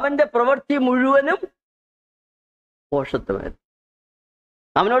 അവന്റെ പ്രവൃത്തി മുഴുവനും ഭോഷത്വമായിരുന്നു.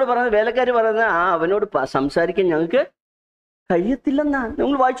 അവനോട് പറയുന്നത്, വേലക്കാര് പറയുന്നത്, അവനോട് സംസാരിക്കാൻ ഞങ്ങൾക്ക് കഴിയത്തില്ലെന്നാ.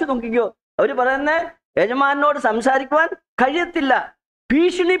 നിങ്ങൾ വായിച്ചു നോക്കിക്കോ. അവര് പറയുന്നത് യജമാനോട് സംസാരിക്കുവാൻ കഴിയത്തില്ല.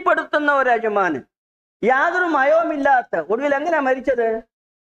 ഭീഷണിപ്പെടുത്തുന്ന ഒരു യജമാനൻ, യാതൊരു മയവുമില്ലാത്ത. ഒടുവിൽ എങ്ങനെയാ മരിച്ചത്?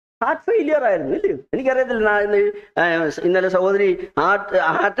 ഹാർട്ട് ഫെയിലിയർ ആയിരുന്നു, ഇല്ലയോ? എനിക്കറിയത്തില്ല. ഇന്നലെ സഹോദരി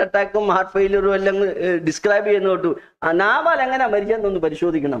ഹാർട്ട് അറ്റാക്കും ഹാർട്ട് ഫെയിലിയറും എല്ലാം ഡിസ്ക്രൈബ് ചെയ്യുന്ന കേട്ടു. നാബാൽ എങ്ങനെയാ മരിച്ചതെന്നൊന്ന്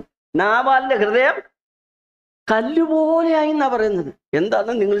പരിശോധിക്കണം. നാബാലിന്റെ ഹൃദയം കല്ലുപോലെയായി എന്നാ പറയുന്നത്.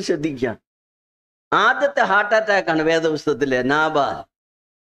 എന്താണെന്ന് നിങ്ങൾ ശ്രദ്ധിക്കുക. ആദ്യത്തെ ഹാർട്ട് അറ്റാക്കാണ് വേദപുസ്തകത്തിലെ നാബാൽ.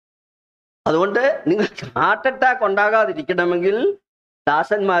 അതുകൊണ്ട് നിങ്ങൾക്ക് ഹാർട്ട് അറ്റാക്ക് ഉണ്ടാകാതിരിക്കണമെങ്കിൽ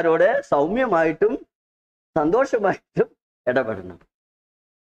ദാസന്മാരോട് സൗമ്യമായിട്ടും സന്തോഷമായിട്ടും ഇടപെടണം.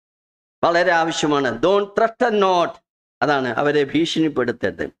 വളരെ ആവശ്യമാണ്. Don't threaten not. അതാണ്, അവരെ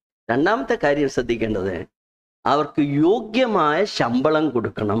ഭീഷണിപ്പെടുത്തരുത്. രണ്ടാമത്തെ കാര്യം ശ്രദ്ധിക്കേണ്ടത്, അവർക്ക് യോഗ്യമായ ശമ്പളം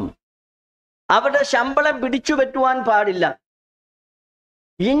കൊടുക്കണം. അവരുടെ ശമ്പളം പിടിച്ചു പറ്റുവാൻ പാടില്ല.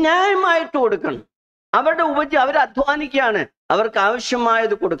 ന്യായമായിട്ട് കൊടുക്കണം. അവരുടെ അവർ അധ്വാനിക്കുകയാണ്, അവർക്ക്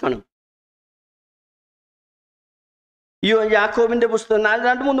ആവശ്യമായത് കൊടുക്കണം. യാക്കോബിന്റെ പുസ്തകം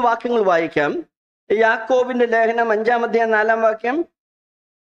 2-3 വാക്യങ്ങൾ വായിക്കാം. യാക്കോബിന്റെ ലേഖനം 5-ാം അധ്യായം 4-ാം വാക്യം.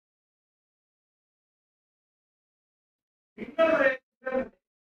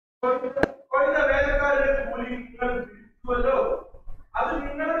 വേലക്കാരുടെ കൂലി നിങ്ങൾ തിരിച്ചുവല്ലോ, അത്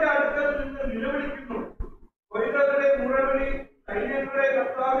നിങ്ങളുടെ അടുക്കൽ നിന്ന് നിലവിളിക്കുന്നു. കൊയ്തവരുടെ മുറവിളി സൈന്യങ്ങളുടെ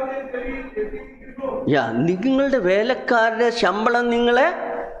കർത്താവിന്റെ ചെവിയിൽ എത്തിയിരിക്കുന്നു. നിങ്ങളുടെ വേലക്കാരുടെ ശമ്പളം നിങ്ങളെ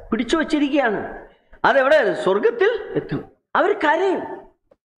പിടിച്ചു വച്ചിരിക്കുകയാണ്. അതെവിടെ? സ്വർഗത്തിൽ എത്തും. അവർ കരയും.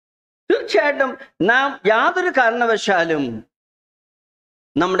 തീർച്ചയായിട്ടും നാം യാതൊരു കാരണവശാലും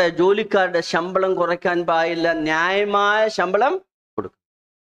നമ്മുടെ ജോലിക്കാരുടെ ശമ്പളം കുറയ്ക്കാൻ പാടില്ല. ന്യായമായ ശമ്പളം കൊടുക്കും.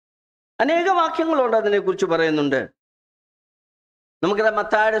 അനേക വാക്യങ്ങളുണ്ട് അതിനെക്കുറിച്ച് പറയുന്നുണ്ട്. നമുക്കറിയാം,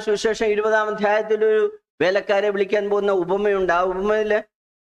 മത്തായിയുടെ സുവിശേഷം 20-ാം അധ്യായത്തിൽ ഒരു വേലക്കാരെ വിളിക്കാൻ പോകുന്ന ഉപമയുണ്ട്. ആ ഉപമയില്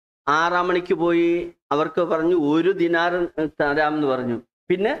 6-ാം മണിക്ക് പോയി അവർക്ക് പറഞ്ഞു 1 ദിനാർ തരാമെന്ന് പറഞ്ഞു.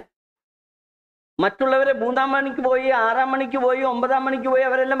 പിന്നെ മറ്റുള്ളവരെ 3-ാം മണിക്ക് പോയി, 6-ാം മണിക്ക് പോയി, 9-ാം മണിക്ക് പോയി,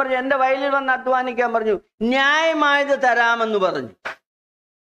 അവരെല്ലാം പറഞ്ഞു എന്റെ വയലിൽ വന്ന് അധ്വാനിക്കാൻ പറഞ്ഞു. ന്യായമായത് തരാമെന്ന് പറഞ്ഞു.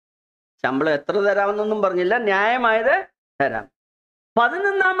 ശമ്പളം എത്ര തരാമെന്നൊന്നും പറഞ്ഞില്ല, ന്യായമായത് തരാം.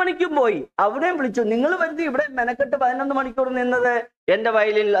 11-ാം മണിക്കും പോയി, അവിടെയും വിളിച്ചു. നിങ്ങൾ വരുത്തി ഇവിടെ മെനക്കെട്ട് 11 മണിക്കൂർ നിന്നത് എന്റെ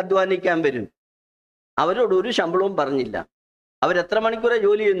വയലിൽ അധ്വാനിക്കാൻ വരും. അവരോട് ഒരു ശമ്പളവും പറഞ്ഞില്ല. അവരെത്ര മണിക്കൂറേ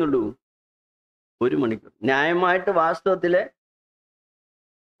ജോലി ചെയ്യുന്നുള്ളൂ? 1 മണിക്കൂർ. ന്യായമായിട്ട് വാസ്തവത്തില്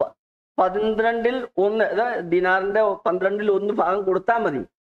 12-ൽ 1, അതായത് ദിനാറിന്റെ 12-ൽ 1 ഭാഗം കൊടുത്താൽ മതി.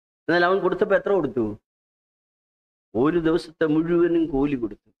 എന്നാൽ അവൻ കൊടുത്തപ്പോ എത്ര കൊടുത്തു? 1 ദിവസത്തെ മുഴുവനും കൂലി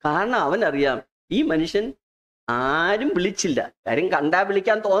കൊടുത്തു. കാരണം അവനറിയാം ഈ മനുഷ്യൻ ആരും വിളിച്ചില്ല. കാര്യം കണ്ടാ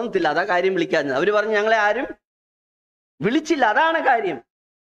വിളിക്കാൻ തോന്നത്തില്ല, അതാ കാര്യം വിളിക്കാൻ. അവര് പറഞ്ഞു ഞങ്ങളെ ആരും വിളിച്ചില്ല, അതാണ് കാര്യം.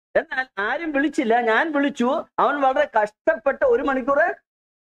 എന്നാൽ ആരും വിളിച്ചില്ല, ഞാൻ വിളിച്ചു. അവൻ വളരെ കഷ്ടപ്പെട്ട് 1 മണിക്കൂർ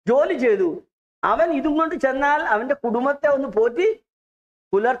ജോലി ചെയ്തു. അവൻ ഇതും കൊണ്ട് ചെന്നാൽ അവന്റെ കുടുംബത്തെ ഒന്ന് പോറ്റി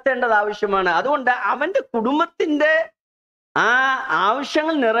പുലർത്തേണ്ടത് ആവശ്യമാണ്. അതുകൊണ്ട് അവന്റെ കുടുംബത്തിന്റെ ആ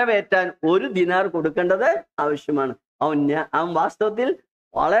ആവശ്യങ്ങൾ നിറവേറ്റാൻ 1 ദിനാർ കൊടുക്കേണ്ടത് ആവശ്യമാണ്. അവൻ വാസ്തവത്തിൽ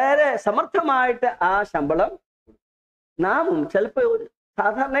വളരെ സമർത്ഥമായിട്ട് ആ ശമ്പളം നാമും ചിലപ്പോൾ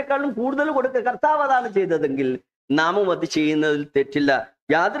സാധാരണക്കാളും കൂടുതൽ കൊടുക്കുക. കർത്താവ് അതാണ് ചെയ്തതെങ്കിൽ നാമും അത് ചെയ്യുന്നതിൽ തെറ്റില്ല.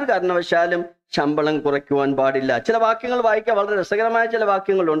 യാതൊരു കാരണവശാലും ശമ്പളം കുറയ്ക്കുവാൻ പാടില്ല. ചില വാക്യങ്ങൾ വായിക്കാം, വളരെ രസകരമായ ചില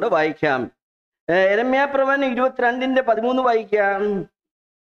വാക്യങ്ങളുണ്ട്, വായിക്കാം. യെരമ്യാ പ്രവചനം 22:13 വായിക്കാം.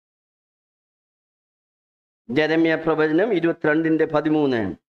 യെരമ്യാ പ്രവചനം 22:13.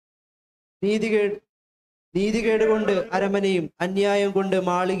 നീതികേട് കൊണ്ട് അരമനയും അന്യായം കൊണ്ട്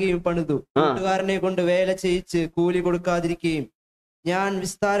മാളികയും പണിതു. കൂട്ടുകാരനെ കൊണ്ട് വേല ചെയ്യിച്ച് കൂലി കൊടുക്കാതിരിക്കുകയും ഞാൻ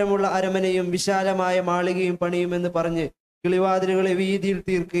വിസ്താരമുള്ള അരമനയും വിശാലമായ മാളികയും പണിയുമെന്ന് പറഞ്ഞ് കിളിവാതിലുകളെ വീതിയിൽ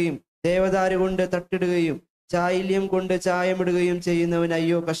തീർക്കുകയും ദേവദാരു കൊണ്ട് തട്ടിടുകയും ചായല്യം കൊണ്ട് ചായമിടുകയും ചെയ്യുന്നവൻ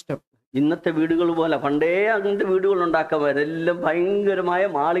അയ്യോ കഷ്ടം. ഇന്നത്തെ വീടുകൾ പോലെ പണ്ടേ അങ്ങനത്തെ വീടുകൾ ഉണ്ടാക്കാൻ എല്ലാം ഭയങ്കരമായ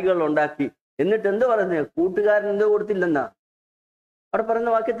മാളികൾ ഉണ്ടാക്കി. എന്നിട്ട് എന്ത് പറയുന്നത്? കൂട്ടുകാരൻ എന്തോ കൊടുത്തില്ലെന്നാ അവിടെ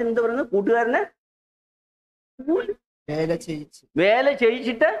പറയുന്ന വാക്യത്തിന് എന്ത് പറയുന്നത്? കൂട്ടുകാരനെ വേല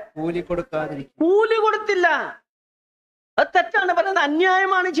ചെയ്യിച്ചിട്ട് കൂലി കൊടുത്തില്ല. അത് തെറ്റാണ് പറയുന്നത്,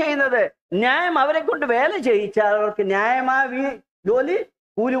 അന്യായമാണ് ചെയ്യുന്നത്. ന്യായം അവരെ കൊണ്ട് വേല ചെയ്യിച്ചാൽ അവർക്ക് ന്യായമായ ജോലി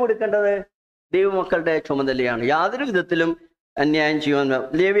കൂലി കൊടുക്കേണ്ടത് ദൈവമക്കളുടെ ചുമതലയാണ്. യാതൊരു വിധത്തിലും അന്യായം ചെയ്യുവാൻ.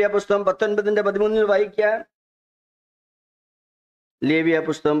 ലേവ്യ പുസ്തകം 19:13 വായിക്കാം. ലേവ്യ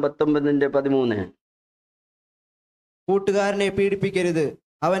പുസ്തകം 19:13. കൂട്ടുകാരനെ പീഡിപ്പിക്കരുത്,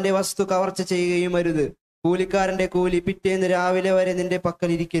 അവന്റെ വസ്തു കവർച്ച ചെയ്യുകയും അരുത്. കൂലിക്കാരന്റെ കൂലി പിറ്റേന്ന് രാവിലെ വരെ നിന്റെ പക്കൽ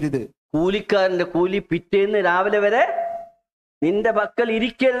ഇരിക്കരുത്. കൂലിക്കാരന്റെ കൂലി പിറ്റേന്ന് രാവിലെ വരെ നിന്റെ പക്കൽ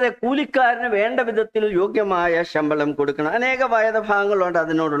ഇരിക്കരുത്. കൂലിക്കാരന് വേണ്ട വിധത്തിൽ യോഗ്യമായ ശമ്പളം കൊടുക്കണം. അനേക വേദഭാഗങ്ങളുണ്ട്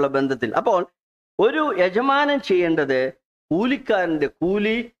അതിനോടുള്ള ബന്ധത്തിൽ. അപ്പോൾ ഒരു യജമാനൻ ചെയ്യേണ്ടത് കൂലിക്കാരന്റെ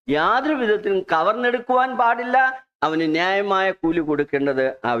കൂലി യാതൊരു വിധത്തിലും കവർന്നെടുക്കുവാൻ പാടില്ല. അവന് ന്യായമായ കൂലി കൊടുക്കേണ്ടത്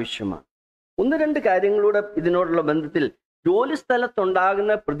ആവശ്യമാണ്. 1-2 കാര്യങ്ങളുടെ ഇതിനോടുള്ള ബന്ധത്തിൽ ജോലി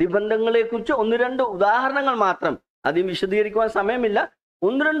സ്ഥലത്തുണ്ടാകുന്ന പ്രതിബന്ധങ്ങളെ കുറിച്ച് 1-2 ഉദാഹരണങ്ങൾ മാത്രം, അധികം വിശദീകരിക്കുവാൻ സമയമില്ല.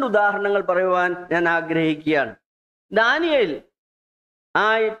 1-2 ഉദാഹരണങ്ങൾ പറയുവാൻ ഞാൻ ആഗ്രഹിക്കുകയാണ്. ദാനിയേൽ ആ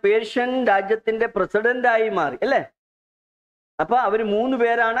പേർഷ്യൻ രാജ്യത്തിന്റെ പ്രസിഡന്റായി മാറി അല്ലേ? അപ്പൊ അവര് 3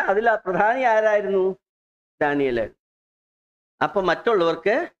 പേരാണ്. അതിൽ പ്രധാനി ആരായിരുന്നു? ദാനിയേല്. അപ്പൊ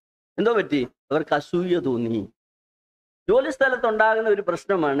മറ്റുള്ളവർക്ക് എന്തോ പറ്റി? അവർക്ക് അസൂയ തോന്നി. ജോലി സ്ഥലത്തുണ്ടാകുന്ന ഒരു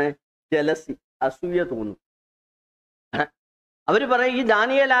പ്രശ്നമാണ് ജലസി, അസൂയ തോന്നും. അവര് പറയും, ഈ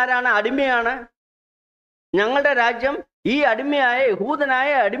ദാനിയേൽ ആരാണ്? അടിമയാണ്. ഞങ്ങളുടെ രാജ്യം ഈ അടിമയായ യഹൂദനായ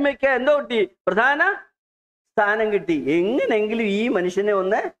അടിമയ്ക്ക് എന്തോ കിട്ടി? പ്രധാന സ്ഥാനം കിട്ടി. എങ്ങനെങ്കിലും ഈ മനുഷ്യനെ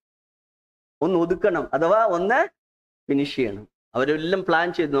ഒന്ന് ഒതുക്കണം, അഥവാ ഒന്ന് ഫിനിഷ് ചെയ്യണം. അവരെല്ലാം പ്ലാൻ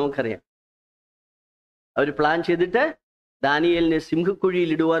ചെയ്ത് നമുക്കറിയാം. അവർ പ്ലാൻ ചെയ്തിട്ട് ദാനിയേലിനെ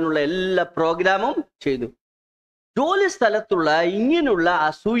സിംഹക്കുഴിയിൽ ഇടുവാനുള്ള എല്ലാ പ്രോഗ്രാമും ചെയ്തു. ജോലി സ്ഥലത്തുള്ള ഇങ്ങനെയുള്ള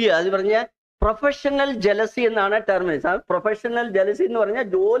അസൂയ, അത് പറഞ്ഞ പ്രൊഫഷണൽ ജലസി എന്നാണ് ടെർമിനേഷൻ. പ്രൊഫഷണൽ ജലസി എന്ന് പറഞ്ഞാൽ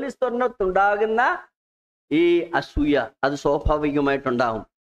ജോലി സ്ഥലത്തുണ്ടാകുന്ന ഈ അസൂയ അത് സ്വാഭാവികമായിട്ടുണ്ടാകും.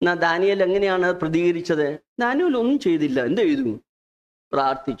 എന്നാ ദാനിയേൽ എങ്ങനെയാണ് പ്രതികരിച്ചത്? ദാനിയേൽ ഒന്നും ചെയ്തില്ല. എന്ത് ചെയ്തു?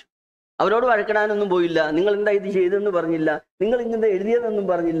 പ്രാർത്ഥിച്ചു. അവരോട് വഴക്കിടാനൊന്നും പോയില്ല. നിങ്ങൾ എന്താ ഇത് ചെയ്തെന്ന് പറഞ്ഞില്ല. നിങ്ങൾ ഇങ്ങനെ എഴുതിയതെന്നും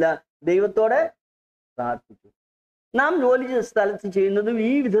പറഞ്ഞില്ല. ദൈവത്തോടെ പ്രാർത്ഥിച്ചു. നാം ജോലി സ്ഥലത്ത് ചെയ്യുന്നതും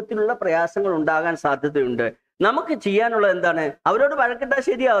ഈ വിധത്തിലുള്ള പ്രയാസങ്ങൾ ഉണ്ടാകാൻ സാധ്യതയുണ്ട്. നമുക്ക് ചെയ്യാനുള്ളത് എന്താണ്? അവരോട് വഴക്കിട്ടാൽ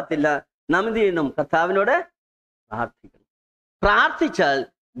ശരിയാവത്തില്ല. നാം എന്ത് ചെയ്യണം? കർത്താവിനോട് പ്രാർത്ഥിക്കണം. പ്രാർത്ഥിച്ചാൽ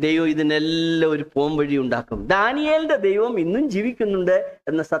ദൈവം ഇതിനെല്ലാം ഒരു പോംവഴി ഉണ്ടാക്കും. ദാനിയേലിന്റെ ദൈവം ഇന്നും ജീവിക്കുന്നുണ്ട്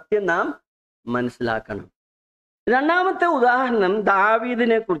എന്ന സത്യം നാം മനസ്സിലാക്കണം. രണ്ടാമത്തെ ഉദാഹരണം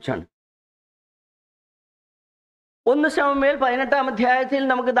ദാവീദിനെ കുറിച്ചാണ്. 1 ശമൂവേൽ 18-ാം അധ്യായത്തിൽ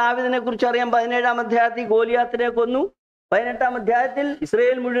നമുക്ക് ദാവീദിനെ കുറിച്ച് അറിയാം. 17-ാം അധ്യായത്തിൽ ഗോലിയാത്തിനെ കൊന്നു. 18-ാം അധ്യായത്തിൽ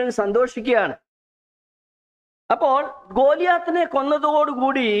ഇസ്രായേൽ മുഴുവൻ സന്തോഷിക്കുകയാണ്. അപ്പോൾ ഗോലിയാത്തിനെ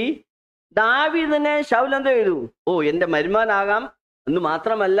കൊന്നതോടുകൂടി ദാവീദിനെ ശൗൽ എന്ത് ചെയ്തു? എന്റെ മരുമകനാകാം എന്ന്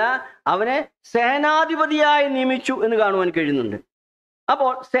മാത്രമല്ല, അവനെ സേനാധിപതിയായി നിയമിച്ചു എന്ന് കാണുവാൻ കഴിയുന്നുണ്ട്.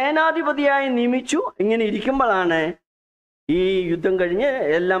 അപ്പോൾ സേനാധിപതിയായി നിയമിച്ചു. ഇങ്ങനെ ഇരിക്കുമ്പോഴാണ് ഈ യുദ്ധം കഴിഞ്ഞ്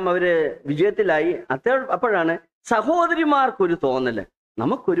എല്ലാം അവര് വിജയത്തിലായി. അപ്പോഴാണ് സഹോദരിമാർക്കൊരു തോന്നല്,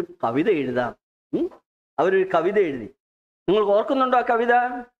 നമുക്കൊരു കവിത എഴുതാം. അവരൊരു കവിത എഴുതി. നിങ്ങൾക്ക് ഓർക്കുന്നുണ്ടോ ആ കവിത?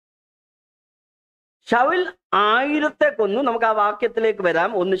 ശൗൽ 1000 കൊന്നു. നമുക്ക് ആ വാക്യത്തിലേക്ക് വരാം.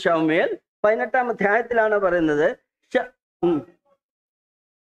 1 ശമൂവേൽ 18-ാം അധ്യായത്തിലാണ് പറയുന്നത്.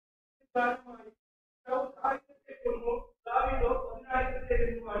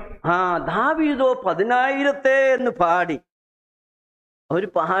 ദാവീദോ 10,000 എന്ന് പാടി. അവര്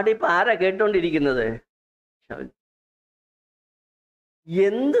പാടി. ഇപ്പൊ ആരാ കേട്ടോണ്ടിരിക്കുന്നത്?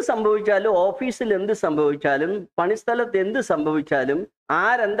 എന്ത് സംഭവിച്ചാലും, ഓഫീസിൽ എന്ത് സംഭവിച്ചാലും, പണിസ്ഥലത്ത് എന്ത് സംഭവിച്ചാലും,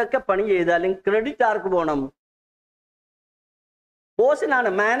 ആരെന്തൊക്കെ പണി ചെയ്താലും ക്രെഡിറ്റ് ആർക്ക് പോകണം? ബോസിനാണ്,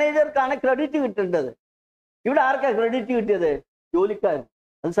 മാനേജർക്കാണ് ക്രെഡിറ്റ് കിട്ടേണ്ടത്. ഇവിടെ ആർക്കാ ക്രെഡിറ്റ് കിട്ടിയത്? ജോലിക്കാരൻ.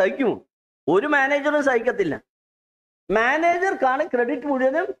 അത് സഹിക്കുമോ? ഒരു മാനേജറും സഹിക്കത്തില്ല. മാനേജർക്കാണ് ക്രെഡിറ്റ്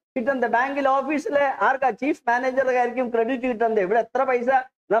മുഴുവനും കിട്ടുന്നത്. ബാങ്കിൽ ഓഫീസിലെ ആർക്കാ? ചീഫ് മാനേജർക്കായിരിക്കും ക്രെഡിറ്റ് കിട്ടുന്നത്. ഇവിടെ എത്ര പൈസ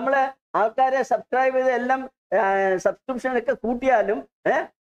നമ്മള് ആൾക്കാരെ സബ്സ്ക്രൈബ് ചെയ്ത് എല്ലാം സബ്സ്ക്രിപ്ഷൻ ഒക്കെ കൂട്ടിയാലും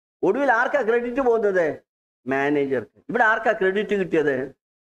ഒടുവിൽ ആർക്കാ ക്രെഡിറ്റ് പോകുന്നത്? മാനേജർക്ക്. ഇവിടെ ആർക്കാ ക്രെഡിറ്റ് കിട്ടിയത്?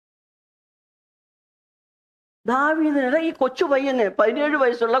 ദാവീദിന്. ഈ കൊച്ചു പയ്യന്, 17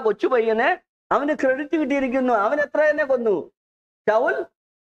 വയസ്സുള്ള കൊച്ചു പയ്യന് അവന് ക്രെഡിറ്റ് കിട്ടിയിരിക്കുന്നു. അവൻ എത്ര തന്നെ കൊന്നു? ശൗൽ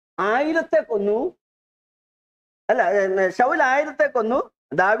 1000 കൊന്നു. അല്ല, ശൗൽ 1000 കൊന്നു,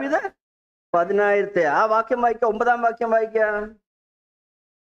 ദാവീദ് 10,000. ആ വാക്യം വായിക്ക, 9-ാം വാക്യം വായിക്ക.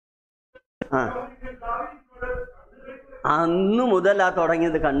 അന്നു മുതലാ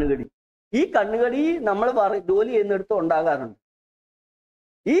തുടങ്ങിയത് കണ്ണുകടി. ഈ കണ്ണുകടി നമ്മൾ ജോലി ചെയ്യുന്നിടത്തും ഉണ്ടാകാറുണ്ട്.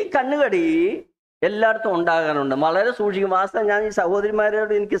 ഈ കണ്ണുകടി എല്ലായിടത്തും ഉണ്ടാകാറുണ്ട്. വളരെ സൂക്ഷിക്കും. വാസ്തവം ഞാൻ ഈ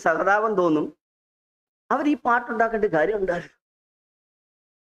സഹോദരിമാരോട് എനിക്ക് സഹതാപം തോന്നും. അവർ ഈ പാട്ടുണ്ടാക്കേണ്ട കാര്യം ഉണ്ടായിരുന്നു.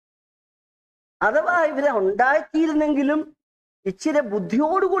 അഥവാ ഇവരെ ഉണ്ടാക്കിയിരുന്നെങ്കിലും ഇച്ചിരി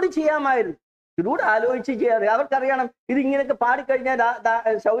ബുദ്ധിയോടുകൂടി ചെയ്യാമായിരുന്നു. ഇതിലൂടെ ആലോചിച്ച് ചെയ്യാറ്. അവർക്കറിയണം ഇത് ഇങ്ങനെയൊക്കെ പാടിക്കഴിഞ്ഞാൽ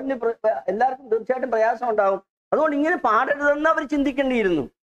ശൗലിന് എല്ലാവർക്കും തീർച്ചയായിട്ടും പ്രയാസം ഉണ്ടാവും. അതുകൊണ്ട് ഇങ്ങനെ പാടരുതെന്ന് അവർ ചിന്തിക്കേണ്ടിയിരുന്നു.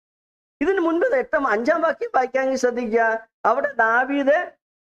 ഇതിന് മുൻപ് 5-ാം വാക്യം വായിക്കാമെങ്കിൽ ശ്രദ്ധിക്കുക. അവിടെ ദാവീദ്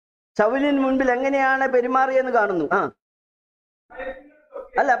ശൗലിന് മുൻപിൽ എങ്ങനെയാണ് പെരുമാറിയെന്ന് കാണുന്നു.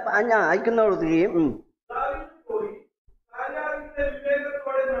 അല്ല, ഞാൻ അയക്കുന്നോടുകയും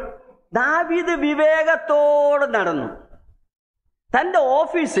ദാവീദ് വിവേകത്തോടെ നടന്നു. തന്റെ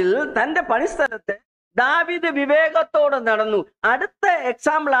ഓഫീസിൽ, തന്റെ പണിസ്ഥലത്ത് ദാവീദ് വിവേകത്തോടെ നടന്നു. അടുത്ത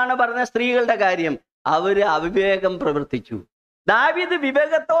എക്സാമ്പിൾ ആണ് പറഞ്ഞ സ്ത്രീകളുടെ കാര്യം. അവര് അവിവേകം പ്രവർത്തിച്ചു. ദാവീദ്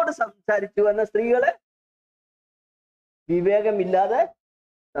വിവേകത്തോട് സംസാരിച്ചു, എന്ന സ്ത്രീകള് വിവേകമില്ലാതെ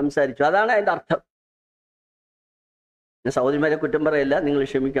സംസാരിച്ചു. അതാണ് അതിന്റെ അർത്ഥം. ഞാൻ സഹോദരിമാരെ കുറ്റം പറയല്ല, നിങ്ങൾ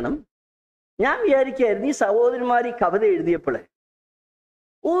ക്ഷമിക്കണം. ഞാൻ വിചാരിക്കായിരുന്നു ഈ സഹോദരിമാർ ഈ കവിത എഴുതിയപ്പോഴേ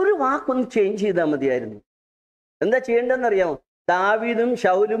ഒരു വാക്കൊന്ന് ചേഞ്ച് ചെയ്താൽ മതിയായിരുന്നു. എന്താ ചെയ്യേണ്ടതെന്നറിയാമോ? ദാവീദും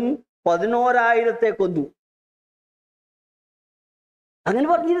ശൗലും 11,000 കൊന്നു. അങ്ങനെ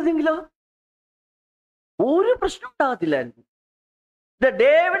പറഞ്ഞിരുന്നെങ്കിലോ ഒരു പ്രശ്നം ഉണ്ടാകത്തില്ലായിരുന്നു.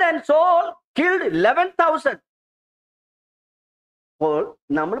 David and soul killed 11,000. അപ്പോൾ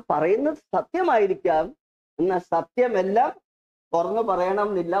നമ്മൾ പറയുന്നത് സത്യമായിരിക്കാം, എന്നാൽ സത്യമെല്ലാം തുറന്നു പറയണം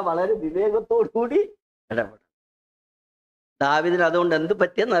എന്നില്ല. വളരെ വിവേകത്തോടു കൂടി ഇടപെടണം. ദാവീദിന് അതുകൊണ്ട് എന്ത്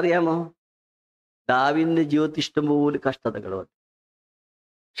പറ്റിയെന്ന് അറിയാമോ? ദാവീദിന്റെ ജീവിതത്തിൽ ഇഷ്ടംപോലെ കഷ്ടതകൾ വന്നു.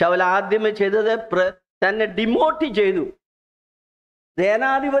 ശൗൽ ആദ്യമേ ചെയ്തത് തന്നെ ഡിമോട്ട് ചെയ്തു.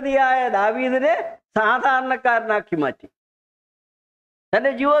 സേനാധിപതിയായ ദാവീദിനെ സാധാരണക്കാരനാക്കി മാറ്റി.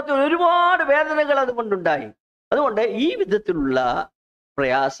 തന്റെ ജീവിതത്തിൽ ഒരുപാട് വേദനകൾ അതുകൊണ്ടുണ്ടായി. അതുകൊണ്ട് ഈ വിധത്തിലുള്ള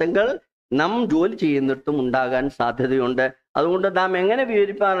പ്രയാസങ്ങൾ നാം ജോലി ചെയ്യുന്നിടത്തും ഉണ്ടാകാൻ സാധ്യതയുണ്ട്. അതുകൊണ്ട് നാം എങ്ങനെ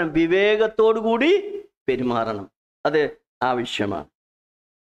വിവരിപ്പാണ്? വിവേകത്തോടു കൂടി പെരുമാറണം. അത് ആവശ്യമാണ്.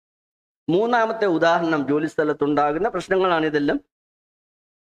 3-ാമത്തെ ഉദാഹരണം ജോലി സ്ഥലത്തുണ്ടാകുന്ന പ്രശ്നങ്ങളാണ് ഇതെല്ലാം.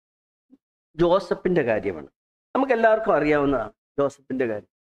 ജോസഫിന്റെ കാര്യമാണ്. നമുക്ക് എല്ലാവർക്കും അറിയാവുന്നതാണ് ജോസഫിന്റെ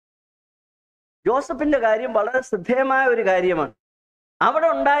കാര്യം. ജോസഫിന്റെ കാര്യം വളരെ ശ്രദ്ധേയമായ ഒരു കാര്യമാണ്. അവിടെ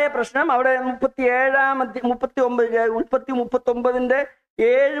ഉണ്ടായ പ്രശ്നം, അവിടെ 39-ന്റെ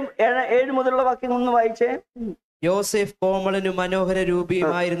 7 മുതലുള്ള വാക്യം ഒന്ന് വായിച്ചേ. യോസേഫ് കോമളനും മനോഹര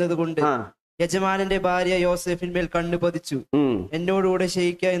രൂപിയുമായിരുന്നത് കൊണ്ട് യജമാനന്റെ ഭാര്യ യോസേഫിന്മേൽ കണ്ണു പതിച്ചു. എന്നോടുകൂടെ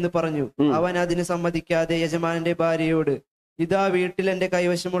ശയിക്ക എന്ന് പറഞ്ഞു. അവൻ അതിന് സമ്മതിക്കാതെ യജമാനന്റെ ഭാര്യയോട്, ഇതാ വീട്ടിൽ എന്റെ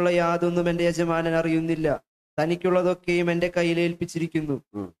കൈവശമുള്ള യാതൊന്നും എന്റെ യജമാനൻ അറിയുന്നില്ല. തനിക്കുള്ളതൊക്കെയും എന്റെ കയ്യിൽ ഏൽപ്പിച്ചിരിക്കുന്നു.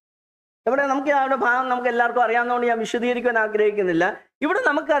 ഇവിടെ നമുക്ക് അവിടെ ഭാഗം നമുക്ക് എല്ലാവർക്കും അറിയാവുന്നതുകൊണ്ട് ഞാൻ വിശദീകരിക്കാൻ ആഗ്രഹിക്കുന്നില്ല. ഇവിടെ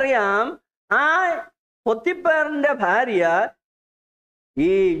നമുക്കറിയാം, ആ പൊത്തിപ്പേറിന്റെ ഭാര്യ ഈ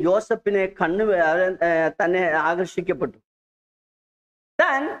ജോസഫിനെ തന്നെ ആകർഷിക്കപ്പെട്ടു.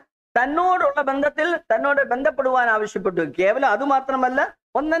 തന്നോടുള്ള ബന്ധത്തിൽ തന്നോട് ബന്ധപ്പെടുവാൻ ആവശ്യപ്പെട്ടു. കേവലം അത് മാത്രമല്ല,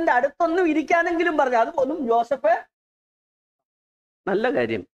 ഒന്നെന്റെ അടുത്തൊന്നും ഇരിക്കാനെങ്കിലും പറഞ്ഞു. അതുപോലും ജോസഫ്, നല്ല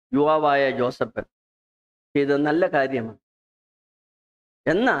കാര്യം, യുവാവായ ജോസഫ് ചെയ്ത നല്ല കാര്യമാണ്.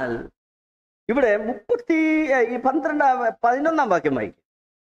 എന്നാൽ ഇവിടെ 11-ാം വാക്യം വായിക്കും.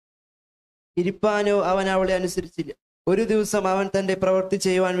 ഇരിപ്പാനോ അവൻ അവളെ അനുസരിച്ചില്ല. ഒരു ദിവസം അവൻ തന്റെ പ്രവൃത്തി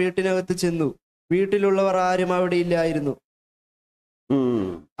ചെയ്യുവാൻ വീട്ടിനകത്ത് ചെന്നു. വീട്ടിലുള്ളവർ ആരും അവിടെ ഇല്ലായിരുന്നു.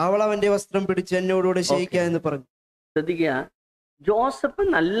 അവൾ അവന്റെ വസ്ത്രം പിടിച്ച് എന്നോടുകൂടെ ശയിക്ക എന്ന് പറഞ്ഞു. ശ്രദ്ധിക്കുക, ജോസഫ്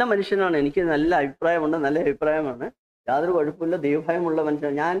നല്ല മനുഷ്യനാണ്. എനിക്ക് നല്ല അഭിപ്രായമുണ്ട്, നല്ല അഭിപ്രായമാണ്. യാതൊരു കുഴപ്പമില്ല. ദൈവഭയമുള്ള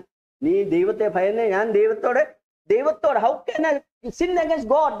മനുഷ്യൻ. നീ ദൈവത്തെ ഭയന്ന്, ഞാൻ ദൈവത്തോട് how can I sin against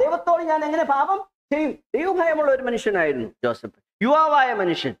God, ദൈവത്തോട് ഞാൻ എങ്ങനെ പാപം ചെയ്യും? ദൈവഭയമുള്ള ഒരു മനുഷ്യനായിരുന്നു ജോസഫ്, യുവാവായ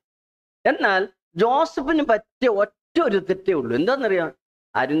മനുഷ്യൻ. എന്നാൽ ജോസഫിന് പറ്റിയ ഒറ്റ ഒരു തെറ്റേ ഉള്ളൂ. എന്താണെന്നറിയാം?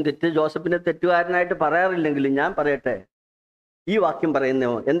 ആരും ജോസഫിനെ തെറ്റുകാരനായിട്ട് പറയാറില്ലെങ്കിലും ഞാൻ പറയട്ടെ, ഈ വാക്യം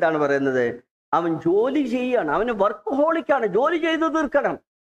പറയുന്നു. എന്താണ് പറയുന്നത്? അവൻ ജോലി ചെയ്യാണ്, അവന് വർക്കഹോളിക്കാണ്, ജോലി ചെയ്ത് തീർക്കണം.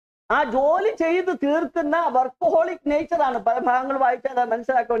 ആ ജോലി ചെയ്ത് തീർക്കുന്ന വർക്കഹോളിക് നേച്ചറാണ്. പല ഭാഗങ്ങൾ വായിച്ചാൽ അത്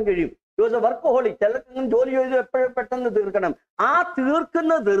മനസ്സിലാക്കാൻ കഴിയും. വർക്കഹോളിക്, ചിലർക്കും ജോലി ചെയ്ത് എപ്പോഴും പെട്ടെന്ന് തീർക്കണം. ആ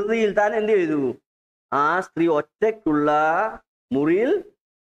തീർക്കുന്ന ധൃതിയിൽ താൻ എന്ത് ചെയ്തു? ആ സ്ത്രീ ഒറ്റയ്ക്കുള്ള മുറിയിൽ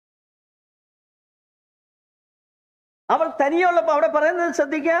അവൾ തനിയുള്ളപ്പോ അവിടെ പറയുന്നത്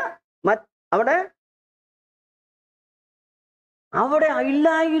ശ്രദ്ധിക്കുക. അവിടെ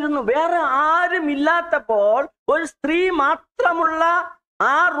ഇല്ലായിരുന്നു, വേറെ ആരും ഇല്ലാത്തപ്പോൾ ഒരു സ്ത്രീ മാത്രമുള്ള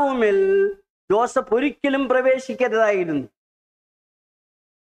ആ റൂമിൽ ജോസഫ് ഒരിക്കലും പ്രവേശിക്കരുതായിരുന്നു.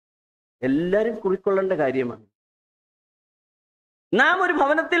 എല്ലാരും കുറിക്കൊള്ളേണ്ട കാര്യമാണ്. നാം ഒരു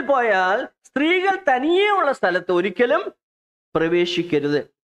ഭവനത്തിൽ പോയാൽ സ്ത്രീകൾ തനിയെ ഉള്ള സ്ഥലത്ത് ഒരിക്കലും പ്രവേശിക്കരുത്.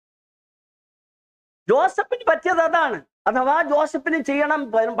 ജോസഫിന് പറ്റിയത് അതാണ്. അഥവാ ജോസഫിന് ചെയ്യണം,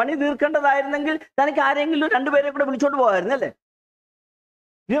 പണി തീർക്കേണ്ടതായിരുന്നെങ്കിൽ തനിക്ക് ആരെങ്കിലും രണ്ടുപേരെ കൂടെ വിളിച്ചോണ്ട് പോകാമായിരുന്നു, അല്ലേ?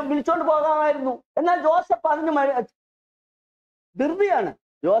 വിളിച്ചോണ്ട് പോകാമായിരുന്നു. എന്നാൽ ജോസഫ് അതിന് ധൃതിയാണ്.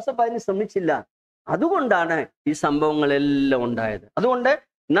 ജോസഫ് അതിന് ശ്രമിച്ചില്ല. അതുകൊണ്ടാണ് ഈ സംഭവങ്ങളെല്ലാം ഉണ്ടായത്. അതുകൊണ്ട്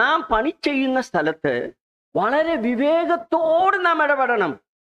നാം പണി ചെയ്യുന്ന സ്ഥലത്ത് വളരെ വിവേകത്തോട് നാം ഇടപെടണം.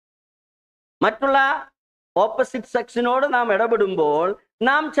 മറ്റുള്ള ഓപ്പോസിറ്റ് സെക്സിനോട് നാം ഇടപെടുമ്പോൾ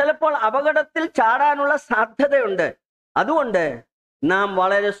നാം ചിലപ്പോൾ അപകടത്തിൽ ചാടാനുള്ള സാധ്യതയുണ്ട്. അതുകൊണ്ട് നാം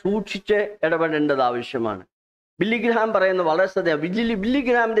വളരെ സൂക്ഷിച്ച് ഇടപെടേണ്ടത് ആവശ്യമാണ്. ബില്ലി ഗ്രഹാം പറയുന്നത് വളരെ ശ്രദ്ധ. ബില്ലി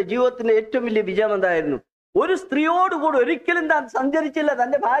ഗ്രഹാമിന്റെ ജീവിതത്തിന്റെ ഏറ്റവും വലിയ വിജയം എന്തായിരുന്നു? ഒരു സ്ത്രീയോടുകൂടി ഒരിക്കലും താൻ സഞ്ചരിച്ചില്ല.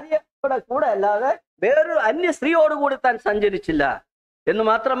 തന്റെ ഭാര്യയുടെ കൂടെ അല്ലാതെ വേറൊരു അന്യ സ്ത്രീയോടുകൂടി താൻ സഞ്ചരിച്ചില്ല എന്ന്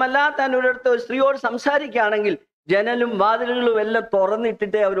മാത്രമല്ല, താൻ ഒരിടത്ത് ഒരു സ്ത്രീയോട് സംസാരിക്കുകയാണെങ്കിൽ ജനലും വാതിലുകളും എല്ലാം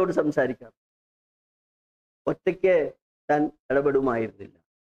തുറന്നിട്ടിട്ടേ അവരോട് സംസാരിക്കാം. ഒറ്റയ്ക്ക് താൻ ഇടപെടുമായിരുന്നില്ല.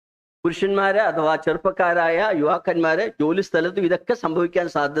 പുരുഷന്മാര് അഥവാ ചെറുപ്പക്കാരായ യുവാക്കന്മാര് ജോലി സ്ഥലത്തും ഇതൊക്കെ സംഭവിക്കാൻ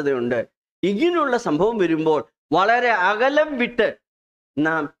സാധ്യതയുണ്ട്. ഇങ്ങനെയുള്ള സംഭവം വരുമ്പോൾ വളരെ അകലം വിട്ട്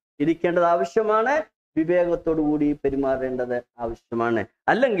നാം ഇരിക്കേണ്ടത് ആവശ്യമാണ്. വിവേകത്തോടു കൂടി പെരുമാറേണ്ടത് ആവശ്യമാണ്.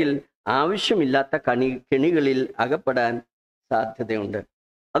 അല്ലെങ്കിൽ ആവശ്യമില്ലാത്ത കെണികളിൽ അകപ്പെടാൻ സാധ്യതയുണ്ട്.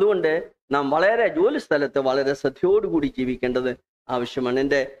 അതുകൊണ്ട് നാം വളരെ ജോലി സ്ഥലത്ത് വളരെ ശ്രദ്ധയോടുകൂടി ജീവിക്കേണ്ടത് ആവശ്യമാണ്.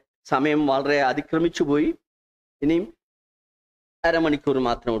 എൻ്റെ സമയം വളരെ അതിക്രമിച്ചു പോയി. ഇനിയും അരമണിക്കൂർ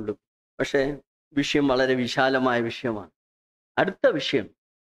മാത്രമേ ഉള്ളൂ. പക്ഷേ വിഷയം വളരെ വിശാലമായ വിഷയമാണ്. അടുത്ത വിഷയം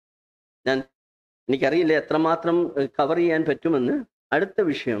എനിക്കറിയില്ല എത്രമാത്രം കവർ ചെയ്യാൻ പറ്റുമെന്ന്. അടുത്ത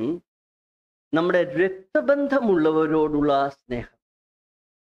വിഷയം നമ്മുടെ രക്തബന്ധമുള്ളവരോടുള്ള സ്നേഹം,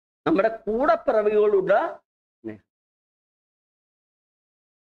 നമ്മുടെ കൂടപ്പിറവികളോടുള്ള സ്നേഹം.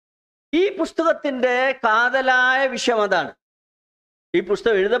 ഈ പുസ്തകത്തിന്റെ കാതലായ വിഷയം അതാണ്. ഈ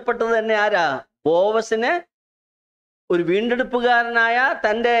പുസ്തകം എഴുതപ്പെട്ടത് തന്നെ ആരാ? ബോവസിന് ഒരു വീണ്ടെടുപ്പുകാരനായ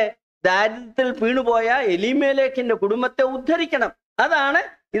തൻ്റെ ദാരിദ്ര്യത്തിൽ വീണുപോയ എലീമേലെക്കിന്റെ കുടുംബത്തെ ഉദ്ധരിക്കണം. അതാണ്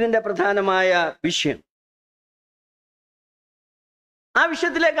ഇതിന്റെ പ്രധാനമായ വിഷയം. ആ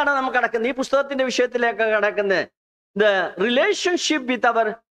വിഷയത്തിലേക്കാണ് നമ്മൾ കടക്കുന്നത്. ഈ പുസ്തകത്തിന്റെ വിഷയത്തിലേക്ക് കടക്കുന്നത് the relationship with our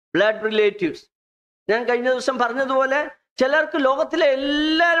blood relatives. ഞാൻ കഴിഞ്ഞ ദിവസം പറഞ്ഞതുപോലെ ചിലർക്ക് ലോകത്തിലെ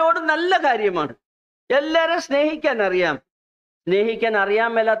എല്ലാവരോടും നല്ല കാര്യമാണ്, എല്ലാവരും സ്നേഹിക്കാൻ അറിയാം. സ്നേഹിക്കാൻ അറിയാൻ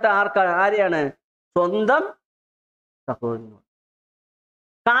മേലാത്ത ആരെയാണ്? സ്വന്തം സഹോദരന്മാർ.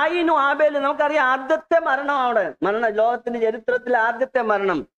 കായിനും ആബേലും നമുക്കറിയാം, ആദ്യത്തെ മരണമാണ്, ലോകത്തിന്റെ ചരിത്രത്തിലെ ആദ്യത്തെ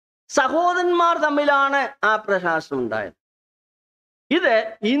മരണം. സഹോദരന്മാർ തമ്മിലാണ് ആ പ്രശാസം ഉണ്ടായത്. ഇത്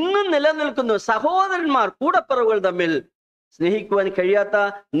ഇന്നും നിലനിൽക്കുന്നു. സഹോദരന്മാർ, കൂടപ്പിറവുകൾ തമ്മിൽ സ്നേഹിക്കുവാൻ കഴിയാത്ത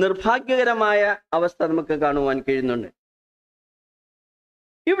നിർഭാഗ്യകരമായ അവസ്ഥ നമുക്ക് കാണുവാൻ കഴിയുന്നുണ്ട്.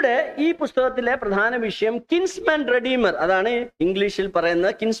 ഇവിടെ ഈ പുസ്തകത്തിലെ പ്രധാന വിഷയം കിൻസ്മാൻ റെഡീമർ, അതാണ് ഇംഗ്ലീഷിൽ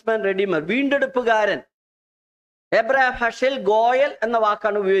പറയുന്നത് കിൻസ്മാൻ റെഡീമർ, വീണ്ടെടുപ്പുകാരൻ. എബ്രഹാം ഹഷൽ ഗോയൽ എന്ന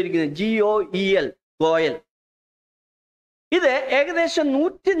വാക്കാണ് ഉപയോഗിക്കുന്നത്, GOEL, ഗോയൽ. ഇത് ഏകദേശം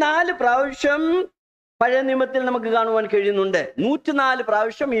 104 പ്രാവശ്യം പഴയ നിയമത്തിൽ നമുക്ക് കാണുവാൻ കഴിയുന്നുണ്ട്. 104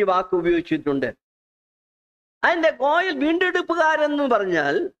 പ്രാവശ്യം ഈ വാക്ക് ഉപയോഗിച്ചിട്ടുണ്ട്. അതിന്റെ ഗോയൽ, വീണ്ടെടുപ്പുകാരെന്ന്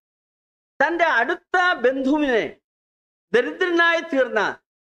പറഞ്ഞാൽ തൻ്റെ അടുത്ത ബന്ധുവിനെ, ദരിദ്രനായി തീർന്ന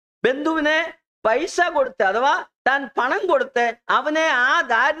ബന്ധുവിനെ പൈസ കൊടുത്ത് അഥവാ താൻ പണം കൊടുത്ത് അവനെ ആ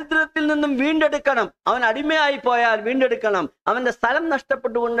ദാരിദ്ര്യത്തിൽ നിന്നും വീണ്ടെടുക്കണം. അവൻ അടിമയായി പോയാൽ വീണ്ടെടുക്കണം. അവന്റെ സ്ഥലം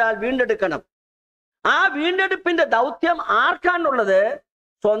നഷ്ടപ്പെട്ടുകൊണ്ടാൽ വീണ്ടെടുക്കണം. ആ വീണ്ടെടുപ്പിന്റെ ദൗത്യം ആർക്കാണുള്ളത്?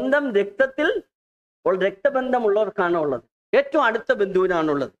 സ്വന്തം രക്തബന്ധമുള്ളവർക്കാണ് ഉള്ളത്. ഏറ്റവും അടുത്ത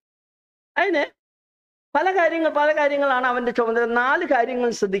ബന്ധുവിനാണുള്ളത്. അതിന് പല കാര്യങ്ങളാണ് അവന്റെ ചുമതല. 4 കാര്യങ്ങൾ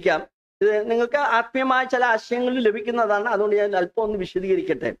ശ്രദ്ധിക്കാം. ഇത് നിങ്ങൾക്ക് ആത്മീയമായ ചില ആശയങ്ങൾ ലഭിക്കുന്നതാണ്. അതുകൊണ്ട് ഞാൻ അല്പം ഒന്ന്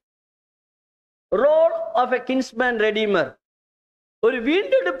വിശദീകരിക്കട്ടെ. റോൾ ഓഫ് എ കിൻസ്മാൻ റെഡീമർ, ഒരു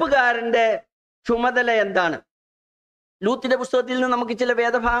വീണ്ടെടുപ്പുകാരന്റെ ചുമതല എന്താണ്? ലൂത്തിന്റെ പുസ്തകത്തിൽ നിന്ന് നമുക്ക് ചില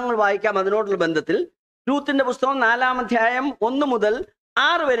വേദഭാഗങ്ങൾ വായിക്കാം അതിനോടുള്ള ബന്ധത്തിൽ. ലൂത്തിന്റെ പുസ്തകം 4-ാം അധ്യായം 1 മുതൽ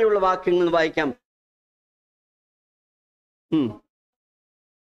 6 വരെയുള്ള വാക്യങ്ങൾ വായിക്കാം.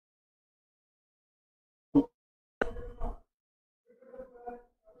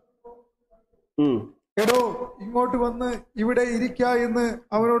 എടോ ഇങ്ങോട്ട് വന്ന് ഇവിടെ ഇരിക്ക എന്ന്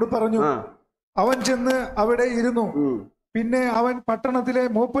അവനോട് പറഞ്ഞു. അവൻ ചെന്ന് അവിടെ ഇരുന്നു. പിന്നെ അവൻ പട്ടണത്തിലെ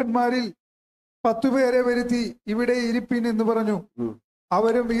മൂപ്പന്മാരിൽ 10 പേരെ വരുത്തി ഇവിടെ ഇരിപ്പിൻ എന്ന് പറഞ്ഞു.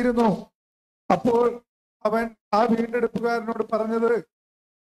 അവരും ഇരുന്നു. അപ്പോൾ അവൻ ആ വീണ്ടെടുപ്പുകാരനോട് പറഞ്ഞത്,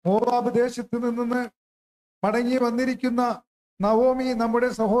 മോവാബ് ദേശത്ത് നിന്ന് മടങ്ങി വന്നിരിക്കുന്ന നവോമി നമ്മുടെ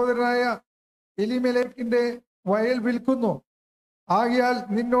സഹോദരനായ എലിമേലെക്കിന്റെ വയൽ വിൽക്കുന്നു. ആകയാൽ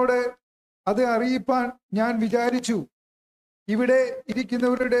നിന്നോട് അത് അറിയിപ്പാൻ ഞാൻ വിചാരിച്ചു. ഇവിടെ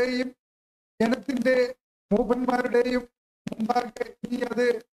ഇരിക്കുന്നവരുടെയും ജനത്തിന്റെ മൂപ്പന്മാരുടെയും മുമ്പാകെ നീ അത്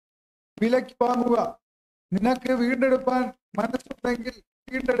വിലയ്ക്ക് വാങ്ങുക. നിനക്ക് വീണ്ടെടുപ്പാൻ മനസ്സുണ്ടെങ്കിൽ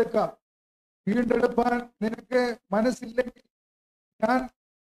വീണ്ടെടുക്കാം. വീണ്ടെടുപ്പാൻ നിനക്ക് മനസ്സില്ലെങ്കിൽ ഞാൻ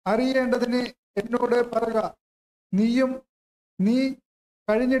അറിയേണ്ടതിന് എന്നോട് പറയുക. നീ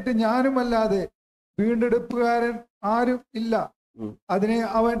കഴിഞ്ഞിട്ട് ഞാനുമല്ലാതെ വീണ്ടെടുപ്പുകാരൻ ആരും ഇല്ല. അതിനെ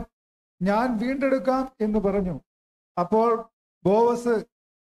അവൻ ഞാൻ വീണ്ടെടുക്കാം എന്ന് പറഞ്ഞു. അപ്പോൾ ബോവസ്,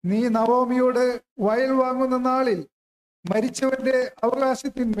 നീ നവോമിയോട് വയൽ വാങ്ങുന്ന നാളിൽ മരിച്ചവന്റെ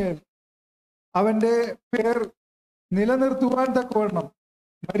അവകാശത്തിന്മേൽ അവന്റെ പേർ നിലനിർത്തുവാൻ തക്കവണ്ണം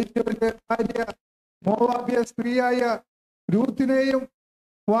മരിച്ചവന്റെ ഭാര്യ മോവാബ്യ സ്ത്രീയായ രൂത്തിനെയും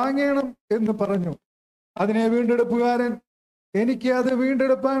വാങ്ങണം എന്ന് പറഞ്ഞു. അതിനെ വീണ്ടെടുപ്പുകാരൻ, എനിക്ക് അത്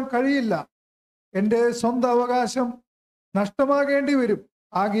വീണ്ടെടുപ്പാൻ കഴിയില്ല. എൻ്റെ സ്വന്തം അവകാശം നഷ്ടമാകേണ്ടി വരും.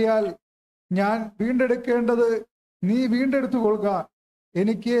 ആകയാൽ ഞാൻ വീണ്ടെടുക്കേണ്ടത് നീ വീണ്ടെടുത്തു കൊള്ളുക.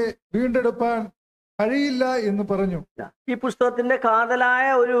 എനിക്ക് വീണ്ടെടുപ്പാൻ കഴിയില്ല എന്ന് പറഞ്ഞു. ഈ പുസ്തകത്തിന്റെ കാതലായ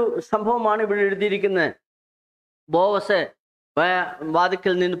ഒരു സംഭവമാണ് ഇവിടെ എഴുതിയിരിക്കുന്നത്. ബോവസ്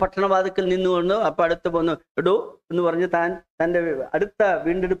വാതിക്കൽ നിന്ന്, പട്ടണവാതിക്കൽ നിന്നുകൊണ്ട് അപ്പൊ അടുത്ത് പോന്നു, ഇടൂ എന്ന് പറഞ്ഞ് തന്റെ അടുത്ത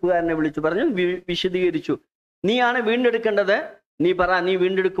വീണ്ടെടുപ്പുകാരനെ വിളിച്ചു പറഞ്ഞു, വിശദീകരിച്ചു. നീയാണ് വീണ്ടെടുക്കേണ്ടത്. നീ പറ, നീ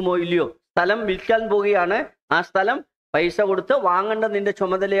വീണ്ടെടുക്കുമോ ഇല്ലയോ? സ്ഥലം വിൽക്കാൻ പോവുകയാണ്. ആ സ്ഥലം പൈസ കൊടുത്ത് വാങ്ങേണ്ട നിന്റെ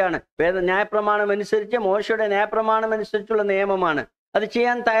ചുമതലയാണ്. ന്യായപ്രമാണം അനുസരിച്ച്, മോശയുടെ ന്യായപ്രമാണം അനുസരിച്ചുള്ള നിയമമാണ്. അത്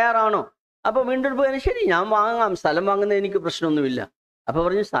ചെയ്യാൻ തയ്യാറാണോ? അപ്പൊ വീണ്ടെടുപ്പുകാരൻ, ശരി ഞാൻ വാങ്ങാം, സ്ഥലം വാങ്ങുന്നത് എനിക്ക് പ്രശ്നമൊന്നുമില്ല. അപ്പൊ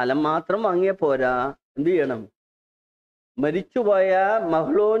പറഞ്ഞു, സ്ഥലം മാത്രം വാങ്ങിയ പോരാ, എന്ത് ചെയ്യണം? മരിച്ചുപോയ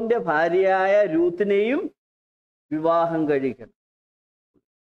മഹ്ലോന്റെ ഭാര്യയായ രൂത്തിനെയും വിവാഹം കഴിക്കണം.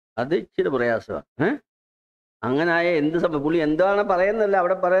 അത് ഇച്ചിരി പ്രയാസമാണ്. അങ്ങനായ എന്ത് സംഭവം? പുള്ളി എന്താണ് പറയുന്നില്ല,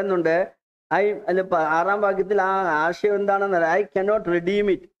 അവിടെ പറയുന്നുണ്ട്. അതിന്റെ 6-ാം വാക്യത്തിൽ ആ ആശയം എന്താണെന്നല്ല, I cannot redeem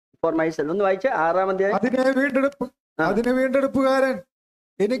it for myself. ഒന്ന് വായിച്ച 6-ാം അധ്യായം. അതിനെ വീണ്ടെടുപ്പുകാരൻ,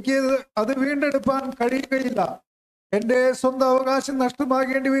 എനിക്ക് അത് വീണ്ടെടുപ്പാൻ കഴിയുകയില്ല. എന്റെ സ്വന്തം അവകാശം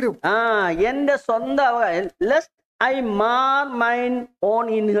നഷ്ടമാകേണ്ടി വരും. എന്റെ സ്വന്തം അവകാശം, I Mar mine on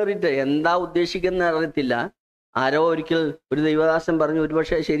inherit. എന്താ ഉദ്ദേശിക്കുന്ന അറിയത്തില്ല. ആരോ ഒരിക്കൽ ഒരു ദൈവദാസൻ പറഞ്ഞു,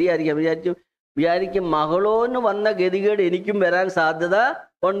 ഒരുപക്ഷെ ശരിയായിരിക്കാം, വിചാരിക്കും മകളോന് വന്ന ഗതികേട് എനിക്കും വരാൻ സാധ്യത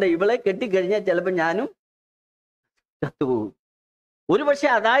ഉണ്ട്. ഇവളെ കെട്ടിക്കഴിഞ്ഞാൽ ചിലപ്പോൾ ഞാനും ചത്തുപോകും. ഒരുപക്ഷെ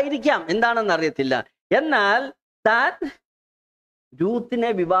അതായിരിക്കാം, എന്താണെന്ന് അറിയത്തില്ല. എന്നാൽ താൻ രൂത്തിനെ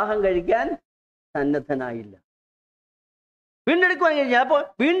വിവാഹം കഴിക്കാൻ സന്നദ്ധനായില്ല. വീണ്ടെടുക്കുവാൻ കഴിഞ്ഞാൽ അപ്പോൾ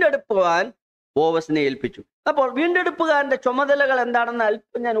വീണ്ടെടുക്കുവാൻ ബോവസിനെ ഏൽപ്പിച്ചു. അപ്പോൾ വീണ്ടെടുപ്പുകാരന്റെ ചുമതലകൾ എന്താണെന്ന്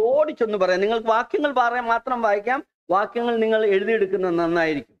അല്പം ഞാൻ ഓടിച്ചൊന്ന് പറയാം. നിങ്ങൾക്ക് വാക്യങ്ങൾ മാത്രം വായിക്കാം. വാക്യങ്ങൾ നിങ്ങൾ എഴുതിയെടുക്കുന്നത്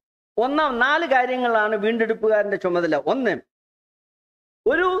നന്നായിരിക്കും. 4 കാര്യങ്ങളാണ് വീണ്ടെടുപ്പുകാരന്റെ ചുമതല. 1,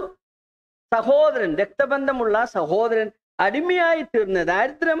 ഒരു സഹോദരൻ, രക്തബന്ധമുള്ള സഹോദരൻ അടിമയായി തീർന്ന്,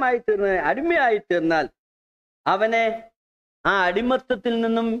 ദാരിദ്ര്യമായി തീർന്ന് അടിമയായി തീർന്നാൽ അവനെ ആ അടിമത്തത്തിൽ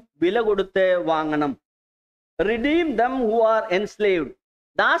നിന്നും വില കൊടുത്ത് വാങ്ങണം. Redeem dum who are enslaved.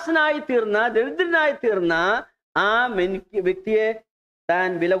 ദാസനായി തീർന്ന, ദരിദ്രനായി തീർന്ന ആ വ്യക്തിയെ താൻ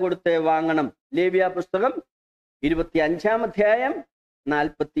വില കൊടുത്ത് വാങ്ങണം. ലേവ്യ പുസ്തകം 25-ാം അധ്യായം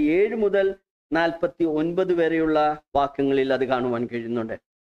 47 മുതൽ 49 വരെയുള്ള വാക്യങ്ങളിൽ അത് കാണുവാൻ കഴിയുന്നുണ്ട്.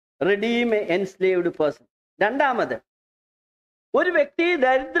 Redeem A enslaved person. 2, ഒരു വ്യക്തി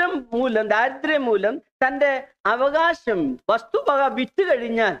ദാരിദ്ര്യം മൂലം തൻ്റെ അവകാശം, വസ്തുവക വിറ്റ്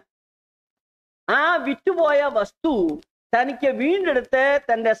കഴിഞ്ഞാൽ ആ വിറ്റുപോയ വസ്തു തനിക്ക് വീണ്ടെടുത്ത്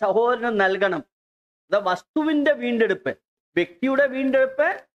തൻ്റെ സഹോദരന് നൽകണം. വസ്തുവിന്റെ വീണ്ടെടുപ്പ്, വ്യക്തിയുടെ വീണ്ടെടുപ്പ്.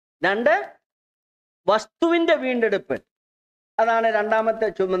 2, വസ്തുവിന്റെ വീണ്ടെടുപ്പ്. അതാണ് 2ാമത്തെ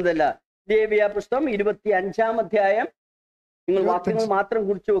ചുമതല. ലേവ്യ പുസ്തകം 25-ാം അധ്യായം. നിങ്ങൾ വാക്യങ്ങൾ മാത്രം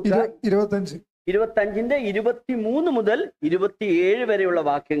കുറിച്ച് വെക്കുക. 25-ന്റെ 23 മുതൽ 27 വരെയുള്ള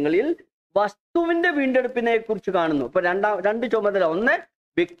വാക്യങ്ങളിൽ വസ്തുവിന്റെ വീണ്ടെടുപ്പിനെ കുറിച്ച് കാണുന്നു. അപ്പൊ 2 ചുമതല. 1,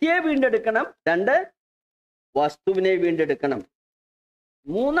 വ്യക്തിയെ വീണ്ടെടുക്കണം. 2, വസ്തുവിനെ വീണ്ടെടുക്കണം.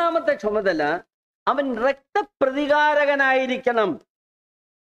 3ാമത്തെ ചുമതല, അവൻ രക്തപ്രതികാരകനായിരിക്കണം.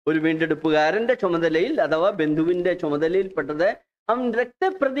 ഒരു വീണ്ടെടുപ്പുകാരന്റെ ചുമതലയിൽ, അഥവാ ബന്ധുവിന്റെ ചുമതലയിൽപ്പെട്ടത് അവൻ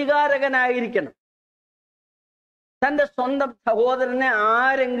രക്തപ്രതികാരകനായിരിക്കണം. തന്റെ സ്വന്തം സഹോദരനെ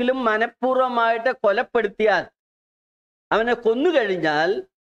ആരെങ്കിലും മനഃപൂർവ്വമായിട്ട് കൊലപ്പെടുത്തിയാൽ, അവനെ കൊന്നുകഴിഞ്ഞാൽ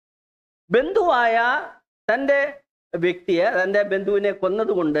ബന്ധുവായ തൻ്റെ വ്യക്തിയെ, തൻ്റെ ബന്ധുവിനെ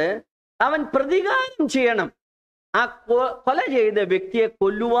കൊന്നതുകൊണ്ട് അവൻ പ്രതികാരം ചെയ്യണം. ആ കൊല ചെയ്ത വ്യക്തിയെ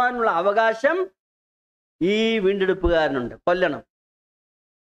കൊല്ലുവാനുള്ള അവകാശം ഈ വീണ്ടെടുപ്പുകാരനുണ്ട്. കൊല്ലണം.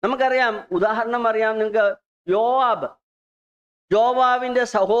 നമുക്കറിയാം, ഉദാഹരണം അറിയാം നിങ്ങൾക്ക്. യോവാബിന്റെ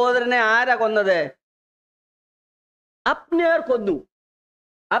സഹോദരനെ ആരാ കൊന്നത്? അബ്നേർ കൊന്നു.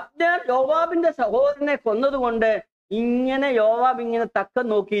 അബ്നേർ യോവാബിന്റെ സഹോദരനെ കൊന്നതുകൊണ്ട് ഇങ്ങനെ യോവാബ് ഇങ്ങനെ തക്കം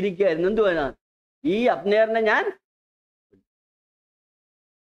നോക്കിയിരിക്കുകയായിരുന്നു. എന്തുവാ? ഈ അബ്നേറിനെ ഞാൻ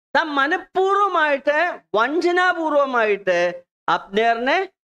മനഃപൂർവമായിട്ട്, വഞ്ചനാപൂർവമായിട്ട് അബ്നേറിനെ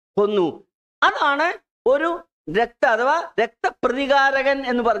കൊന്നു. അതാണ് ഒരു അഥവാ രക്തപ്രതികാരകൻ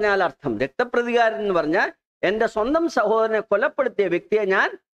എന്ന് പറഞ്ഞാൽ അർത്ഥം. രക്തപ്രതികാരൻ എന്ന് പറഞ്ഞാൽ എൻ്റെ സ്വന്തം സഹോദരനെ കൊലപ്പെടുത്തിയ വ്യക്തിയെ ഞാൻ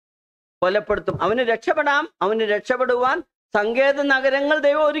കൊലപ്പെടുത്തും. അവന് രക്ഷപ്പെടാം. അവന് രക്ഷപ്പെടുവാൻ സങ്കേത നഗരങ്ങൾ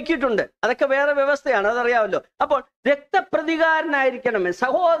ദൈവം ഒരുക്കിയിട്ടുണ്ട്. അതൊക്കെ വേറെ വ്യവസ്ഥയാണ്, അതറിയാമല്ലോ. അപ്പോൾ രക്തപ്രതികാരനായിരിക്കണം.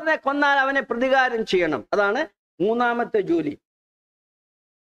 സഹോദരനെ കൊന്നാൽ അവനെ പ്രതികാരം ചെയ്യണം. അതാണ് മൂന്നാമത്തെ ജോലി.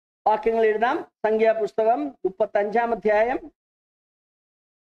 വാക്യങ്ങൾ എഴുതാം. സംഖ്യാപുസ്തകം 35-ാം അധ്യായം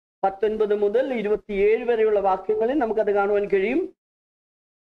 19 മുതൽ 27 വരെയുള്ള വാക്യങ്ങളിൽ നമുക്കത് കാണുവാൻ കഴിയും.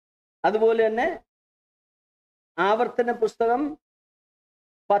 അതുപോലെ തന്നെ ആവർത്തന പുസ്തകം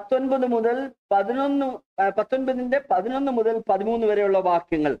 19 മുതൽ 11 മുതൽ 13 വരെയുള്ള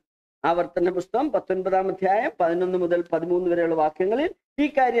വാക്യങ്ങൾ. ആവർത്തന പുസ്തകം 19-ാം അധ്യായം 11 മുതൽ 13 വരെയുള്ള വാക്യങ്ങളിൽ ഈ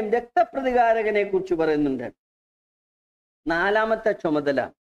കാര്യം രക്തപ്രതികാരകനെ കുറിച്ച് പറയുന്നുണ്ട്. നാലാമത്തെ ചുമതല,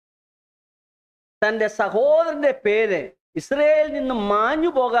 തൻ്റെ സഹോദരന്റെ പേര് ഇസ്രായേലിൽ നിന്നും മാഞ്ഞു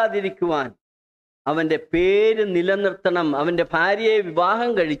പോകാതിരിക്കുവാൻ അവന്റെ പേര് നിലനിർത്തണം. അവന്റെ ഭാര്യയെ വിവാഹം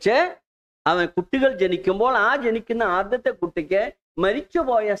കഴിച്ച് അവൻ കുട്ടികൾ ജനിക്കുമ്പോൾ ആ ജനിക്കുന്ന ആദ്യത്തെ കുട്ടിക്ക്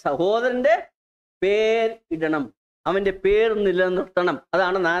മരിച്ചുപോയ സഹോദരന്റെ പേര് ഇടണം. അവന്റെ പേര് നിലനിർത്തണം.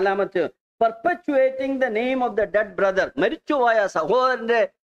 അതാണ് നാലാമത്തെ. പെർപെച്വേറ്റിംഗ് the name of the dead brother. മരിച്ചുപോയ സഹോദരന്റെ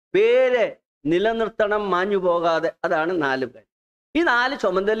പേര് നിലനിർത്തണം, മാഞ്ഞു പോകാതെ. അതാണ് 4 പേര്. ഈ 4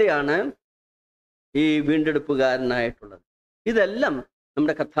 ചുമതലയാണ് ഈ വീണ്ടെടുപ്പുകാരനായിട്ടുള്ളത്. ഇതെല്ലാം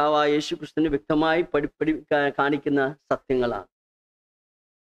നമ്മുടെ കർത്താവായ യേശുക്രിസ്തുവിന് വ്യക്തമായി കാണിക്കുന്ന സത്യങ്ങളാണ്.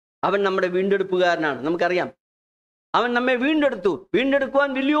 അവൻ നമ്മുടെ വീണ്ടെടുപ്പുകാരനാണ്. നമുക്കറിയാം, അവൻ നമ്മെ വീണ്ടെടുത്തു. വീണ്ടെടുക്കുവാൻ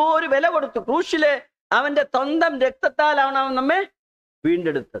വലിയൊരു വില കൊടുത്തു. ക്രൂശിലെ അവന്റെ സ്വന്തം രക്തത്താലാണ് അവൻ നമ്മെ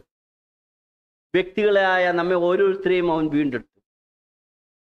വീണ്ടെടുത്തത്. വ്യക്തികളായ നമ്മെ ഓരോരുത്തരെയും അവൻ വീണ്ടെടുത്തു.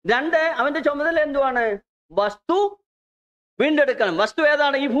 2, അവന്റെ ചുമതല എന്തുവാണ്? വസ്തു വീണ്ടെടുക്കണം. വസ്തു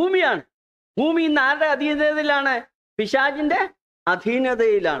ഏതാണ്? ഈ ഭൂമിയാണ്. ഭൂമി ഇന്ന് ആരുടെ അധീനതയിലാണ്? പിശാചിന്റെ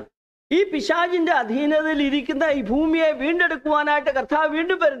അധീനതയിലാണ്. ഈ പിശാചിന്റെ അധീനതയിൽ ഇരിക്കുന്ന ഈ ഭൂമിയെ വീണ്ടെടുക്കുവാനായിട്ട് കർത്താവ്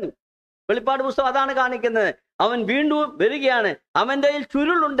വീണ്ടും വരുന്നു. വെളിപ്പാട് പുസ്തകം അതാണ് കാണിക്കുന്നത്. അവൻ വീണ്ടും വരികയാണ്. അവന്റെ കയ്യിൽ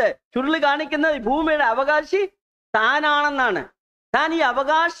ചുരുളുണ്ട്. ചുരുൾ കാണിക്കുന്നത് ഈ ഭൂമിയുടെ അവകാശി താനാണെന്നാണ്. താൻ ഈ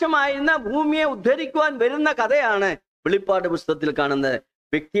അവകാശമായിരുന്ന ഭൂമിയെ ഉദ്ധരിക്കുവാൻ വരുന്ന കഥയാണ് വെളിപ്പാട് പുസ്തകത്തിൽ കാണുന്നത്.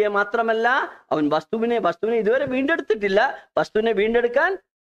 വ്യക്തിയെ മാത്രമല്ല, അവൻ വസ്തുവിനെ ഇതുവരെ വീണ്ടെടുത്തിട്ടില്ല. വസ്തുവിനെ വീണ്ടെടുക്കാൻ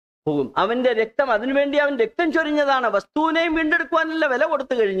പോകും. അവന്റെ രക്തം, അതിനുവേണ്ടി അവൻ രക്തം ചൊരിഞ്ഞതാണ്. വസ്തുവിനെയും വീണ്ടെടുക്കുവാനല്ല വില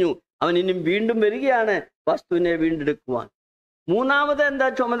കൊടുത്തു കഴിഞ്ഞു. അവൻ ഇനിയും വീണ്ടും വരികയാണ് വസ്തുവിനെ വീണ്ടെടുക്കുവാൻ. 3-ാമത് എന്താ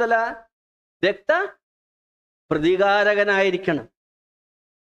ചുമതല? രക്ത പ്രതികാരകനായിരിക്കണം.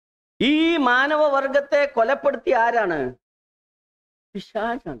 ഈ മാനവവർഗത്തെ കൊലപ്പെടുത്തിയ ആരാണ്?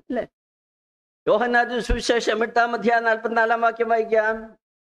 പിശാചാണ്, അല്ലെ? യോഹന്നാന്റെ സുവിശേഷം 8-ാം അധ്യായം 44-ാം വാക്യം വായിക്കാം.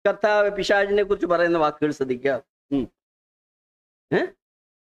 കർത്താവ് പിശാചിനെ കുറിച്ച് പറയുന്ന വാക്കുകൾ ശ്രദ്ധിക്കാം.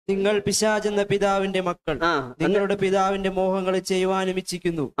 നിങ്ങൾ പിശാചെന്ന പിതാവിന്റെ മക്കൾ, നിങ്ങളുടെ പിതാവിന്റെ മോഹങ്ങൾ ചെയ്യുവാനും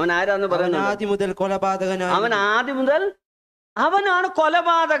ഇച്ഛിക്കുന്നു. അവൻ ആരാന്ന് പറയുന്നത്? ആദ്യം മുതൽ കൊലപാതകനാണ്. അവനാണ്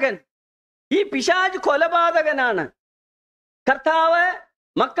കൊലപാതകൻ. ഈ പിശാച് കൊലപാതകനാണ്. കർത്താവ്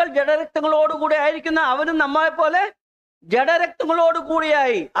മക്കൾ ജഡരക്തങ്ങളോടുകൂടി ആയിരിക്കുന്ന അവനും നമ്മളെ പോലെ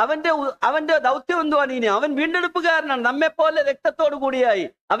ജഡരക്തങ്ങളോടുകൂടിയായി. അവന്റെ ദൗത്യം എന്തുവാണ്? ഇനി അവൻ വീണ്ടെടുപ്പുകാരനാണ്. നമ്മെ പോലെ രക്തത്തോടു കൂടിയായി.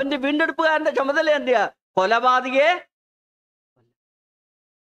 അവന്റെ വീണ്ടെടുപ്പുകാരന്റെ ചുമതല എന്തിയാ? കൊലപാതകയെ,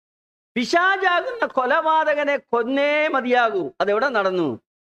 പിശാചാകുന്ന കൊലപാതകനെ കൊന്നേ മതിയാകൂ. അതെവിടെ നടന്നു?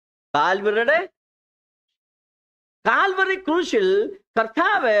 കാൽവറി ക്രൂശിൽ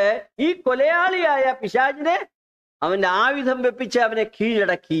കർത്താവ് ഈ കൊലയാളിയായ പിശാചിനെ അവന്റെ ആയുധം വെപ്പിച്ച് അവനെ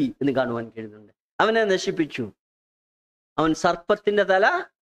കീഴടക്കി എന്ന് കാണുവാൻ കഴിയുന്നുണ്ട്. അവനെ നശിപ്പിച്ചു. അവൻ സർപ്പത്തിന്റെ തല.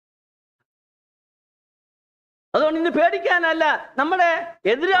 അതുകൊണ്ട് ഇന്ന് പേടിക്കാനല്ല, നമ്മുടെ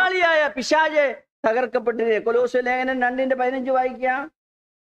എതിരാളിയായ പിശാച് തകർക്കപ്പെട്ടില്ലേ. കൊലോസ്യ ലേഖനം 2:15 വായിക്കാം.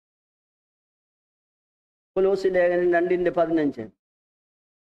 കൊലോസ്യ ലേഖനം 2:15.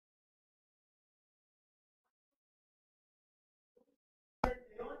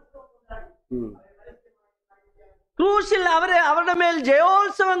 ക്രൂശിൽ അവരുടെ മേൽ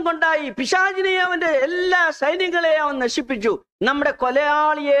ജയോത്സവം കൊണ്ടായി. പിശാചിനെയും അവന്റെ എല്ലാ സൈന്യങ്ങളെയും അവൻ നശിപ്പിച്ചു. നമ്മുടെ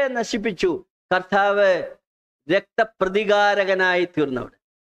കൊലയാളിയെ നശിപ്പിച്ചു. കർത്താവ് രക്തപ്രതികാരകനായി തീർന്നവിടെ.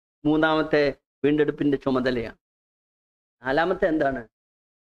 മൂന്നാമത്തെ വീണ്ടെടുപ്പിന്റെ ചുമതലയാണ്. നാലാമത്തെ എന്താണ്?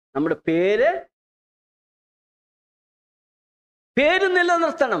 നമ്മുടെ പേര്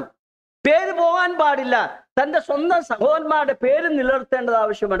നിലനിർത്തണം. പേര് പോകാൻ പാടില്ല. തൻ്റെ സ്വന്തം സഹോദരന്മാരുടെ പേര് നിലനിർത്തേണ്ടത്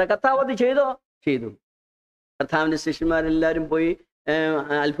ആവശ്യമാണ്. കർത്താവ് അത് ചെയ്തു. കർത്താവിന്റെ ശിഷ്യന്മാരെല്ലാവരും പോയി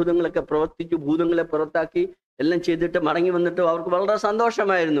അത്ഭുതങ്ങളൊക്കെ പ്രവർത്തിച്ചു, ഭൂതങ്ങളെ പുറത്താക്കി എല്ലാം ചെയ്തിട്ട് മടങ്ങി വന്നിട്ട് അവർക്ക് വളരെ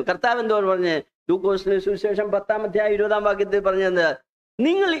സന്തോഷമായിരുന്നു. കർത്താവ് എന്തോ പറഞ്ഞ് ലൂക്കോസിന് സുവിശേഷം 10-ാം അധ്യായം 20-ാം വാക്യത്തിൽ പറഞ്ഞത്,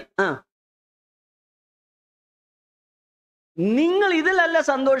 നിങ്ങൾ ഇതിലല്ല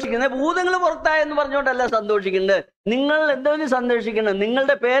സന്തോഷിക്കുന്നത്, ഭൂതങ്ങൾ പുറത്തായെന്ന് പറഞ്ഞുകൊണ്ടല്ല സന്തോഷിക്കുന്നത്. നിങ്ങൾ എന്തോന്ന് സന്തോഷിക്കുന്നത്?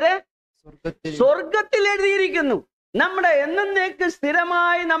 നിങ്ങളുടെ പേര് സ്വർഗത്തിൽ എഴുതിയിരിക്കുന്നു. നമ്മുടെ എന്നേക്ക്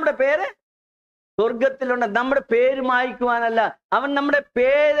സ്ഥിരമായി നമ്മുടെ പേര് സ്വർഗത്തിലുണ്ട്. നമ്മുടെ പേര് മായ്ക്കുവാനല്ല, അവൻ നമ്മുടെ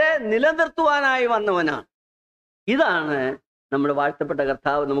പേര് നിലനിർത്തുവാനായി വന്നവനാണ്. ഇതാണ് നമ്മുടെ വാഴ്ത്തപ്പെട്ട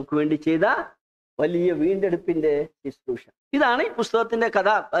കർത്താവ് നമുക്ക് വേണ്ടി ചെയ്ത വലിയ വീണ്ടെടുപ്പിന്റെ ശുശ്രൂഷ. ഇതാണ് ഈ പുസ്തകത്തിന്റെ കഥ,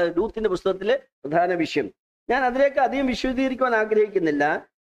 രൂത്തിന്റെ പുസ്തകത്തിലെ പ്രധാന വിഷയം. ഞാൻ അതിലേക്ക് അധികം വിശദീകരിക്കുവാൻ ആഗ്രഹിക്കുന്നില്ല.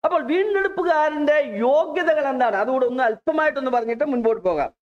 അപ്പോൾ വീണ്ടെടുപ്പുകാരന്റെ യോഗ്യതകൾ എന്താണ്? അതുകൂടെ ഒന്ന് അല്പമായിട്ടൊന്ന് പറഞ്ഞിട്ട് മുൻപോട്ട്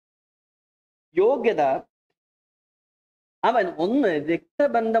പോകാം. യോഗ്യത, അവൻ ഒന്ന്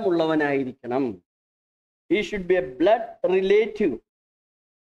രക്തബന്ധമുള്ളവനായിരിക്കണം. He should be a blood relative.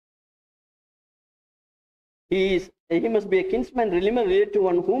 He must be a kinsman relative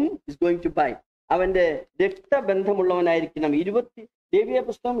on whom is going to buy. അവന്റെ രക്തബന്ധമുള്ളവനായിരിക്കണം. ലേവ്യ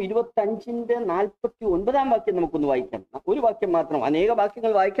പുസ്തകം 25-49 വാക്യം നമുക്കൊന്ന് വായിക്കാം. ഒരു വാക്യം മാത്രം, അനേക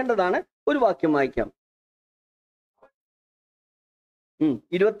വാക്യങ്ങൾ വായിക്കേണ്ടതാണ്, ഒരു വാക്യം വായിക്കാം.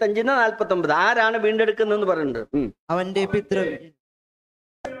 25-49 ആരാണ് വീണ്ടെടുക്കുന്നതെന്ന് പറയുന്നത്? അവന്റെ പിതൃ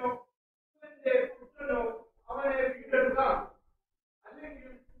അവനെ വീണ്ടെടുക്കാം.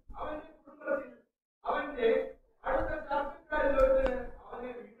 അല്ലെങ്കിൽ അവന്റെ കുടുംബത്തിൽ അവന്റെ അടുത്ത ചാർച്ചക്കാരിലൊരുത്തന്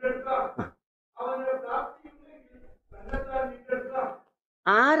അവനെ വീണ്ടെടുക്കാം. അവന് പ്രാപ്തിയുണ്ടെങ്കിൽ തന്നെത്താൻ വീണ്ടെടുക്കാം.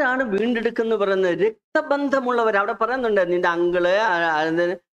 ആരാണ് വീണ്ടെടുക്കുന്ന പറയുന്നത്? രക്തബന്ധമുള്ളവർ. അവിടെ പറയുന്നുണ്ട്, നിന്റെ അങ്കിള്,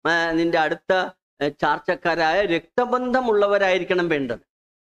 നിന്റെ അടുത്ത ചാർച്ചക്കാരായ രക്തബന്ധമുള്ളവരായിരിക്കണം വേണ്ടത്.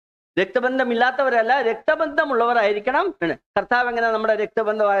 രക്തബന്ധമില്ലാത്തവരല്ല, രക്തബന്ധമുള്ളവരായിരിക്കണം. കർത്താവ് എങ്ങനെ നമ്മുടെ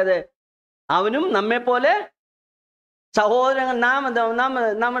രക്തബന്ധമായത്? അവനും നമ്മെ പോലെ സഹോദരങ്ങൾ.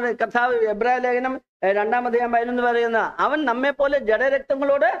 നമ്മുടെ കർത്താവ് എബ്രായ ലേഖനം 2-ാം അധ്യായം 11 പറയുന്ന, അവൻ നമ്മെ പോലെ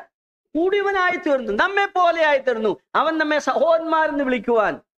ജഡരക്തങ്ങളോട് കൂടിയവനായി തീർന്നു, നമ്മെ പോലെ ആയി തീർന്നു. അവൻ നമ്മെ സഹോദരന്മാരെന്ന്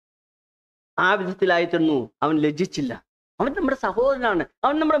വിളിക്കുവാൻ ആ വിധത്തിലായി തീർന്നു. അവൻ ലജ്ജിച്ചില്ല. അവൻ നമ്മുടെ സഹോദരനാണ്,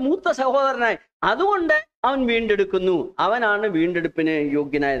 അവൻ നമ്മുടെ മൂത്ത സഹോദരനായി. അതുകൊണ്ട് അവൻ വീണ്ടെടുക്കുന്നു. അവനാണ് വീണ്ടെടുപ്പിന്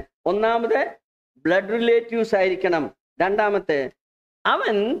യോഗ്യനായത്. ഒന്നാമത് ബ്ലഡ് റിലേറ്റീവ്സ് ആയിരിക്കണം. രണ്ടാമത്തെ,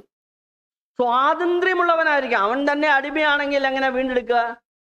 അവൻ സ്വാതന്ത്ര്യമുള്ളവനായിരിക്കും. അവൻ തന്നെ അടിമയാണെങ്കിൽ എങ്ങനെ വീണ്ടെടുക്കുക?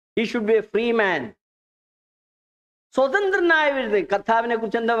 He should be A free മാൻ. സ്വതന്ത്രനായ വരുന്നത്. കർത്താവിനെ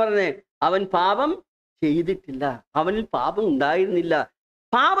കുറിച്ച് എന്താ പറഞ്ഞത്? അവൻ പാപം ചെയ്തിട്ടില്ല, അവനിൽ പാപം ഉണ്ടായിരുന്നില്ല.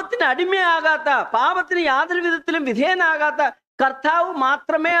 പാപത്തിന് അടിമയാകാത്ത, പാപത്തിന് യാതൊരു വിധത്തിലും വിധേയനാകാത്ത കർത്താവ്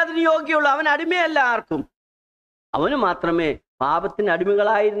മാത്രമേ അതിന് യോഗ്യമുള്ളൂ. അവൻ അടിമയല്ല ആർക്കും. അവന് മാത്രമേ പാപത്തിന്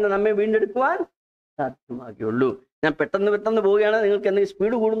അടിമകളായിരുന്ന നമ്മെ വീണ്ടെടുക്കുവാൻ സാധ്യമാകുള്ളൂ. ഞാൻ പെട്ടെന്ന് പോവുകയാണ്. നിങ്ങൾക്ക് എന്തെങ്കിലും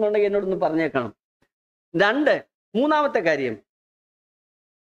സ്പീഡ് കൂടുന്നുണ്ടെങ്കിൽ എന്നോടൊന്ന് പറഞ്ഞേക്കണം. മൂന്നാമത്തെ കാര്യം,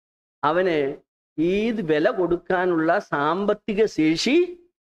 അവന് ഏത് വില കൊടുക്കാനുള്ള സാമ്പത്തിക ശേഷി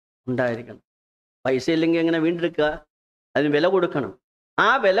ഉണ്ടായിരിക്കണം. പൈസ ഇല്ലെങ്കിൽ എങ്ങനെ വീണ്ടെടുക്കുക? അതിന് വില കൊടുക്കണം. ആ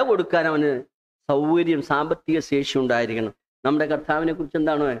വില കൊടുക്കാൻ അവന് സൗകര്യം, സാമ്പത്തിക ശേഷി ഉണ്ടായിരിക്കണം. നമ്മുടെ കർത്താവിനെ കുറിച്ച്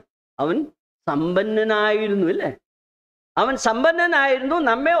എന്താണ്? അവൻ സമ്പന്നനായിരുന്നു, അല്ലേ? അവൻ സമ്പന്നനായിരുന്നു.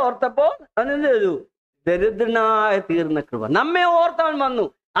 നമ്മെ ഓർത്തപ്പോൾ അവൻ എന്ത് ചെയ്തു? ദരിദ്രനായി തീർന്ന കൃപ. നമ്മെ ഓർത്തവൻ വന്നു.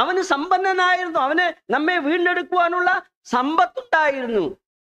 അവന് സമ്പന്നനായിരുന്നു. അവന് നമ്മെ വീണ്ടെടുക്കുവാനുള്ള സമ്പത്തുണ്ടായിരുന്നു.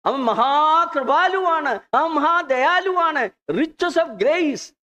 അവൻ മഹാകൃപാലുവാണ്, അവൻ മഹാദയാലുവാണ്. Riches of grace,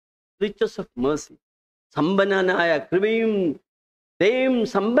 riches of Mercy. സമ്പന്നനായ കൃപയും ദയയും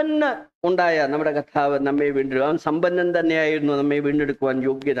സമ്പന്ന ഉണ്ടായ നമ്മുടെ കർത്താവ് നമ്മെ വീണ്ടെടുക്കും. അവൻ സമ്പന്നൻ തന്നെയായിരുന്നു, നമ്മെ വീണ്ടെടുക്കുവാൻ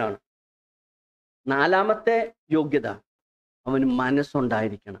യോഗ്യനാണ്. നാലാമത്തെ യോഗ്യത, അവന്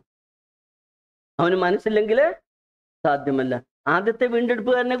മനസ്സുണ്ടായിരിക്കണം. അവന് മനസ്സില്ലെങ്കിൽ സാധ്യമല്ല. ആദ്യത്തെ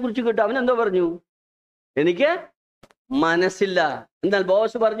വീണ്ടെടുപ്പുകാരനെ കുറിച്ച് കേട്ടു. അവൻ എന്തോ പറഞ്ഞു? എനിക്ക് മനസ്സില്ല. എന്നാൽ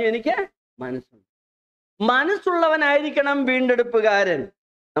ബോസ് പറഞ്ഞു, എനിക്ക് മനസ്സുണ്ട്. മനസ്സുള്ളവനായിരിക്കണം വീണ്ടെടുപ്പുകാരൻ.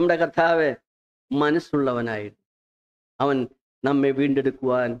 നമ്മുടെ കർത്താവ് മനസ്സുള്ളവനായിരുന്നു. അവൻ നമ്മെ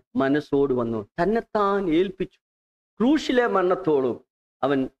വീണ്ടെടുക്കുവാൻ മനസ്സോട് വന്നു, തന്നെത്താൻ ഏൽപ്പിച്ചു. ക്രൂശിലെ മരണത്തോടും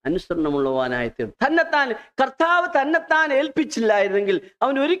അവൻ അനുസരണമുള്ളവാനായി തീർന്നു. കർത്താവ് തന്നെത്താൻ ഏൽപ്പിച്ചില്ലായിരുന്നെങ്കിൽ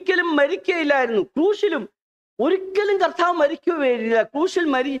അവൻ ഒരിക്കലും മരിക്കുകയില്ലായിരുന്നു. ക്രൂശിലും ഒരിക്കലും കർത്താവ് മരിക്കുകയില്ല. ക്രൂശിൽ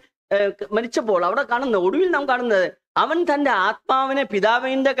മരിച്ചപ്പോൾ അവിടെ കാണുന്ന ഒടുവിൽ നാം കാണുന്നത്, അവൻ തൻ്റെ ആത്മാവിനെ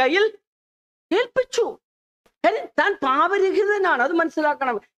പിതാവിന്റെ കയ്യിൽ ഏൽപ്പിച്ചു. താൻ പാപരഹിതനാണ്, അത്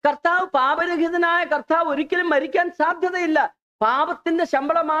മനസ്സിലാക്കണം. കർത്താവ് പാപരഹിതനായ കർത്താവ് ഒരിക്കലും മരിക്കാൻ സാധ്യതയില്ല. പാപത്തിന്റെ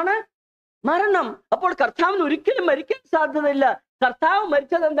ശമ്പളമാണ് മരണം. അപ്പോൾ കർത്താവിന് ഒരിക്കലും മരിക്കാൻ സാധ്യതയില്ല. കർത്താവ്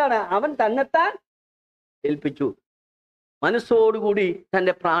മരിച്ചത് എന്താണ്? അവൻ തന്നെത്താൻ ഏൽപ്പിച്ചു. മനസ്സോടുകൂടി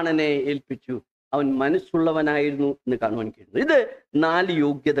തന്റെ പ്രാണനെ ഏൽപ്പിച്ചു. അവൻ മനസ്സുള്ളവനായിരുന്നു എന്ന് കാണുവാൻ കഴിയുന്നു. ഇത് 4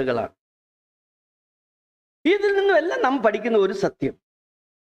 യോഗ്യതകളാണ്. ഇതിൽ നിന്നും എല്ലാം നാം പഠിക്കുന്ന ഒരു സത്യം,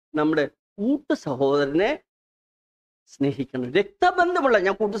 നമ്മുടെ കൂട്ടു സഹോദരനെ സ്നേഹിക്കണം. രക്തബന്ധമുള്ള,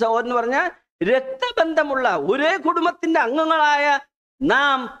 ഞാൻ കൂട്ടു സഹോദരൻ എന്ന് പറഞ്ഞാൽ രക്തബന്ധമുള്ള ഒരേ കുടുംബത്തിന്റെ അംഗങ്ങളായ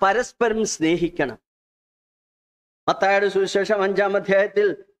നാം പരസ്പരം സ്നേഹിക്കണം. മത്തായിയുടെ സുവിശേഷം 5-ാം അധ്യായത്തിൽ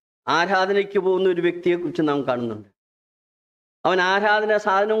ആരാധനയ്ക്ക് പോകുന്ന ഒരു വ്യക്തിയെ കുറിച്ച് നാം കാണുന്നുണ്ട്. അവൻ ആരാധന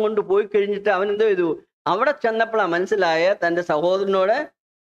സാധനം കൊണ്ട് പോയി കഴിഞ്ഞിട്ട് അവൻ എന്തോ ചെയ്തു? അവിടെ ചെന്നപ്പോഴാണ് മനസ്സിലായ തൻ്റെ സഹോദരനോട്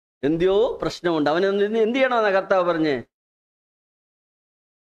എന്തിയോ പ്രശ്നമുണ്ട്. അവൻ എന്ത് ചെയ്യണമെന്നാ കർത്താവ് പറഞ്ഞേ?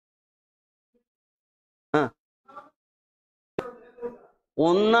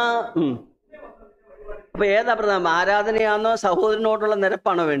 അപ്പൊ ഏതാ പ്രധാനം? ആരാധനയാണോ സഹോദരനോടുള്ള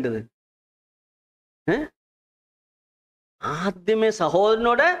നിരപ്പാണോ വേണ്ടത്? ആദ്യമേ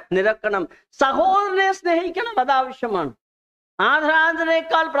സഹോദരനോട് നിരക്കണം, സഹോദരനെ സ്നേഹിക്കണം. അതാവശ്യമാണ്.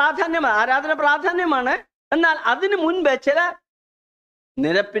 ആരാധനയേക്കാൾ പ്രാധാന്യമാണ്, ആരാധന പ്രാധാന്യമാണ്. എന്നാൽ അതിനു മുൻപേ ചില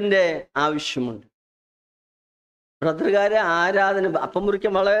നിരപ്പിന്റെ ആവശ്യമുണ്ട്. ബ്രദറുകാരെ ആരാധന അപ്പം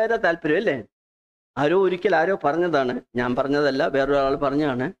മുറിക്കാൻ വളരെ താല്പര്യം അല്ലേ? ആരോ പറഞ്ഞതാണ്, ഞാൻ പറഞ്ഞതല്ല, വേറൊരാൾ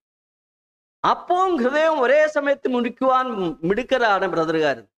പറഞ്ഞാണ്. അപ്പവും ഹൃദയവും ഒരേ സമയത്ത് മുറിക്കുവാൻ മിടുക്കരാണ്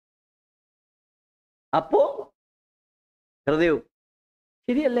ബ്രദറുകാരൻ. അപ്പവും ഹൃദയവും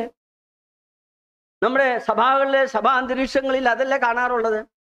ശരിയല്ലേ? നമ്മുടെ സഭകളിലെ സഭാന്തരീക്ഷങ്ങളിൽ അതല്ലേ കാണാറുള്ളത്?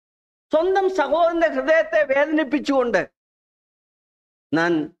 സ്വന്തം സഹോദരന്റെ ഹൃദയത്തെ വേദനിപ്പിച്ചുകൊണ്ട്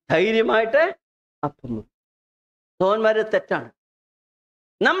ഞാൻ ധൈര്യമായിട്ട് അപ്പം സഹോദരന്മാരെ തെറ്റാണ്.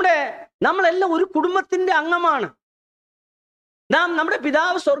 നമ്മളെല്ലാം ഒരു കുടുംബത്തിന്റെ അംഗമാണ്. നമ്മുടെ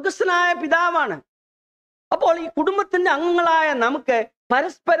പിതാവ് സ്വർഗസ്ഥനായ പിതാവാണ്. അപ്പോൾ ഈ കുടുംബത്തിന്റെ അംഗങ്ങളായ നമുക്ക്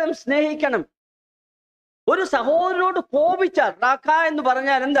പരസ്പരം സ്നേഹിക്കണം. ഒരു സഹോദരനോട് കോപിച്ചാൽ, റാഖ എന്ന്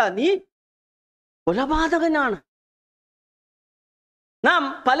പറഞ്ഞാൽ എന്താ? നീ കൊലപാതകനാണ്. നാം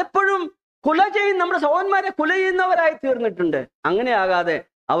പലപ്പോഴും നമ്മുടെ സഹോദരന്മാരെ കൊല ചെയ്യുന്നവരായി തീർന്നിട്ടുണ്ട്. അങ്ങനെ ആകാതെ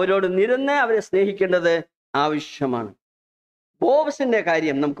അവരോട് നിരന്ന് അവരെ സ്നേഹിക്കേണ്ടത് ആവശ്യമാണ്. ബോവസിന്റെ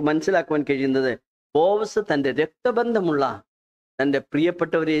കാര്യം നമുക്ക് മനസ്സിലാക്കുവാൻ കഴിയുന്നത്, ബോവസ് തൻ്റെ രക്തബന്ധമുള്ള തൻ്റെ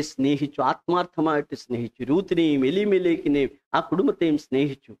പ്രിയപ്പെട്ടവരെ സ്നേഹിച്ചു, ആത്മാർത്ഥമായിട്ട് സ്നേഹിച്ചു. രൂത്തിനെയും എലീമേലെക്കിനെയും ആ കുടുംബത്തെയും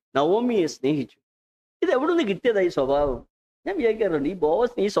സ്നേഹിച്ചു, നവോമിയെ സ്നേഹിച്ചു. ഇത് എവിടുന്ന് കിട്ടിയതാ ഈ സ്വഭാവം? ഞാൻ വിചാരിക്കാറുണ്ട്, ഈ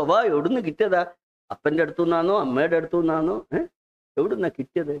ബോവസിന് ഈ സ്വഭാവം എവിടുന്ന് കിട്ടിയതാ? അപ്പൻ്റെ അടുത്തു നിന്നാണോ അമ്മയുടെ അടുത്തു നിന്നാണോ? എവിടുന്നാ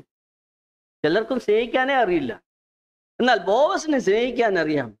കിട്ടിയത്? ചിലർക്കും സ്നേഹിക്കാനേ അറിയില്ല, എന്നാൽ ബോവസിനെ സ്നേഹിക്കാൻ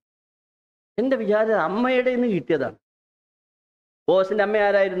അറിയാം. എൻ്റെ വിചാരം അമ്മയുടെ നിന്ന് കിട്ടിയതാണ്. ബോവസിന്റെ അമ്മ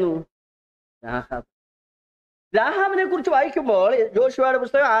ആരായിരുന്നു? രാഹാബ്. രാഹാബിനെ കുറിച്ച് വായിക്കുമ്പോൾ ജോഷുവയുടെ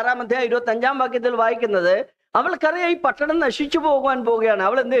പുസ്തകം 6-ാം അധ്യായം 25-ാം വാക്യത്തിൽ വായിക്കുന്നത്, അവൾക്കറിയാം ഈ പട്ടണം നശിച്ചു പോകുവാൻ പോവുകയാണ്.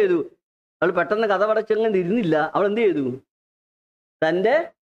 അവൾ എന്ത് ചെയ്തു? അവൾ പെട്ടെന്ന് കഥ പടച്ചങ്ങനെ ഇരുന്നില്ല. അവൾ എന്ത് ചെയ്തു? തൻ്റെ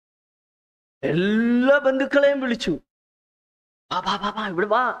എല്ലാ ബന്ധുക്കളെയും വിളിച്ചു, വാ ഇവിടെ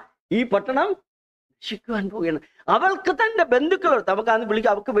വാ, ഈ പട്ടണം നശിക്കുവാൻ പോവുകയാണ്. അവൾക്ക് തൻ്റെ ബന്ധുക്കളോട്, നമുക്ക് അന്ന്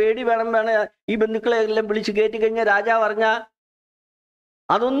വിളിക്കാം, അവൾക്ക് വേടി വേണം ഈ ബന്ധുക്കളെ എല്ലാം വിളിച്ച് കയറ്റി കഴിഞ്ഞാൽ രാജാവ് അറിഞ്ഞാൽ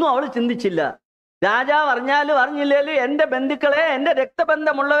അതൊന്നും അവൾ ചിന്തിച്ചില്ല. രാജാവ് അറിഞ്ഞാലും അറിഞ്ഞില്ലേലും എൻ്റെ ബന്ധുക്കളെ, എൻ്റെ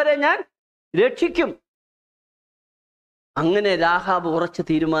രക്തബന്ധമുള്ളവരെ ഞാൻ രക്ഷിക്കും. അങ്ങനെ രാഹാബ് ഉറച്ച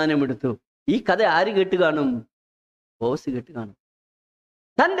തീരുമാനമെടുത്തു. ഈ കഥ ആര് കേട്ട് കാണും? ബോസ് കേട്ട് കാണും.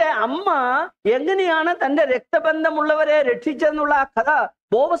 തൻ്റെ അമ്മ എങ്ങനെയാണ് തൻ്റെ രക്തബന്ധമുള്ളവരെ രക്ഷിച്ചെന്നുള്ള ആ കഥ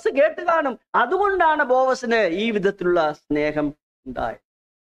ബോവസ് കേട്ട് കാണും. അതുകൊണ്ടാണ് ബോവസിന് ഈ വിധത്തിലുള്ള സ്നേഹം ഉണ്ടായത്.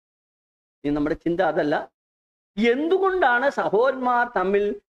 ഇനി നമ്മുടെ ചിന്ത അതല്ല, എന്തുകൊണ്ടാണ് സഹോദരന്മാർ തമ്മിൽ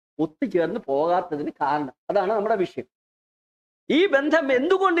ഒത്തുചേർന്ന് പോകാത്തതിന് കാരണം? അതാണ് നമ്മുടെ വിഷയം. ഈ ബന്ധം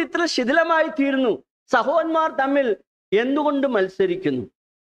എന്തുകൊണ്ട് ഇത്ര ശിഥിലമായി തീരുന്നു? സഹോദരന്മാർ തമ്മിൽ എന്തുകൊണ്ട് മത്സരിക്കുന്നു?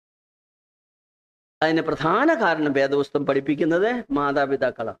 അതിന് പ്രധാന കാരണം വേദപുസ്തകം പഠിപ്പിക്കുന്നത്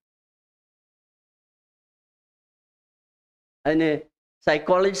മാതാപിതാക്കളാണ്. അതിന്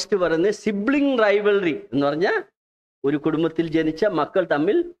സൈക്കോളജിസ്റ്റ് പറയുന്നത് സിബ്ലിംഗ് റൈവൽറി എന്ന് പറഞ്ഞാൽ ഒരു കുടുംബത്തിൽ ജനിച്ച മക്കൾ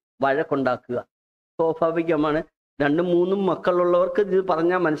തമ്മിൽ വഴക്കുണ്ടാക്കുക സ്വാഭാവികമാണ്. 2-3 മക്കളുള്ളവർക്ക് ഇത്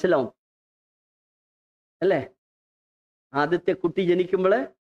പറഞ്ഞാൽ മനസ്സിലാവും അല്ലേ? ആദ്യത്തെ കുട്ടി ജനിക്കുമ്പോൾ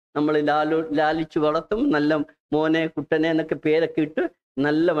നമ്മൾ ലാലിച്ചു വളർത്തും. നല്ല മോനെ, കുട്ടനെ എന്നൊക്കെ പേരൊക്കെ ഇട്ട്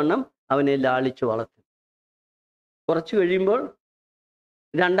നല്ലവണ്ണം അവനെ ലാളിച്ചു വളർത്തും. കുറച്ച് കഴിയുമ്പോൾ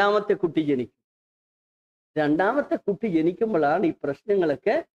 2ാമത്തെ കുട്ടി ജനിക്കും. 2ാമത്തെ കുട്ടി ജനിക്കുമ്പോഴാണ് ഈ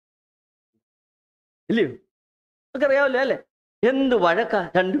പ്രശ്നങ്ങളൊക്കെ ഇല്ലയോ? ഒക്കെ അറിയാമല്ലോ അല്ലേ? എന്ത് വഴക്കാ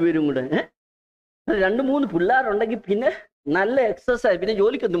രണ്ടുപേരും കൂടെ. 2-3 പിള്ളേരുണ്ടെങ്കിൽ പിന്നെ നല്ല എക്സസൈസ്, പിന്നെ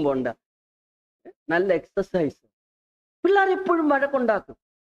ജോലിക്കൊന്നും പോകണ്ട, നല്ല എക്സസൈസ്. പിള്ളേർ എപ്പോഴും വഴക്കുണ്ടാക്കും.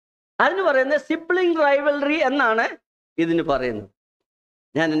 അതിന് പറയുന്നത് സിബ്ലിംഗ് റൈവൽറി എന്നാണ് ഇതിന് പറയുന്നത്.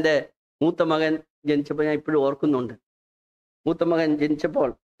 ഞാൻ എൻ്റെ മൂത്ത മകൻ ജനിച്ചപ്പോൾ ഞാൻ ഇപ്പോഴും ഓർക്കുന്നുണ്ട്. മൂത്ത മകൻ ജനിച്ചപ്പോൾ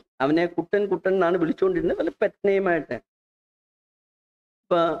അവനെ കുട്ടൻ കുട്ടൻ എന്നാണ് വിളിച്ചുകൊണ്ടിരുന്നത്, വല്ല പെറ്റ് നെയിമായിട്ട്.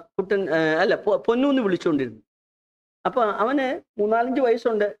 കുട്ടൻ അല്ല പൊന്നു എന്ന് വിളിച്ചുകൊണ്ടിരുന്നു. അപ്പൊ അവന് 3-4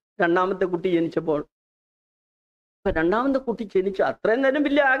 വയസ്സുണ്ട് രണ്ടാമത്തെ കുട്ടി ജനിച്ചപ്പോൾ. അപ്പൊ രണ്ടാമത്തെ കുട്ടി ജനിച്ചു. അത്രയും നേരം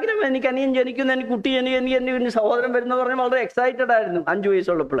വലിയ ആഗ്രഹം, എനിക്ക് അനിയൻ ജനിക്കുന്നു, എനിക്ക് കുട്ടി എനിക്ക് സഹോദരൻ വരുന്ന പറഞ്ഞാൽ വളരെ എക്സൈറ്റഡ് ആയിരുന്നു 5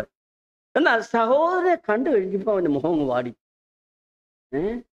 വയസ്സുള്ളപ്പോൾ. എന്നാൽ സഹോദരനെ കണ്ടു കഴിഞ്ഞപ്പോൾ അവന്റെ മുഖം അങ്ങ് വാടി.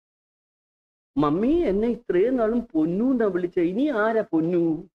 മമ്മി എന്നെ ഇത്രയും നാളും പൊന്നു എന്നാ വിളിച്ച, ഇനി ആരാ പൊന്നു?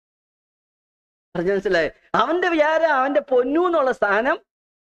 മനസ്സിലായി? അവന്റെ വിചാരം അവന്റെ പൊന്നു എന്നുള്ള സ്ഥാനം.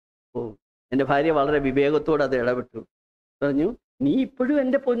 എൻ്റെ ഭാര്യ വളരെ വിവേകത്തോടെ അത് ഇടപെട്ടു. പറഞ്ഞു, നീ ഇപ്പോഴും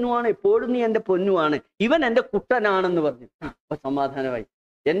എൻ്റെ പൊന്നുമാണ്, എപ്പോഴും നീ എൻ്റെ പൊന്നുമാണ്, ഇവൻ എൻ്റെ കുട്ടനാണെന്ന് പറഞ്ഞു. അപ്പൊ സമാധാനമായി.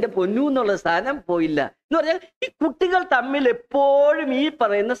 എൻ്റെ പൊന്നു എന്നുള്ള സ്ഥാനം പോയില്ല എന്ന് പറഞ്ഞാൽ ഈ കുട്ടികൾ തമ്മിൽ എപ്പോഴും ഈ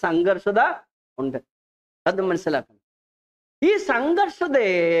പറയുന്ന സംഘർഷത ഉണ്ട്. അത് മനസ്സിലാക്കണം. ഈ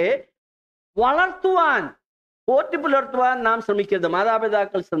സംഘർഷതയെ വളർത്തുവാൻ, പോറ്റി പുലർത്തുവാൻ നാം ശ്രമിക്കരുത്,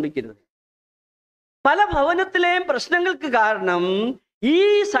 മാതാപിതാക്കൾ ശ്രമിക്കരുത്. പല ഭവനത്തിലെയും പ്രശ്നങ്ങൾക്ക് കാരണം ഈ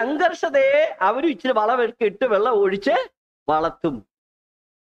സംഘർഷതയെ അവർ ഇച്ചിരി വളമെടുക്കിട്ട് വെള്ളം ഒഴിച്ച് വളർത്തും.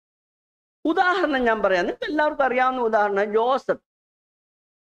 ഉദാഹരണം ഞാൻ പറയാം, നിങ്ങൾക്ക് എല്ലാവർക്കും അറിയാവുന്ന ഉദാഹരണം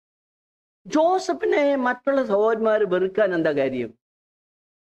ജോസഫിനെ മറ്റുള്ള സഹോദരന്മാർ വെറുക്കാൻ എന്താ കാര്യം?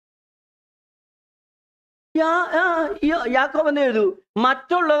 യാക്കോബ് എന്ന് എഴുതു,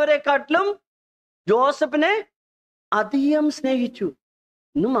 മറ്റുള്ളവരെക്കാട്ടിലും ജോസഫിനെ അധികം സ്നേഹിച്ചു.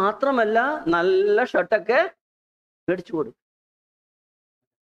 ഇന്ന് മാത്രമല്ല, നല്ല ഷർട്ടൊക്കെ മേടിച്ചു കൊടുക്കും.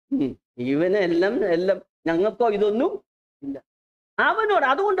 ഇവനെല്ലാം ഞങ്ങൾക്കോ ഇതൊന്നും ഇല്ല. അവനോട്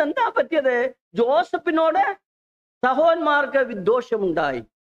അതുകൊണ്ട് എന്താ പറ്റിയത്? ജോസഫിനോട് സഹോദരന്മാർക്ക് വിദ്വേഷമുണ്ടായി.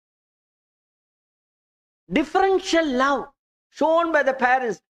 Differential love Sean by the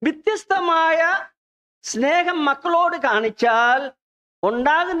parents. വ്യത്യസ്തമായ സ്നേഹം മക്കളോട് കാണിച്ചാൽ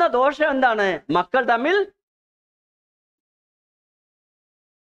ഉണ്ടാകുന്ന ദോഷം എന്താണ്? മക്കൾ തമ്മിൽ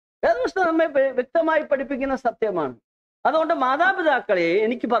വേദപുസ്തകം നമ്മെ വ്യക്തമായി പഠിപ്പിക്കുന്ന സത്യമാണ്. അതുകൊണ്ട് മാതാപിതാക്കളെ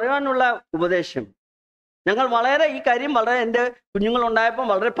എനിക്ക് പറയാനുള്ള ഉപദേശം, ഞങ്ങൾ വളരെ ഈ കാര്യം വളരെ എൻ്റെ കുഞ്ഞുങ്ങളുണ്ടായപ്പോൾ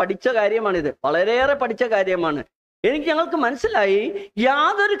വളരെ പഠിച്ച കാര്യമാണിത്, വളരെയേറെ പഠിച്ച കാര്യമാണ്. ഞങ്ങൾക്ക് മനസ്സിലായി,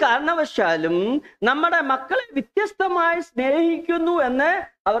 യാതൊരു കാരണവശാലും നമ്മുടെ മക്കളെ വ്യത്യസ്തമായി സ്നേഹിക്കുന്നു എന്ന്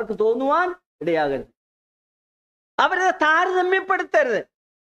അവർക്ക് തോന്നുവാൻ ഇടയാകരുത്. അവരെ താരതമ്യപ്പെടുത്തരുത്.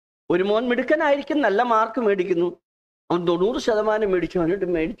 ഒരു മോൻ മിടുക്കനായിരിക്കും, നല്ല മാർക്ക് മേടിക്കുന്നു, അവൻ 90% മേടിച്ചു. അവനോട്ട്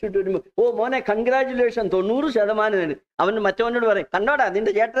മേടിച്ചിട്ട് വരുമ്പോ, ഓ മോനെ കൺഗ്രാജുലേഷൻ 90%. അവന് മറ്റവനോട് പറയും, കണ്ടോടാ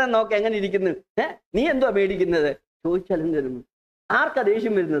നിന്റെ ചേട്ടനെ നോക്കി എങ്ങനെ ഇരിക്കുന്നു, നീ എന്തുവാ മേടിക്കുന്നത് ചോദിച്ചാലും തരുന്നു. ആർക്കാ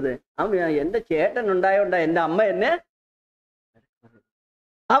ദേഷ്യം വരുന്നത്? അവൻ എൻ്റെ ചേട്ടൻ ഉണ്ടായോണ്ടാ എൻ്റെ അമ്മ എന്നെ.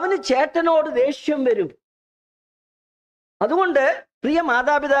 അവന് ചേട്ടനോട് ദേഷ്യം വരും. അതുകൊണ്ട് പ്രിയ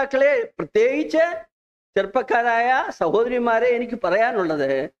മാതാപിതാക്കളെ, പ്രത്യേകിച്ച് ചെറുപ്പക്കാരായ സഹോദരന്മാരെ എനിക്ക്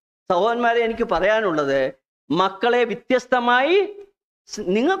പറയാനുള്ളത്, മക്കളെ വ്യത്യസ്തമായി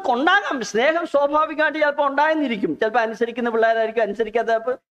നിങ്ങൾക്കുണ്ടാകാം സ്നേഹം. സ്വാഭാവികമായിട്ട് ചിലപ്പോൾ ഉണ്ടായെന്നിരിക്കും, ചിലപ്പോൾ അനുസരിക്കുന്ന പിള്ളേരായിരിക്കും, അനുസരിക്കാത്ത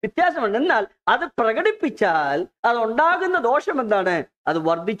വ്യത്യാസമുണ്ട്. എന്നാൽ അത് പ്രകടിപ്പിച്ചാൽ അതുണ്ടാകുന്ന ദോഷം എന്താണ്? അത്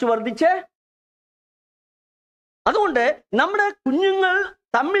വർദ്ധിച്ച് അതുകൊണ്ട് നമ്മുടെ കുഞ്ഞുങ്ങൾ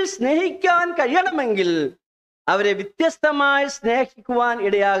തമ്മിൽ സ്നേഹിക്കാൻ കഴിയണമെങ്കിൽ അവരെ വ്യത്യസ്തമായി സ്നേഹിക്കുവാൻ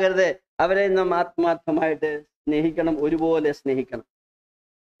ഇടയാകരുത്. അവരെ നാം ആത്മാർത്ഥമായിട്ട് സ്നേഹിക്കണം, ഒരുപോലെ സ്നേഹിക്കണം.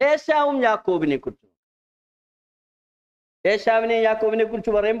 ഏശാവും യാക്കോബിനെ കുറിച്ച് യാക്കോബിനെ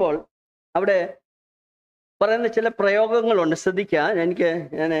കുറിച്ച് പറയുമ്പോൾ അവിടെ പറയുന്ന ചില പ്രയോഗങ്ങളുണ്ട്, ശ്രദ്ധിക്കുക.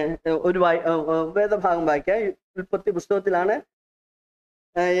 ഞാൻ ഒരു വേദഭാഗം വായിക്കാം. ഉൽപ്പത്തി പുസ്തകത്തിലാണ്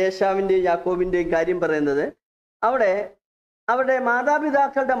ഏശാവിൻ്റെയും യാക്കോബിൻ്റെയും കാര്യം പറയുന്നത്. അവിടെ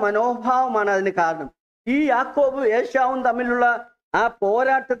മാതാപിതാക്കളുടെ മനോഭാവമാണ് അതിന് കാരണം. ഈ യാക്കോബ് ഏശാവും തമ്മിലുള്ള ആ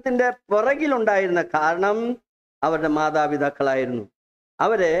പോരാട്ടത്തിന്റെ പുറകിലുണ്ടായിരുന്ന കാരണം അവരുടെ മാതാപിതാക്കളായിരുന്നു.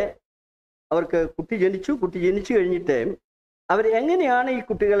 അവർക്ക് കുട്ടി ജനിച്ചു കഴിഞ്ഞിട്ട് എങ്ങനെയാണ് ഈ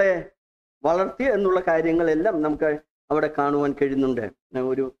കുട്ടികളെ വളർത്തി എന്നുള്ള കാര്യങ്ങളെല്ലാം നമുക്ക് അവിടെ കാണുവാൻ കഴിയുന്നുണ്ട്.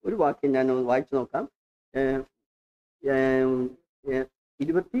 ഒരു വാക്യം ഞാൻ വായിച്ചു നോക്കാം.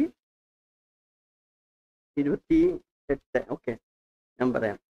 28 ഓക്കെ, ഞാൻ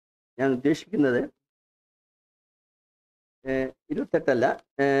പറയാം. ഞാൻ ഉദ്ദേശിക്കുന്നത് 28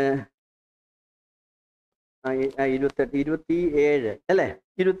 27 അല്ലേ?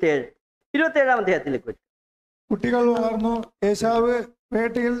 27-ാം അധ്യായത്തിലേക്ക് വരും. കുട്ടികൾ വളർന്നു. ഏശാവ്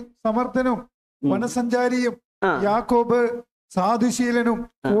വേട്ടയിൽ സമർത്ഥനും വനസഞ്ചാരിയും, യാക്കോബ് സാധുശീലനും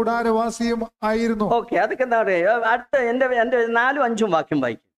കൂടാരവാസിയും ആയിരുന്നു. ഓക്കെ, അതൊക്കെ എന്താ പറയുക? അടുത്ത എന്റെ 4-5 വാക്യം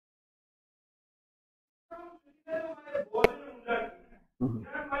വായിക്കും.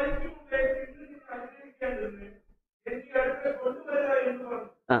 എനിക്ക് അടുത്ത് കൊണ്ടുവരിക എന്ന്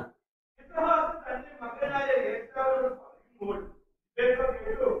പറഞ്ഞു. ഇബ്രാഹിം തന്റെ മകനായ ഏശാവിനോട്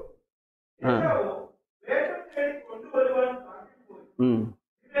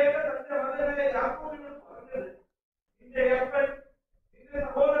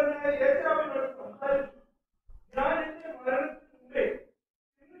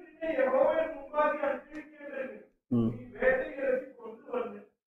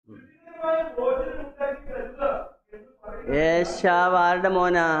ഏശാവ് ആരുടെ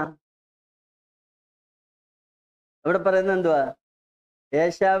മോനാ? ഇവിടെ പറയുന്നത് എന്തുവാ?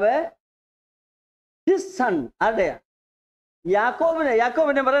 ഏശാവ് ഹിസ് സൺ. ആരുടെയാ?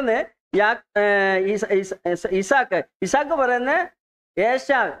 യാക്കോബിനെ പറയുന്നത് ഇസാക്ക് പറയുന്നത്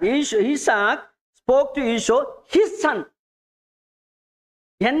Isaac spoke to Isho his son.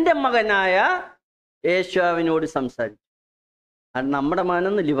 എന്റെ മകനായ ഏശാവിനോട് സംസാരിച്ചു. അത് നമ്മുടെ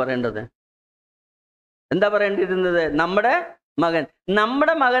മകനെന്നല്ലേ പറയേണ്ടത്? എന്താ പറയേണ്ടിയിരുന്നത്? നമ്മുടെ മകൻ.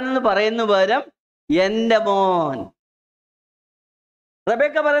 നമ്മുടെ മകൻ എന്ന് പറയുന്ന പകരം എന്റെ മോൻ.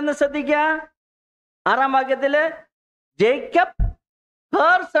 റബേക്ക പറയുന്നത് ശ്രദ്ധിക്ക, 6-ാം വാക്യത്തില് ജേക്കബ്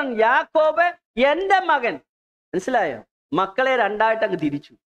ഹർ സൺ, യാക്കോബ് എന്റെ മകൻ. മനസ്സിലായോ? മക്കളെ രണ്ടായിട്ട് അങ്ങ്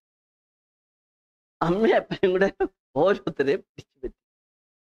തിരിച്ചു. അമ്മയും അപ്പനും കൂടെ ഓരോരുത്തരെയും പിടിച്ചു പറ്റി.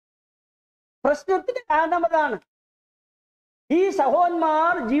 പ്രശ്നത്തിന് കാരണം അതാണ്. ഈ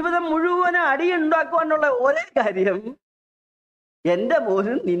സഹോദരന്മാർ ജീവിതം മുഴുവനും അടിയുണ്ടാക്കുവാനുള്ള ഒരേ കാര്യം എന്റെ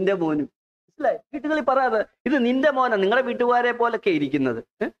മോനും നിന്റെ മോനും. മനസ്സിലായി? വീട്ടുകളിൽ പറയാറ് ഇത് നിന്റെ മോനാ, നിങ്ങളുടെ വീട്ടുകാരെ പോലൊക്കെ ഇരിക്കുന്നത്.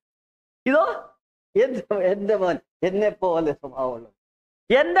 ഇതോ എന്റെ മോൻ, എന്നെ പോലെ സ്വഭാവമുള്ളത്.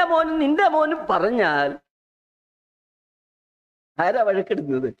 എന്റെ മോനും നിന്റെ മോനും പറഞ്ഞാൽ ആരാ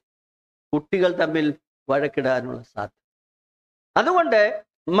വഴക്കിടുന്നത്? കുട്ടികൾ തമ്മിൽ വഴക്കിടാനുള്ള സാധ്യത. അതുകൊണ്ട്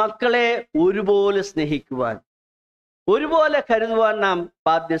മക്കളെ ഒരുപോലെ സ്നേഹിക്കുവാൻ, ഒരുപോലെ കരുതുവാൻ നാം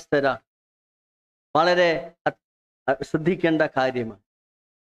ബാധ്യസ്ഥരാണ്. വളരെ ശ്രദ്ധിക്കേണ്ട കാര്യമാണ്.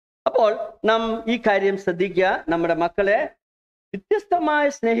 അപ്പോൾ നാം ഈ കാര്യം ശ്രദ്ധിക്കുക. നമ്മുടെ മക്കളെ വ്യത്യസ്തമായി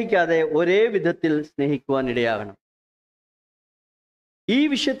സ്നേഹിക്കാതെ ഒരേ വിധത്തിൽ സ്നേഹിക്കുവാൻ ഇടയാകണം. ഈ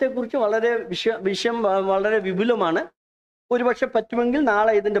വിഷയത്തെക്കുറിച്ച് വിഷയം വളരെ വിപുലമാണ്. ഒരുപക്ഷെ പറ്റുമെങ്കിൽ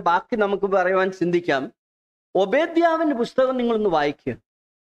നാളെ ഇതിന്റെ ബാക്കി നമുക്ക് പറയുവാൻ ചിന്തിക്കാം. ഒബേദ്യാവിന്റെ പുസ്തകം നിങ്ങളൊന്ന് വായിക്കുക.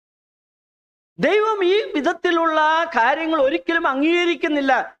 ദൈവം ഈ വിധത്തിലുള്ള കാര്യങ്ങൾ ഒരിക്കലും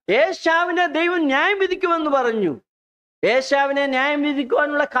അംഗീകരിക്കുന്നില്ല. ഏശാവിനെ ദൈവം ന്യായം വിധിക്കുമെന്ന് പറഞ്ഞു. ഏശാവിനെ ന്യായം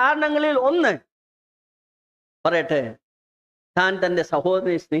വിധിക്കുവാനുള്ള കാരണങ്ങളിൽ ഒന്ന് പറയട്ടെ, താൻ തന്റെ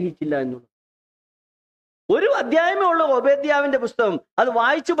സഹോദരനെ സ്നേഹിച്ചില്ല എന്നുള്ളത്. ഒരു അധ്യായമേ ഉള്ളൂ ഒബേദ്യാവിന്റെ പുസ്തകം. അത്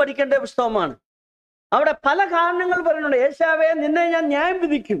വായിച്ചു പഠിക്കേണ്ട പുസ്തകമാണ്. അവിടെ പല കാരണങ്ങൾ പറയുന്നുണ്ട്. ഏശാവേ, നിന്നെ ഞാൻ ന്യായം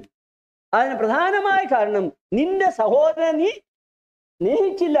വിധിക്കും. അതിന് പ്രധാനമായ കാരണം നിന്റെ സഹോദരനെ നീ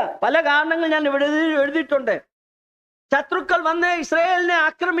സ്നേഹിച്ചില്ല. പല കാരണങ്ങൾ ഞാൻ ഇവിടെ എഴുതിയിട്ടുണ്ട്. ശത്രുക്കൾ വന്ന് ഇസ്രായേലിനെ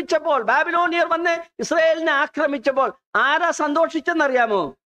ആക്രമിച്ചപ്പോൾ, ബാബിലോണിയർ വന്ന് ഇസ്രായേലിനെ ആക്രമിച്ചപ്പോൾ ആരാ സന്തോഷിച്ചെന്നറിയാമോ?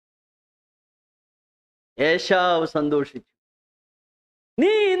 ഏശാവ് സന്തോഷിച്ചു.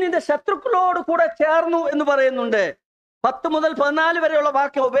 നീ നിന്റെ ശത്രുക്കളോട് കൂടെ ചേർന്നു എന്ന് പറയുന്നുണ്ട്. 10 മുതൽ 14 വരെയുള്ള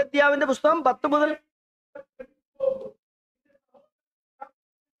വാക്യം ഒബേദ്യാവിന്റെ പുസ്തകം 10 മുതൽ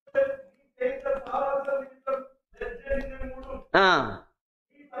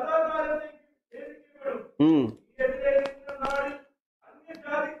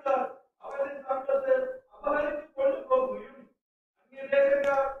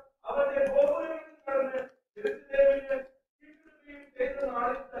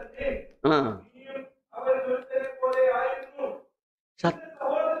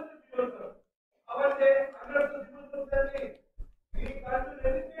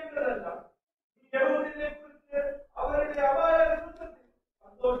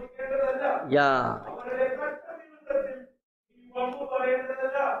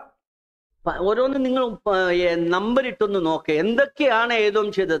ഓരോന്ന് നിങ്ങൾ നമ്പരിട്ടൊന്ന് നോക്ക്. എന്തൊക്കെയാണ് ഏതോം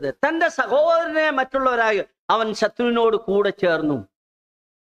ചെയ്തത്? തന്റെ സഹോദരനെ മറ്റുള്ളവരായി അവൻ ശത്രുവിനോട് കൂടെ ചേർന്നു.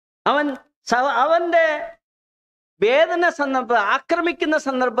 അവന്റെ വേദന സന്ദർഭം, ആക്രമിക്കുന്ന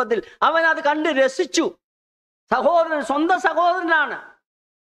സന്ദർഭത്തിൽ അവൻ അത് കണ്ട് രസിച്ചു. സ്വന്തം സഹോദരനാണ്.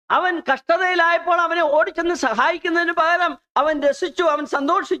 അവൻ കഷ്ടതയിലായപ്പോൾ അവനെ ഓടിച്ചെന്ന് സഹായിക്കുന്നതിന് പകരം അവൻ രസിച്ചു, അവൻ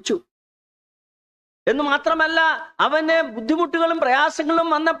സന്തോഷിച്ചു. എന്ന് മാത്രമല്ല, അവന് ബുദ്ധിമുട്ടുകളും പ്രയാസങ്ങളും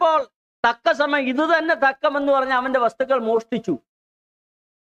വന്നപ്പോൾ തക്ക സമയം ഇത് തന്നെ തക്കമെന്ന് പറഞ്ഞ് അവന്റെ വസ്തുക്കൾ മോഷ്ടിച്ചു.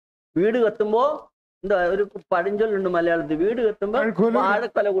 വീട് കത്തുമ്പോ എന്താ ഒരു പഴഞ്ചൊല്ലുണ്ട് മലയാളത്തിൽ, വീട് കത്തുമ്പോ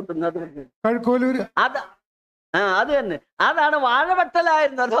വാഴക്കൊല കൂട്ടുന്നത്. അത് തന്നെ, അതാണ്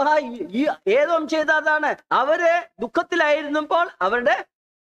വാഴവെട്ടലായിരുന്നു. അഥവാ ഈ ഏതോം ചെയ്ത അതാണ്. അവരെ ദുഃഖത്തിലായിരുന്നപ്പോൾ അവരുടെ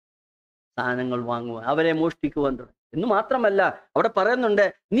സാധനങ്ങൾ വാങ്ങുവാൻ, അവരെ മോഷ്ടിക്കുവാൻ തുടങ്ങി. എന്ന് മാത്രമല്ല, അവിടെ പറയുന്നുണ്ട്,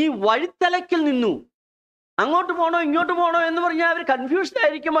 നീ വഴിത്തലക്കിൽ നിന്നു. അങ്ങോട്ട് പോകണോ ഇങ്ങോട്ട് പോകണോ എന്ന് പറഞ്ഞാൽ അവർ കൺഫ്യൂഷൻ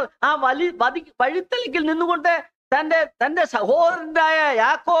ആയിരിക്കുമ്പോൾ ആ വഴിത്തലക്കിൽ നിന്നുകൊണ്ട് തന്റെ സഹോദരനായ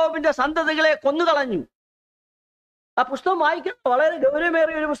യാക്കോബിന്റെ സന്തതികളെ കൊന്നുകളഞ്ഞു. ആ പുസ്തകം വായിക്കുന്നത് വളരെ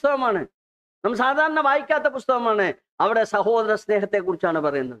ഗൗരവമേറിയ ഒരു പുസ്തകമാണ്. നമ്മൾ സാധാരണ വായിക്കാത്ത പുസ്തകമാണ്. അവിടെ സഹോദര സ്നേഹത്തെ കുറിച്ചാണ്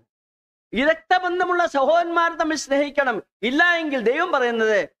പറയുന്നത്. ഈ രക്തബന്ധമുള്ള സഹോദരന്മാർ തമ്മിൽ സ്നേഹിക്കണം. ഇല്ല എങ്കിൽ ദൈവം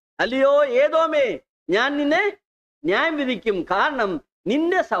പറയുന്നത്, അല്ലയോ ഏദോമേ, ഞാൻ നിന്നെ ന്യായം വിധിക്കും. കാരണം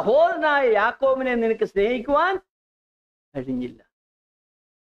നിന്റെ സഹോദരനായ യാക്കോബിനെ നിനക്ക് സ്നേഹിക്കുവാൻ കഴിഞ്ഞില്ല.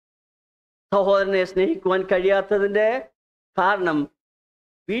 സഹോദരനെ സ്നേഹിക്കുവാൻ കഴിയാത്തതിന്റെ കാരണം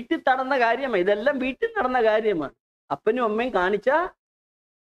വീട്ടിൽ നടന്ന കാര്യമാണ്, ഇതെല്ലാം വീട്ടിൽ നടന്ന കാര്യമാണ്. അപ്പനും അമ്മയും കാണിച്ച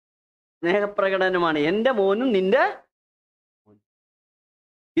സ്നേഹപ്രകടനമാണ്. എൻ്റെ മോനും നിന്റെ മോനും.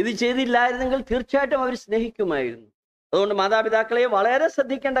 ഇത് ചെയ്തില്ലായിരുന്നെങ്കിൽ തീർച്ചയായിട്ടും അവർ സ്നേഹിക്കുമായിരുന്നു. അതുകൊണ്ട് മാതാപിതാക്കളെ വളരെ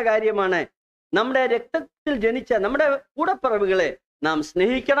ശ്രദ്ധിക്കേണ്ട കാര്യമാണ്. നമ്മുടെ രക്തത്തിൽ ജനിച്ച നമ്മുടെ കൂടപ്പിറവുകളെ നാം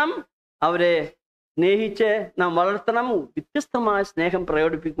സ്നേഹിക്കണം, അവരെ സ്നേഹിച്ച് നാം വളർത്തണം. വ്യത്യസ്തമായ സ്നേഹം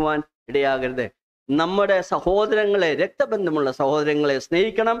പ്രകടിപ്പിക്കുവാൻ ഇടയാകരുത്. നമ്മുടെ സഹോദരങ്ങളെ, രക്തബന്ധമുള്ള സഹോദരങ്ങളെ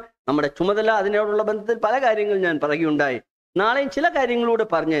സ്നേഹിക്കണം. നമ്മുടെ ചുമതല അതിനോടുള്ള ബന്ധത്തിൽ പല കാര്യങ്ങൾ ഞാൻ പറയുകയുണ്ടായി. നാളെയും ചില കാര്യങ്ങളൂടെ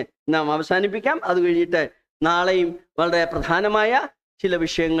പറഞ്ഞ് നാം അവസാനിപ്പിക്കാം. അത് കഴിഞ്ഞിട്ട് നാളെയും വളരെ പ്രധാനമായ ചില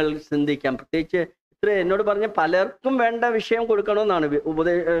വിഷയങ്ങൾ ചിന്തിക്കാം. പ്രത്യേകിച്ച് ഇത്ര എന്നോട് പറഞ്ഞ പലർക്കും വേണ്ട വിഷയം കൊടുക്കണമെന്നാണ്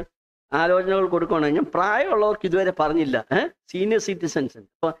ആലോചനകൾ കൊടുക്കണം. ഞാൻ പ്രായമുള്ളവർക്ക് ഇതുവരെ പറഞ്ഞില്ല. Senior citizens.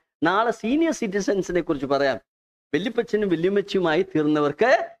 അപ്പൊ നാളെ സീനിയർ സിറ്റിസൺസിനെ കുറിച്ച് പറയാം. വല്യപ്പച്ചനും വല്യമ്മച്ചിയുമായി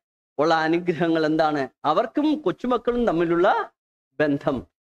തീർന്നവർക്ക് ഉള്ള അനുഗ്രഹങ്ങൾ എന്താണ്, അവർക്കും കൊച്ചുമക്കളും തമ്മിലുള്ള ബന്ധം,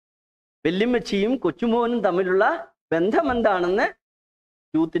 വല്യമ്മച്ചിയും കൊച്ചുമോനും തമ്മിലുള്ള ബന്ധം എന്താണെന്ന്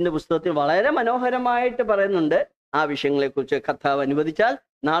യൂത്തിന്റെ പുസ്തകത്തിൽ വളരെ മനോഹരമായിട്ട് പറയുന്നുണ്ട്. ആ വിഷയങ്ങളെ കുറിച്ച് കർത്താവ് അനുവദിച്ചാൽ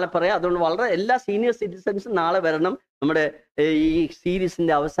നാളെ പറയാം. അതുകൊണ്ട് വളരെ എല്ലാ സീനിയർ സിറ്റിസൺസും നാളെ വരണം. നമ്മുടെ ഈ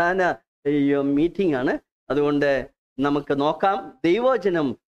സീരീസിന്റെ അവസാന മീറ്റിംഗ് ആണ്. അതുകൊണ്ട് നമുക്ക് നോക്കാം ദൈവവചനം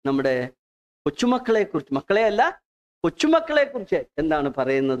നമ്മുടെ കൊച്ചുമക്കളെ കുറിച്ച്, മക്കളെയല്ല കൊച്ചുമക്കളെ കുറിച്ച് എന്താണ്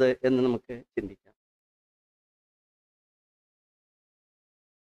പറയുന്നത് എന്ന് നമുക്ക് ചിന്തിക്കാം.